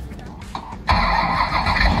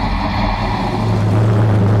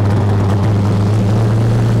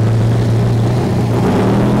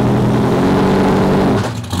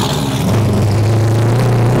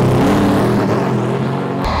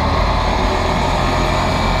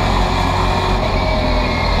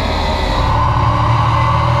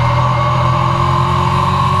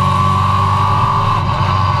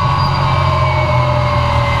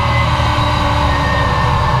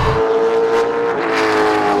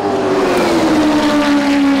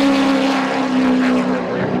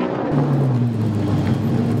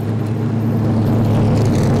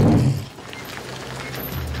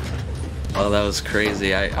 Oh, that was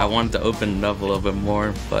crazy. I wanted to open it up a little bit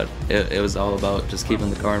more, but it was all about just keeping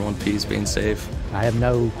the car in one piece, being safe. I have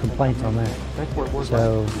no complaints on that.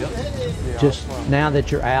 So just now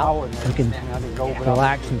that you're out, you can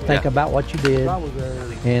relax and think about what you did,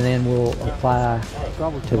 and then we'll apply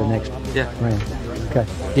to the next round. Okay.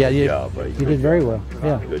 Yeah, you did very well.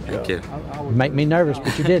 Yeah. Thank you. You make me nervous,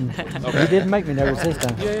 but you didn't. You didn't make me nervous this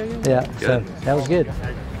time. Yeah. So that was good.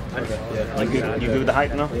 You good with the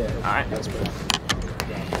height now? All right.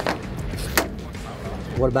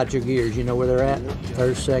 What about your gears? You know where they're at?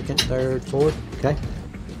 First, second, third, fourth? Okay.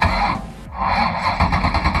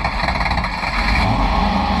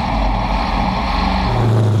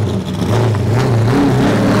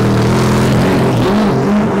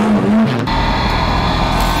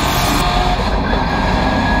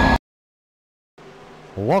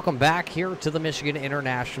 Welcome back here to the Michigan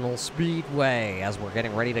International Speedway. As we're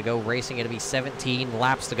getting ready to go racing, it'll be 17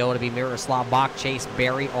 laps to go. It'll be Miroslav Bach, Chase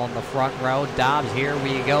Berry on the front row. Dobbs, here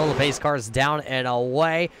we go. The pace car's down and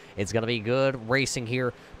away. It's going to be good racing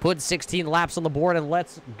here. Put 16 laps on the board, and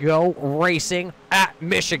let's go racing at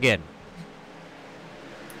Michigan.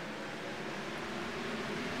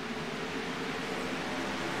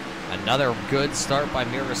 Another good start by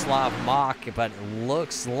Miroslav Mach, but it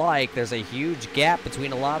looks like there's a huge gap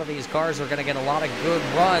between a lot of these cars. They're going to get a lot of good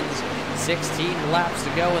runs. 16 laps to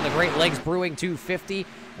go in the Great Lakes Brewing 250.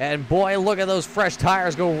 And boy, look at those fresh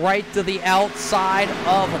tires go right to the outside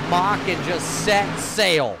of Mach and just set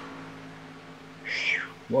sail.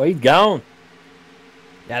 Well, he's gone.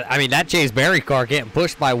 Yeah, I mean, that Chase Berry car getting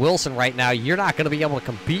pushed by Wilson right now. You're not going to be able to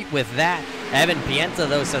compete with that. Evan Pienta,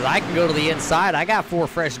 though, says, I can go to the inside. I got 4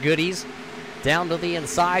 fresh goodies. Down to the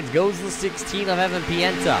inside goes the 16 of Evan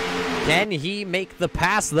Pienta. Can he make the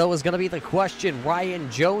pass, though, is going to be the question. Ryan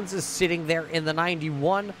Jones is sitting there in the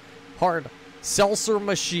 91. Hard Seltzer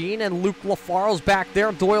machine, and Luke LaFaro's back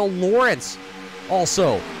there. Doyle Lawrence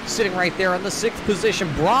also sitting right there in the 6th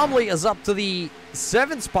position. Bromley is up to the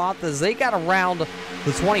 7th spot as they got around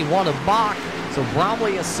the 21 of Bach. So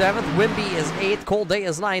Bromley is 7th, Wimby is 8th, Cole Day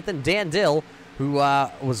is 9th, and Dan Dill, who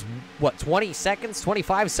was, 25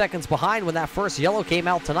 seconds behind when that first yellow came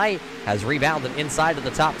out tonight, has rebounded inside of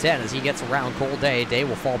the top 10 as he gets around Cole Day. Day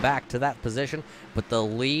will fall back to that position, but the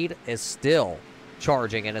lead is still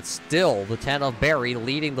charging, and it's still the 10 of Berry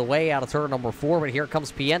leading the way out of turn number 4, but here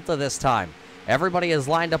comes Pienta this time. Everybody is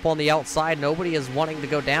lined up on the outside. Nobody is wanting to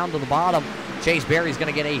go down to the bottom. Chase Berry's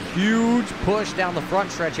going to get a huge push down the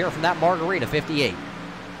front stretch here from that Margarita 58.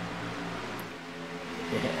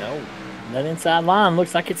 Yeah, that inside line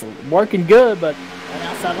looks like it's working good, but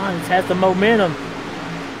that outside line just has the momentum.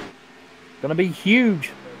 Going to be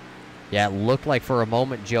huge. Yeah, it looked like for a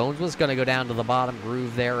moment Jones was going to go down to the bottom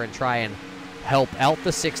groove there and try and help out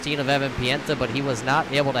the 16 of Evan Pienta, but he was not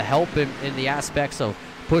able to help him in the aspects of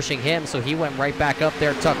pushing him, so he went right back up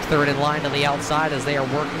there, tucked third in line to the outside as they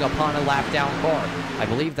are working upon a lap down car. I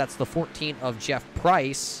believe that's the 14 of Jeff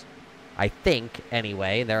Price. I think,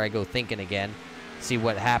 anyway. There I go thinking again. See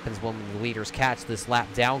what happens when the leaders catch this lap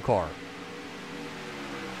down car.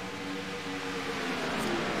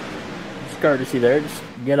 Just courtesy there. Just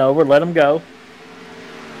get over, let him go.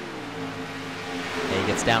 He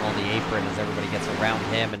gets down on the apron as everybody gets around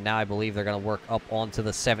him, and now I believe they're going to work up onto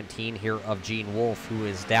the 17 here of Gene Wolfe, who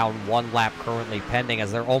is down one lap currently pending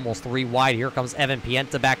as they're almost 3 wide. Here comes Evan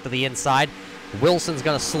Pienta back to the inside. Wilson's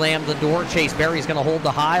going to slam the door. Chase Berry's going to hold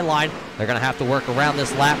the high line. They're going to have to work around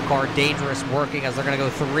this lap car. Dangerous working as they're going to go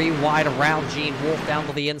 3 wide around Gene Wolfe down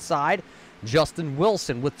to the inside. Justin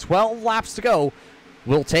Wilson with 12 laps to go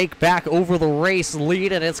will take back over the race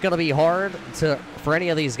lead, and it's going to be hard for any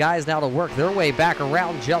of these guys now to work their way back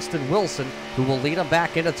around Justin Wilson, who will lead them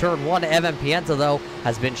back into turn 1. Evan Pienta, though,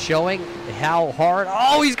 has been showing how hard.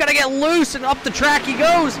 Oh, he's going to get loose, and up the track he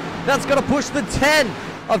goes. That's going to push the 10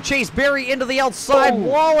 of Chase Berry into the outside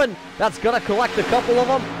wall, and that's going to collect a couple of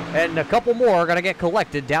them, and a couple more are going to get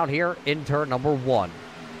collected down here in turn number 1.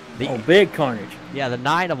 Big carnage. Yeah, the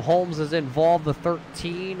 9 of Holmes is involved. The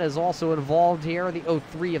 13 is also involved here. The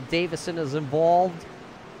 03 of Davison is involved.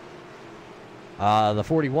 The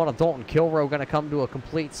 41 of Dalton Kilroe going to come to a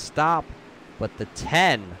complete stop, but the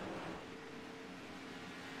 10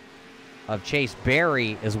 of Chase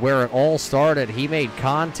Berry is where it all started. He made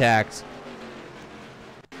contact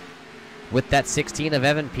with that 16 of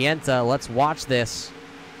Evan Pienta. Let's watch this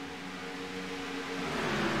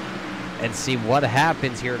and see what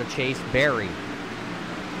happens here to Chase Berry.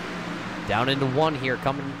 Down into 1 here,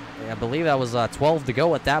 coming, I believe that was 12 to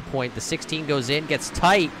go at that point. The 16 goes in, gets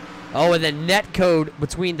tight. Oh, and then net code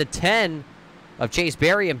between the 10 of Chase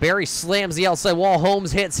Berry, and Berry slams the outside wall.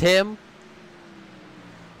 Holmes hits him.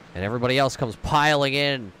 And everybody else comes piling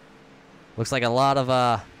in. Looks like a lot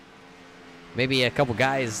of, maybe a couple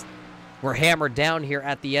guys were hammered down here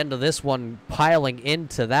at the end of this one, piling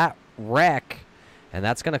into that wreck. And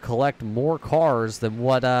that's going to collect more cars than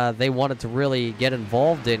what they wanted to really get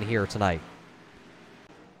involved in here tonight.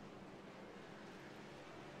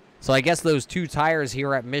 So I guess those 2 tires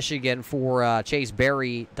here at Michigan for Chase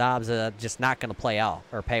Berry, Dobbs, just not going to play out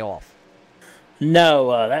or pay off.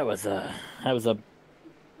 No, that was a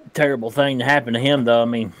terrible thing to happen to him, though. I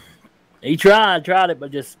mean, he tried it,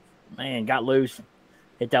 but just, man, got loose,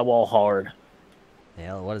 hit that wall hard.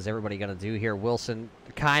 Yeah, what is everybody going to do here? Wilson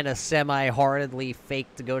kind of semi-heartedly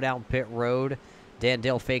faked to go down pit road. Dan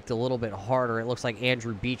Dale faked a little bit harder. It looks like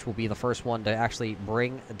Andrew Beach will be the first one to actually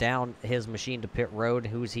bring down his machine to pit road.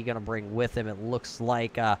 Who's he going to bring with him? It looks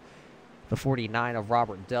like the 49 of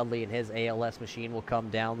Robert Dudley and his ALS machine will come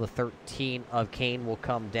down. The 13 of Kane will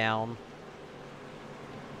come down.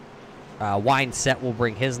 Wineset will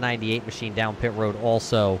bring his 98 machine down pit road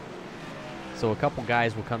also. So a couple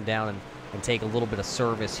guys will come down and take a little bit of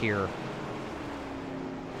service here.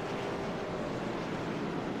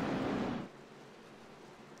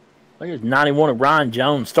 There's 91 of Ryan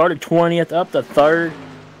Jones. Started 20th, up to 3rd.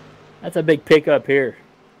 That's a big pickup here.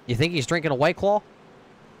 You think he's drinking a White Claw?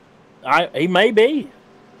 He may be.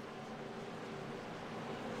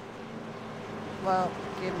 Well,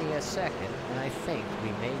 give me a second, and I think we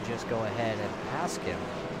may just go ahead and ask him.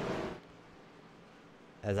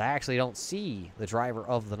 As I actually don't see the driver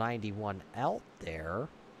of the 91 out there.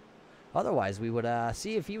 Otherwise, we would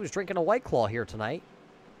see if he was drinking a White Claw here tonight.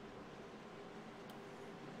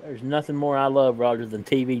 There's nothing more I love, Roger, than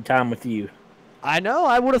TV time with you. I know.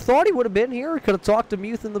 I would have thought he would have been here. Could have talked to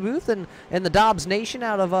Muth in the booth and the Dobbs Nation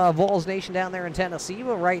out of Vols Nation down there in Tennessee.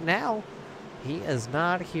 But right now, he is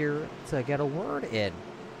not here to get a word in.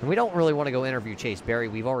 And we don't really want to go interview Chase Berry.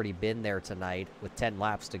 We've already been there tonight with 10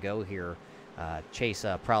 laps to go here. Chase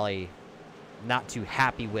probably not too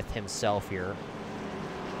happy with himself here.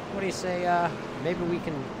 What do you say? Maybe we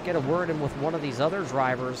can get a word in with one of these other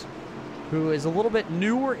drivers who is a little bit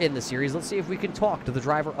newer in the series. Let's see if we can talk to the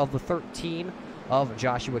driver of the 13 of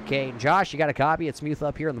Joshua Kane. Josh, you got a copy? It's Muth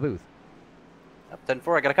up here in the booth. Yep,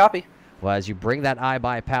 10-4, I got a copy. Well, as you bring that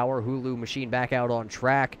iBuyPower Hulu machine back out on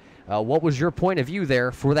track, what was your point of view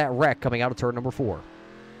there for that wreck coming out of turn number 4?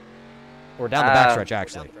 Or down the backstretch,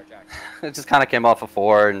 actually. It just kind of came off of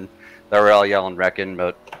 4, and they were all yelling wrecking,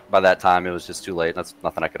 but by that time it was just too late. That's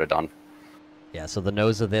nothing I could have done. Yeah, so the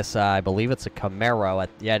nose of this, I believe it's a Camaro.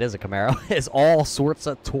 Yeah, it is a Camaro. Is all sorts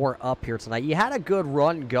of tore up here tonight. You had a good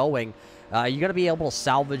run going. You going to be able to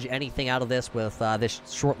salvage anything out of this with this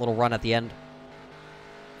short little run at the end?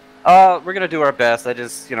 We're going to do our best. I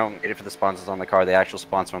just, waited for the sponsors on the car. The actual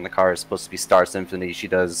sponsor on the car is supposed to be Star Symphony. She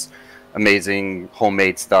does amazing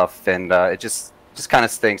homemade stuff, and it just just kind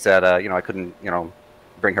of stinks that I couldn't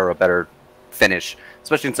bring her a better finish,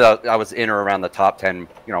 especially since I was in or around the top 10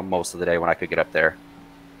 most of the day when I could get up there.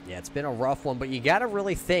 Yeah, it's been a rough one, but you got to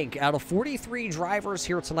really think, out of 43 drivers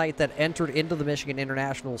here tonight that entered into the Michigan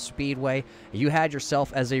International Speedway, you had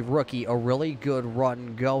yourself as a rookie a really good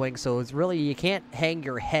run going, so it's really, you can't hang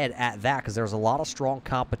your head at that because there's a lot of strong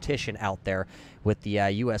competition out there with the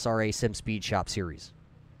USRA Sim Speed Shop Series.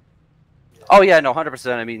 Oh yeah, no,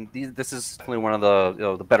 100%. I mean, this is definitely one of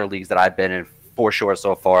the better leagues that I've been in for sure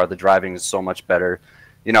so far. The driving is so much better.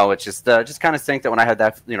 It's just kind of think that when I had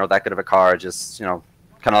that that good of a car, just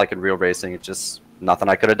kind of like in real racing, it's just nothing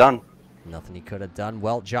I could have done. Nothing he could have done.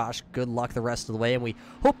 Well, Josh, good luck the rest of the way, and we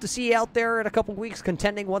hope to see you out there in a couple weeks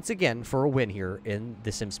contending once again for a win here in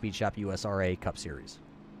the Sim Speed Shop USRA Cup Series.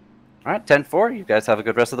 All right, 10-4. You guys have a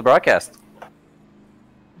good rest of the broadcast.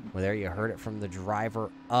 Well, there you heard it from the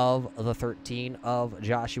driver of the 13 of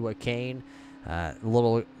Joshua Kane. A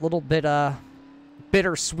little bit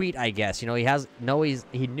bittersweet, I guess. He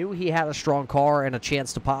knew he had a strong car and a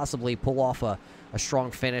chance to possibly pull off a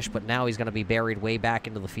strong finish, but now he's going to be buried way back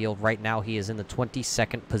into the field. Right now, he is in the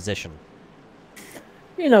 22nd position.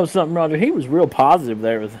 You know something, Roger? He was real positive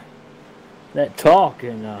there with that talk,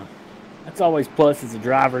 and that's always plus as a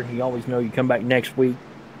driver. You always know you come back next week.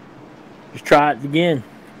 Just try it again.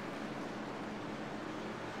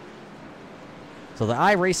 So the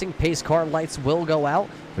iRacing pace car lights will go out,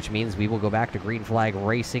 which means we will go back to green flag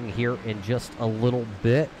racing here in just a little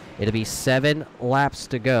bit. It'll be 7 laps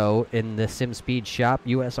to go in the Sim Speed Shop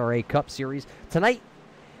USRA Cup Series tonight,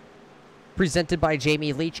 presented by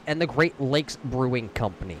Jamie Leach and the Great Lakes Brewing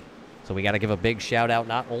Company. So we got to give a big shout out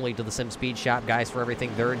not only to the Sim Speed Shop guys for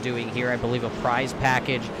everything they're doing here. I believe a prize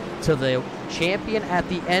package to the champion at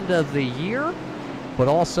the end of the year. But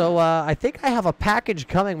also, I think I have a package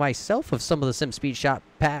coming myself of some of the Sim Speed Shop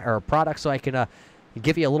products, so I can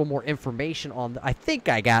give you a little more information on. I think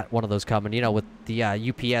I got one of those coming. With the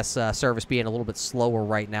UPS service being a little bit slower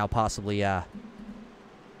right now, possibly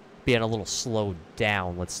being a little slowed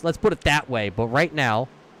down. Let's put it that way. But right now,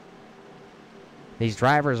 these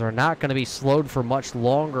drivers are not going to be slowed for much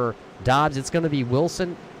longer. Dobbs, it's going to be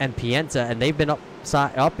Wilson and Pienta, and they've been up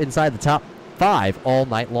inside the top 5 all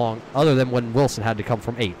night long, other than when Wilson had to come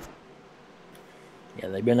from 8th. Yeah,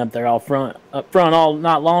 they've been up there up front all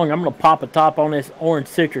night long. I'm going to pop a top on this orange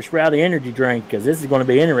citrus rowdy energy drink because this is going to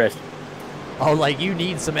be interesting. Oh, you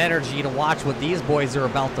need some energy to watch what these boys are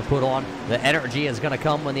about to put on. The energy is going to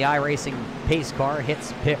come when the iRacing pace car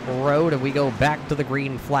hits pit road and we go back to the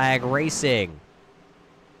green flag racing.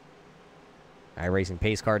 iRacing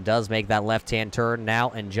pace car does make that left-hand turn now,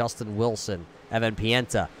 and Justin Wilson, Evan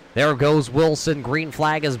Pienta. There goes Wilson. Green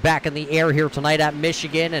flag is back in the air here tonight at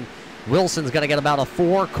Michigan, and Wilson's going to get about a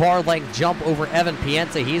 4-car length jump over Evan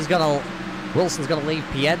Pienta. Wilson's going to leave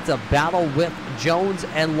Pienta battle with Jones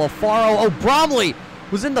and LaFaro. Oh, Bromley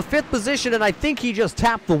was in the 5th position, and I think he just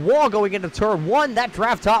tapped the wall going into turn 1. That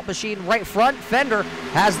draft top machine right front fender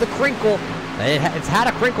has the crinkle. It's had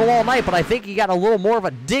a crinkle all night, but I think he got a little more of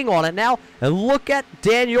a ding on it now. And look at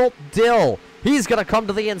Daniel Dill. He's going to come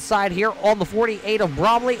to the inside here on the 48 of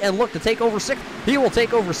Bromley and look to take over 6th. He will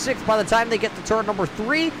take over 6th by the time they get to turn number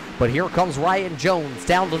 3. But here comes Ryan Jones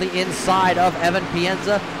down to the inside of Evan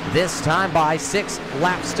Pienta, this time by 6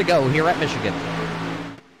 laps to go here at Michigan.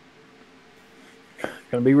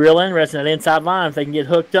 Going to be real interesting at inside line if they can get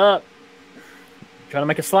hooked up. Trying to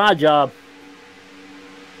make a slide job.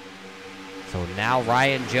 So now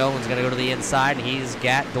Ryan Jones going to go to the inside, and he's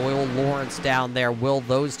got Doyle Lawrence down there. Will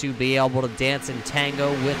those two be able to dance and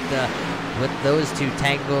tango with those two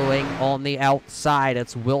tangoing on the outside?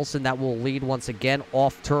 It's Wilson that will lead once again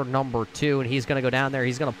off turn number 2, and he's going to go down there.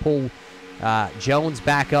 He's going to pull Jones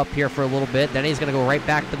back up here for a little bit. Then he's going to go right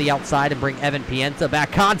back to the outside and bring Evan Pienta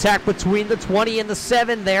back. Contact between the 20 and the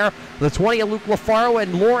 7 there. The 20 of Luke LaFaro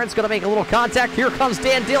and Lawrence going to make a little contact. Here comes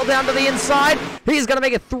Dan Dill down to the inside. He's going to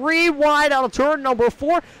make it 3 wide out of turn number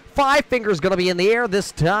 4. 5 fingers going to be in the air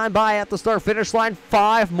this time by at the start-finish line.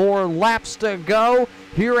 5 more laps to go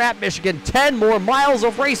here at Michigan. 10 more miles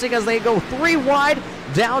of racing as they go 3 wide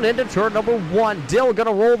down into turn number 1. Dill going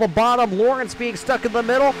to roll the bottom. Lawrence being stuck in the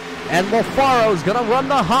middle. And LaFaro's going to run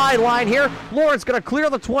the high line here. Lawrence going to clear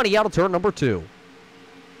the 20 out of turn number 2.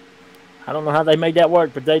 I don't know how they made that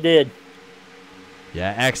work, but they did.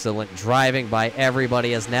 Yeah, excellent driving by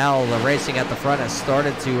everybody as now the racing at the front has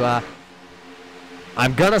started to,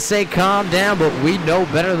 I'm going to say calm down, but we know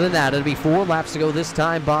better than that. It'll be 4 laps to go this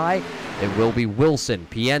time by. It will be Wilson,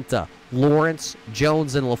 Pienta, Lawrence,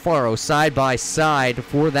 Jones, and LaFaro side by side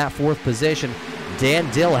for that 4th position. Dan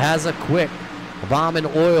Dill has a quick bomb and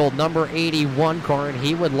oil number 81 car, and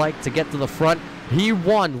he would like to get to the front He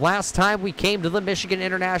won last time we came to the Michigan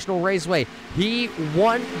International Raceway. He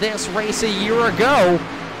won this race a year ago.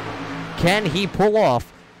 Can he pull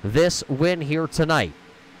off this win here tonight?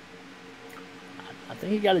 I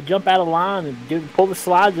think he got to jump out of line and pull the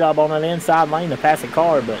slide job on that inside lane to pass a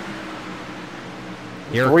car, but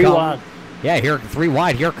three wide. Yeah, here 3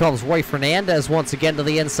 wide. Here comes Roy Fernandez once again to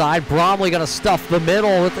the inside. Bromley going to stuff the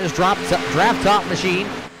middle with his draft top machine,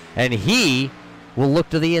 and he will look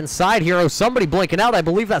to the inside here. Oh, somebody blinking out. I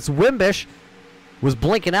believe that's Wimbish. Was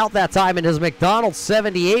blinking out that time in his McDonald's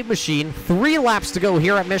 78 machine. 3 laps to go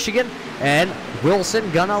here at Michigan, and Wilson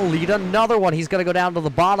gonna lead another one. He's gonna go down to the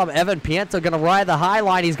bottom. Evan Pienta gonna ride the high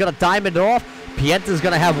line. He's gonna diamond off. Pienta's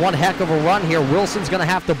gonna have one heck of a run here. Wilson's gonna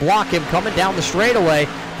have to block him coming down the straightaway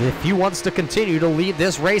if he wants to continue to lead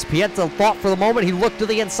this race. Pienta thought for the moment. He looked to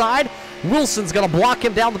the inside. Wilson's gonna block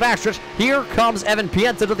him down the backstretch. Here comes Evan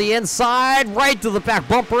Pienta to the inside, right to the back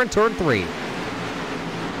bumper in turn 3.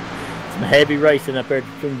 Some heavy racing up there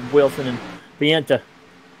between Wilson and Pienta.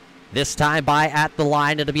 This time by at the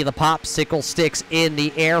line, it'll be the popsicle sticks in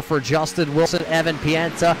the air for Justin Wilson, Evan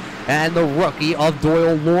Pienta, and the rookie of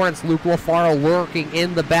Doyle Lawrence, Luke LaFaro, lurking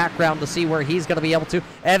in the background to see where he's going to be able to.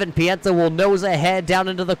 Evan Pienta will nose ahead down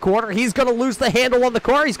into the corner. He's going to lose the handle on the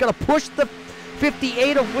car. He's going to push the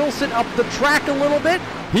 58 of Wilson up the track a little bit.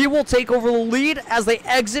 He will take over the lead as they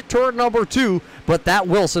exit turn number 2, but that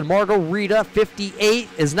Wilson Margarita 58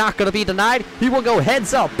 is not going to be denied. He will go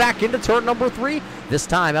heads up back into turn number 3. This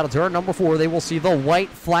time out of turn number 4, they will see the white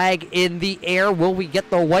flag in the air. Will we get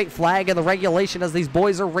the white flag in the regulation as these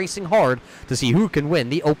boys are racing hard to see who can win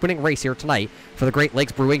the opening race here tonight for the Great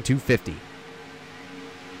Lakes Brewing 250?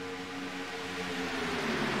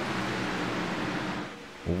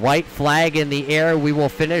 White flag in the air. We will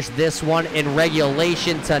finish this one in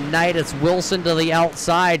regulation tonight. It's Wilson to the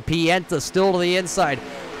outside. Pienta still to the inside.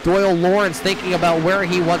 Doyle Lawrence thinking about where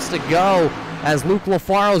he wants to go as Luke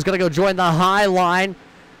LaFaro is going to go join the high line.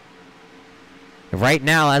 Right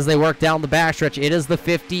now, as they work down the backstretch, it is the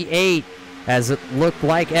 58. As it looked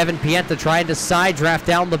like Evan Pienta trying to side draft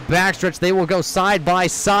down the backstretch. They will go side by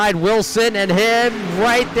side. Wilson and him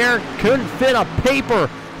right there. Couldn't fit a paper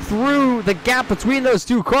through the gap between those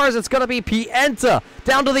two cars. It's going to be Pienta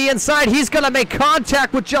down to the inside. He's going to make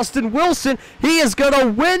contact with Justin Wilson. He is going to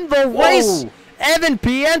win the race. Evan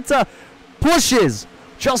Pienta pushes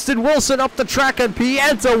Justin Wilson up the track, and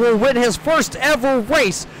Pienta will win his first ever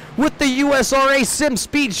race with the USRA Sim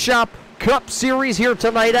Speed Shop Cup Series here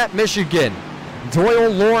tonight at Michigan.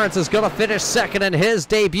 Doyle Lawrence is going to finish second in his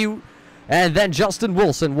debut, and then Justin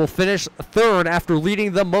Wilson will finish third after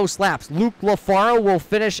leading the most laps. Luke LaFaro will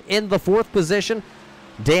finish in the 4th position.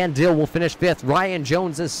 Dan Dill will finish 5th. Ryan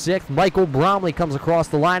Jones is 6th. Michael Bromley comes across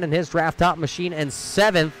the line in his draft top machine and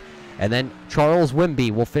 7th. And then Charles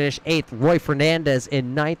Wimby will finish 8th. Roy Fernandez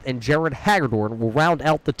in 9th. And Jared Hagedorn will round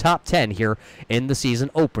out the top 10 here in the season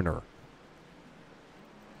opener.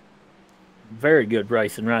 Very good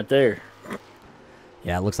racing right there.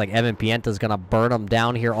 Yeah, it looks like Evan Pienta is going to burn him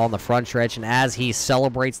down here on the front stretch. And as he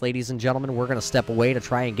celebrates, ladies and gentlemen, we're going to step away to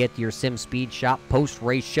try and get to your Sim Speed Shop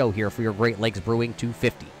post-race show here for your Great Lakes Brewing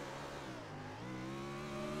 250.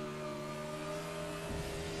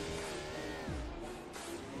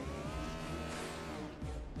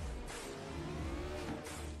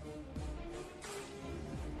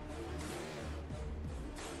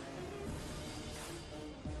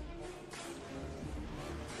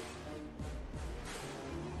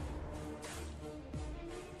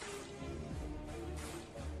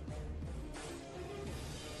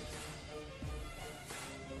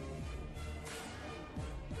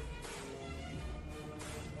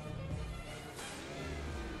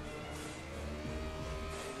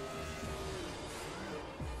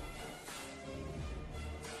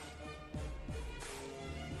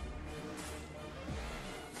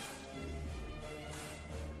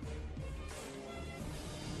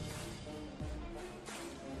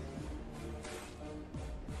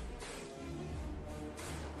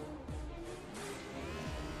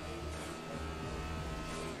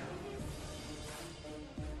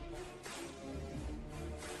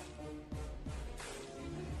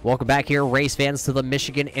 Welcome back here, race fans, to the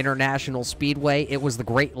Michigan International Speedway. It was the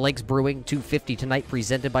Great Lakes Brewing 250 tonight,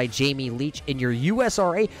 presented by Jamie Leach in your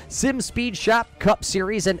USRA Sim Speed Shop Cup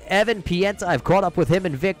Series. And Evan Pienta, I've caught up with him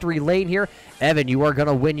in Victory Lane here. Evan, you are going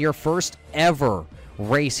to win your first ever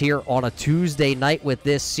race here on a Tuesday night with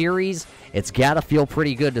this series. It's got to feel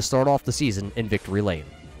pretty good to start off the season in Victory Lane.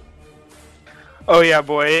 Oh yeah,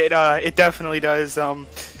 boy, it definitely does.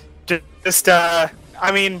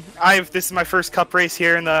 I mean, this is my first Cup race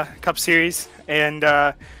here in the Cup Series, and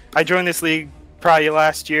I joined this league probably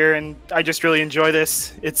last year, and I just really enjoy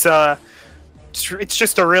this. It's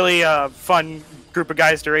just a really fun group of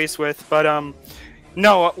guys to race with. But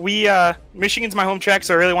no, Michigan's my home track,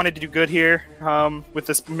 so I really wanted to do good here with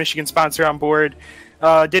this Michigan sponsor on board.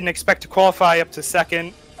 Didn't expect to qualify up to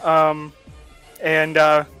second, and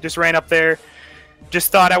just ran up there.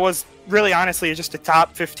 Just thought I was really honestly just a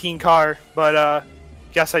top 15 car, but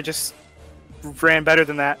guess I just ran better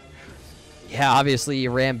than that. Yeah, obviously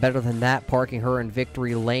you ran better than that, parking her in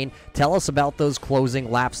victory lane. Tell us about those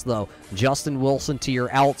closing laps, though. Justin Wilson to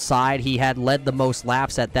your outside. He had led the most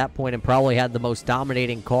laps at that point and probably had the most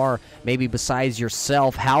dominating car, maybe besides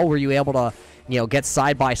yourself. How were you able to, get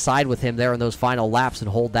side by side with him there in those final laps and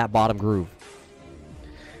hold that bottom groove?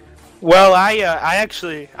 Well, I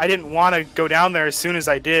didn't want to go down there as soon as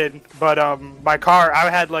I did, but my car,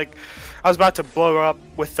 I was about to blow up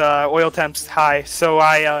with oil temps high, so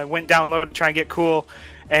I went down low to try and get cool.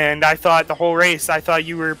 And I thought the whole race, I thought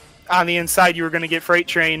you were on the inside, you were going to get freight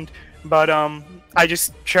trained. But I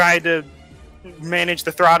just tried to manage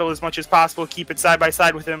the throttle as much as possible, keep it side by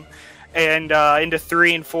side with him. And into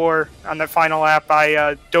 3 and 4 on that final lap,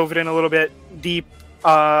 I dove it in a little bit deep,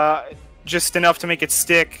 just enough to make it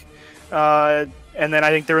stick. And then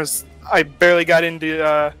I think I barely got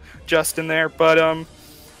into Justin there, but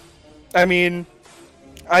I mean,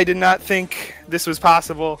 I did not think this was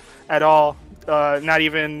possible at all, not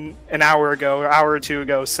even an hour or two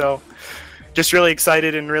ago, so just really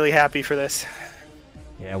excited and really happy for this.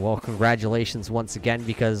 Yeah, well, congratulations once again,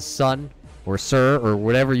 because son, or sir, or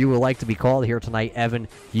whatever you would like to be called here tonight, Evan,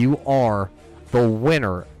 you are the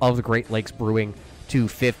winner of the Great Lakes Brewing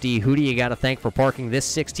 250. Who do you got to thank for parking this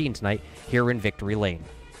 16 tonight here in Victory Lane?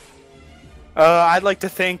 I'd like to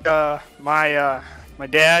thank my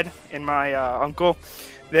dad and my uncle.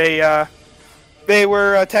 They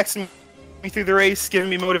were texting me through the race, giving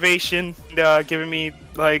me motivation, giving me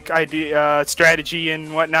idea, strategy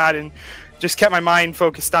and whatnot, and just kept my mind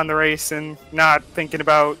focused on the race and not thinking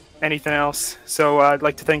about anything else. So I'd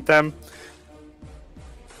like to thank them.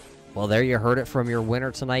 Well, there you heard it from your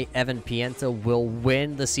winner tonight. Evan Pienta will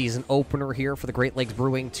win the season opener here for the Great Lakes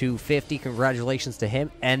Brewing 250. Congratulations to him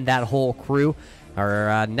and that whole crew.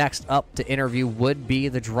 Our next up to interview would be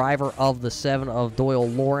the driver of the 7 of Doyle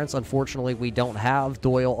Lawrence. Unfortunately, we don't have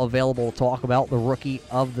Doyle available to talk about. The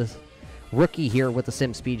rookie here with the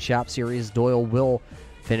Sim Speed Shop Series. Doyle will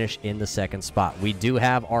finish in the 2nd spot. We do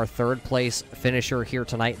have our 3rd place finisher here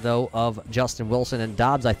tonight, though, of Justin Wilson. And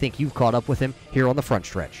Dobbs, I think you've caught up with him here on the front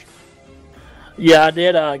stretch. Yeah, I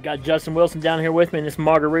did. Got Justin Wilson down here with me in this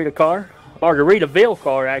Margaritaville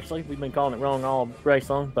car, actually. We've been calling it wrong all race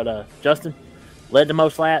long, but Justin led the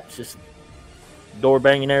most laps, just door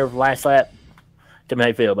banging there with the last lap. Tell me how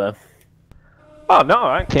you feel, bud. Oh, no,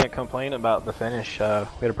 I can't complain about the finish. We had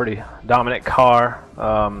a pretty dominant car.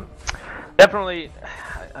 Definitely,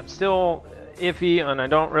 I'm still iffy, and I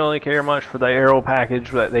don't really care much for the aero package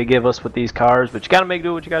that they give us with these cars, but you got to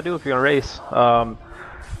do what you got to do if you're going to race.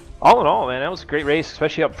 All in all, man, that was a great race,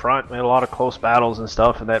 especially up front. We had a lot of close battles and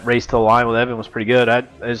stuff, and that race to the line with Evan was pretty good.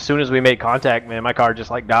 As soon as we made contact, man, my car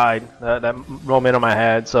just died. That momentum I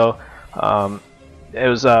had, so it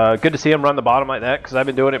was good to see him run the bottom like that, because I've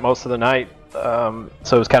been doing it most of the night. So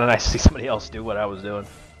it was kind of nice to see somebody else do what I was doing.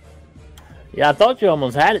 Yeah, I thought you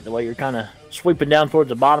almost had it the way you're kind of sweeping down towards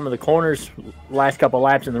the bottom of the corners last couple of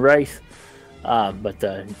laps in the race. But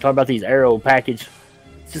talking about these aero package,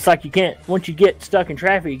 it's just like you can't, once you get stuck in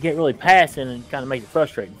traffic, you can't really pass in, and kind of makes it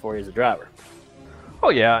frustrating for you as a driver. Oh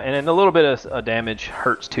yeah, and then a little bit of damage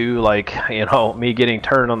hurts too. Me getting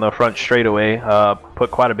turned on the front straightaway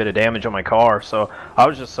put quite a bit of damage on my car. So I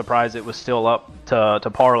was just surprised it was still up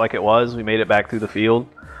to par like it was. We made it back through the field.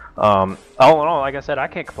 All in all, like I said, I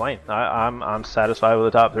can't complain. I'm satisfied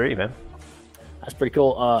with the top 3, man. That's pretty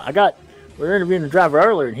cool. We were interviewing the driver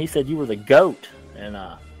earlier, and he said you were the GOAT, and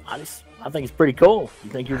I think it's pretty cool. You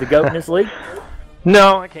think you're the GOAT in this league?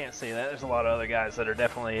 No, I can't say that. There's a lot of other guys that are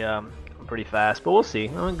definitely pretty fast, but we'll see.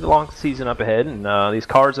 Long season up ahead, and these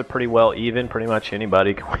cars are pretty well even. Pretty much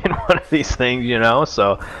anybody can win one of these things,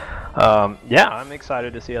 So, yeah, I'm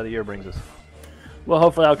excited to see how the year brings us. Well,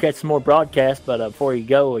 hopefully I'll catch some more broadcasts, but before you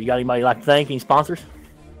go, you got anybody you'd like to thank? Any sponsors?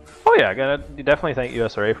 Oh yeah, I gotta definitely thank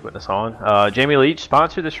USRA for putting this on. Jamie Leach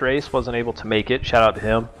sponsored this race, wasn't able to make it. Shout out to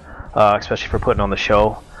him, especially for putting on the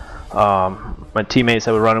show. My teammates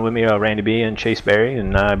that were running with me, Randy B and Chase Berry,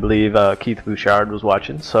 and I believe Keith Bouchard was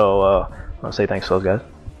watching. So I want to say thanks to those guys.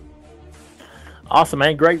 Awesome,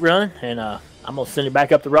 man. Great run, and I'm gonna send it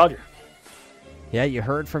back up to Roger. Yeah, you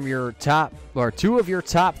heard from your two of your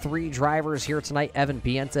top 3 drivers here tonight. Evan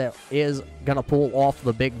Pienta is going to pull off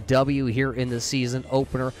the big W here in the season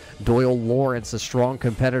opener. Doyle Lawrence, a strong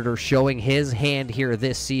competitor, showing his hand here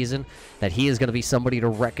this season that he is going to be somebody to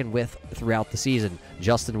reckon with throughout the season.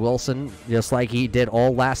 Justin Wilson, just like he did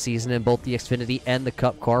all last season in both the Xfinity and the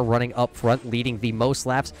Cup car, running up front, leading the most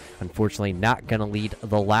laps. Unfortunately, not going to lead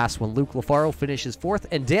the last one. Luke Lafaro finishes 4th,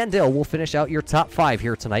 and Dan Dill will finish out your top 5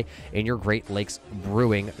 here tonight in your Great Lakes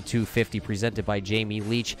Brewing 250 presented by Jamie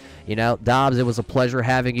Leach. You know, Dobbs, it was a pleasure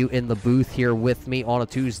having you in the booth here with me on a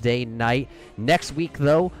Tuesday night. Next week,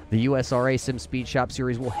 though, the USRA Sim Speed Shop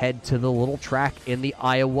Series will head to the little track in the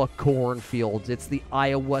Iowa cornfields. It's the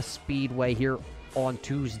Iowa Speedway here on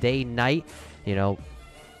Tuesday night. You know,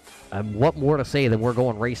 what more to say than we're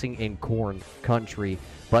going racing in corn country?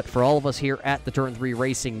 But for all of us here at the Turn 3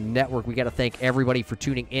 Racing Network, we got to thank everybody for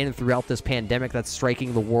tuning in throughout this pandemic that's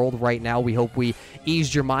striking the world right now. We hope we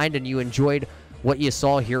eased your mind and you enjoyed what you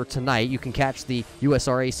saw here tonight. You can catch the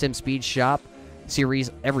USRA Sim Speed Shop Series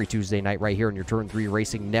every Tuesday night right here on your Turn 3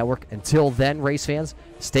 Racing Network. Until then, race fans,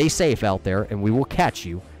 stay safe out there, and we will catch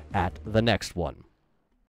you at the next one.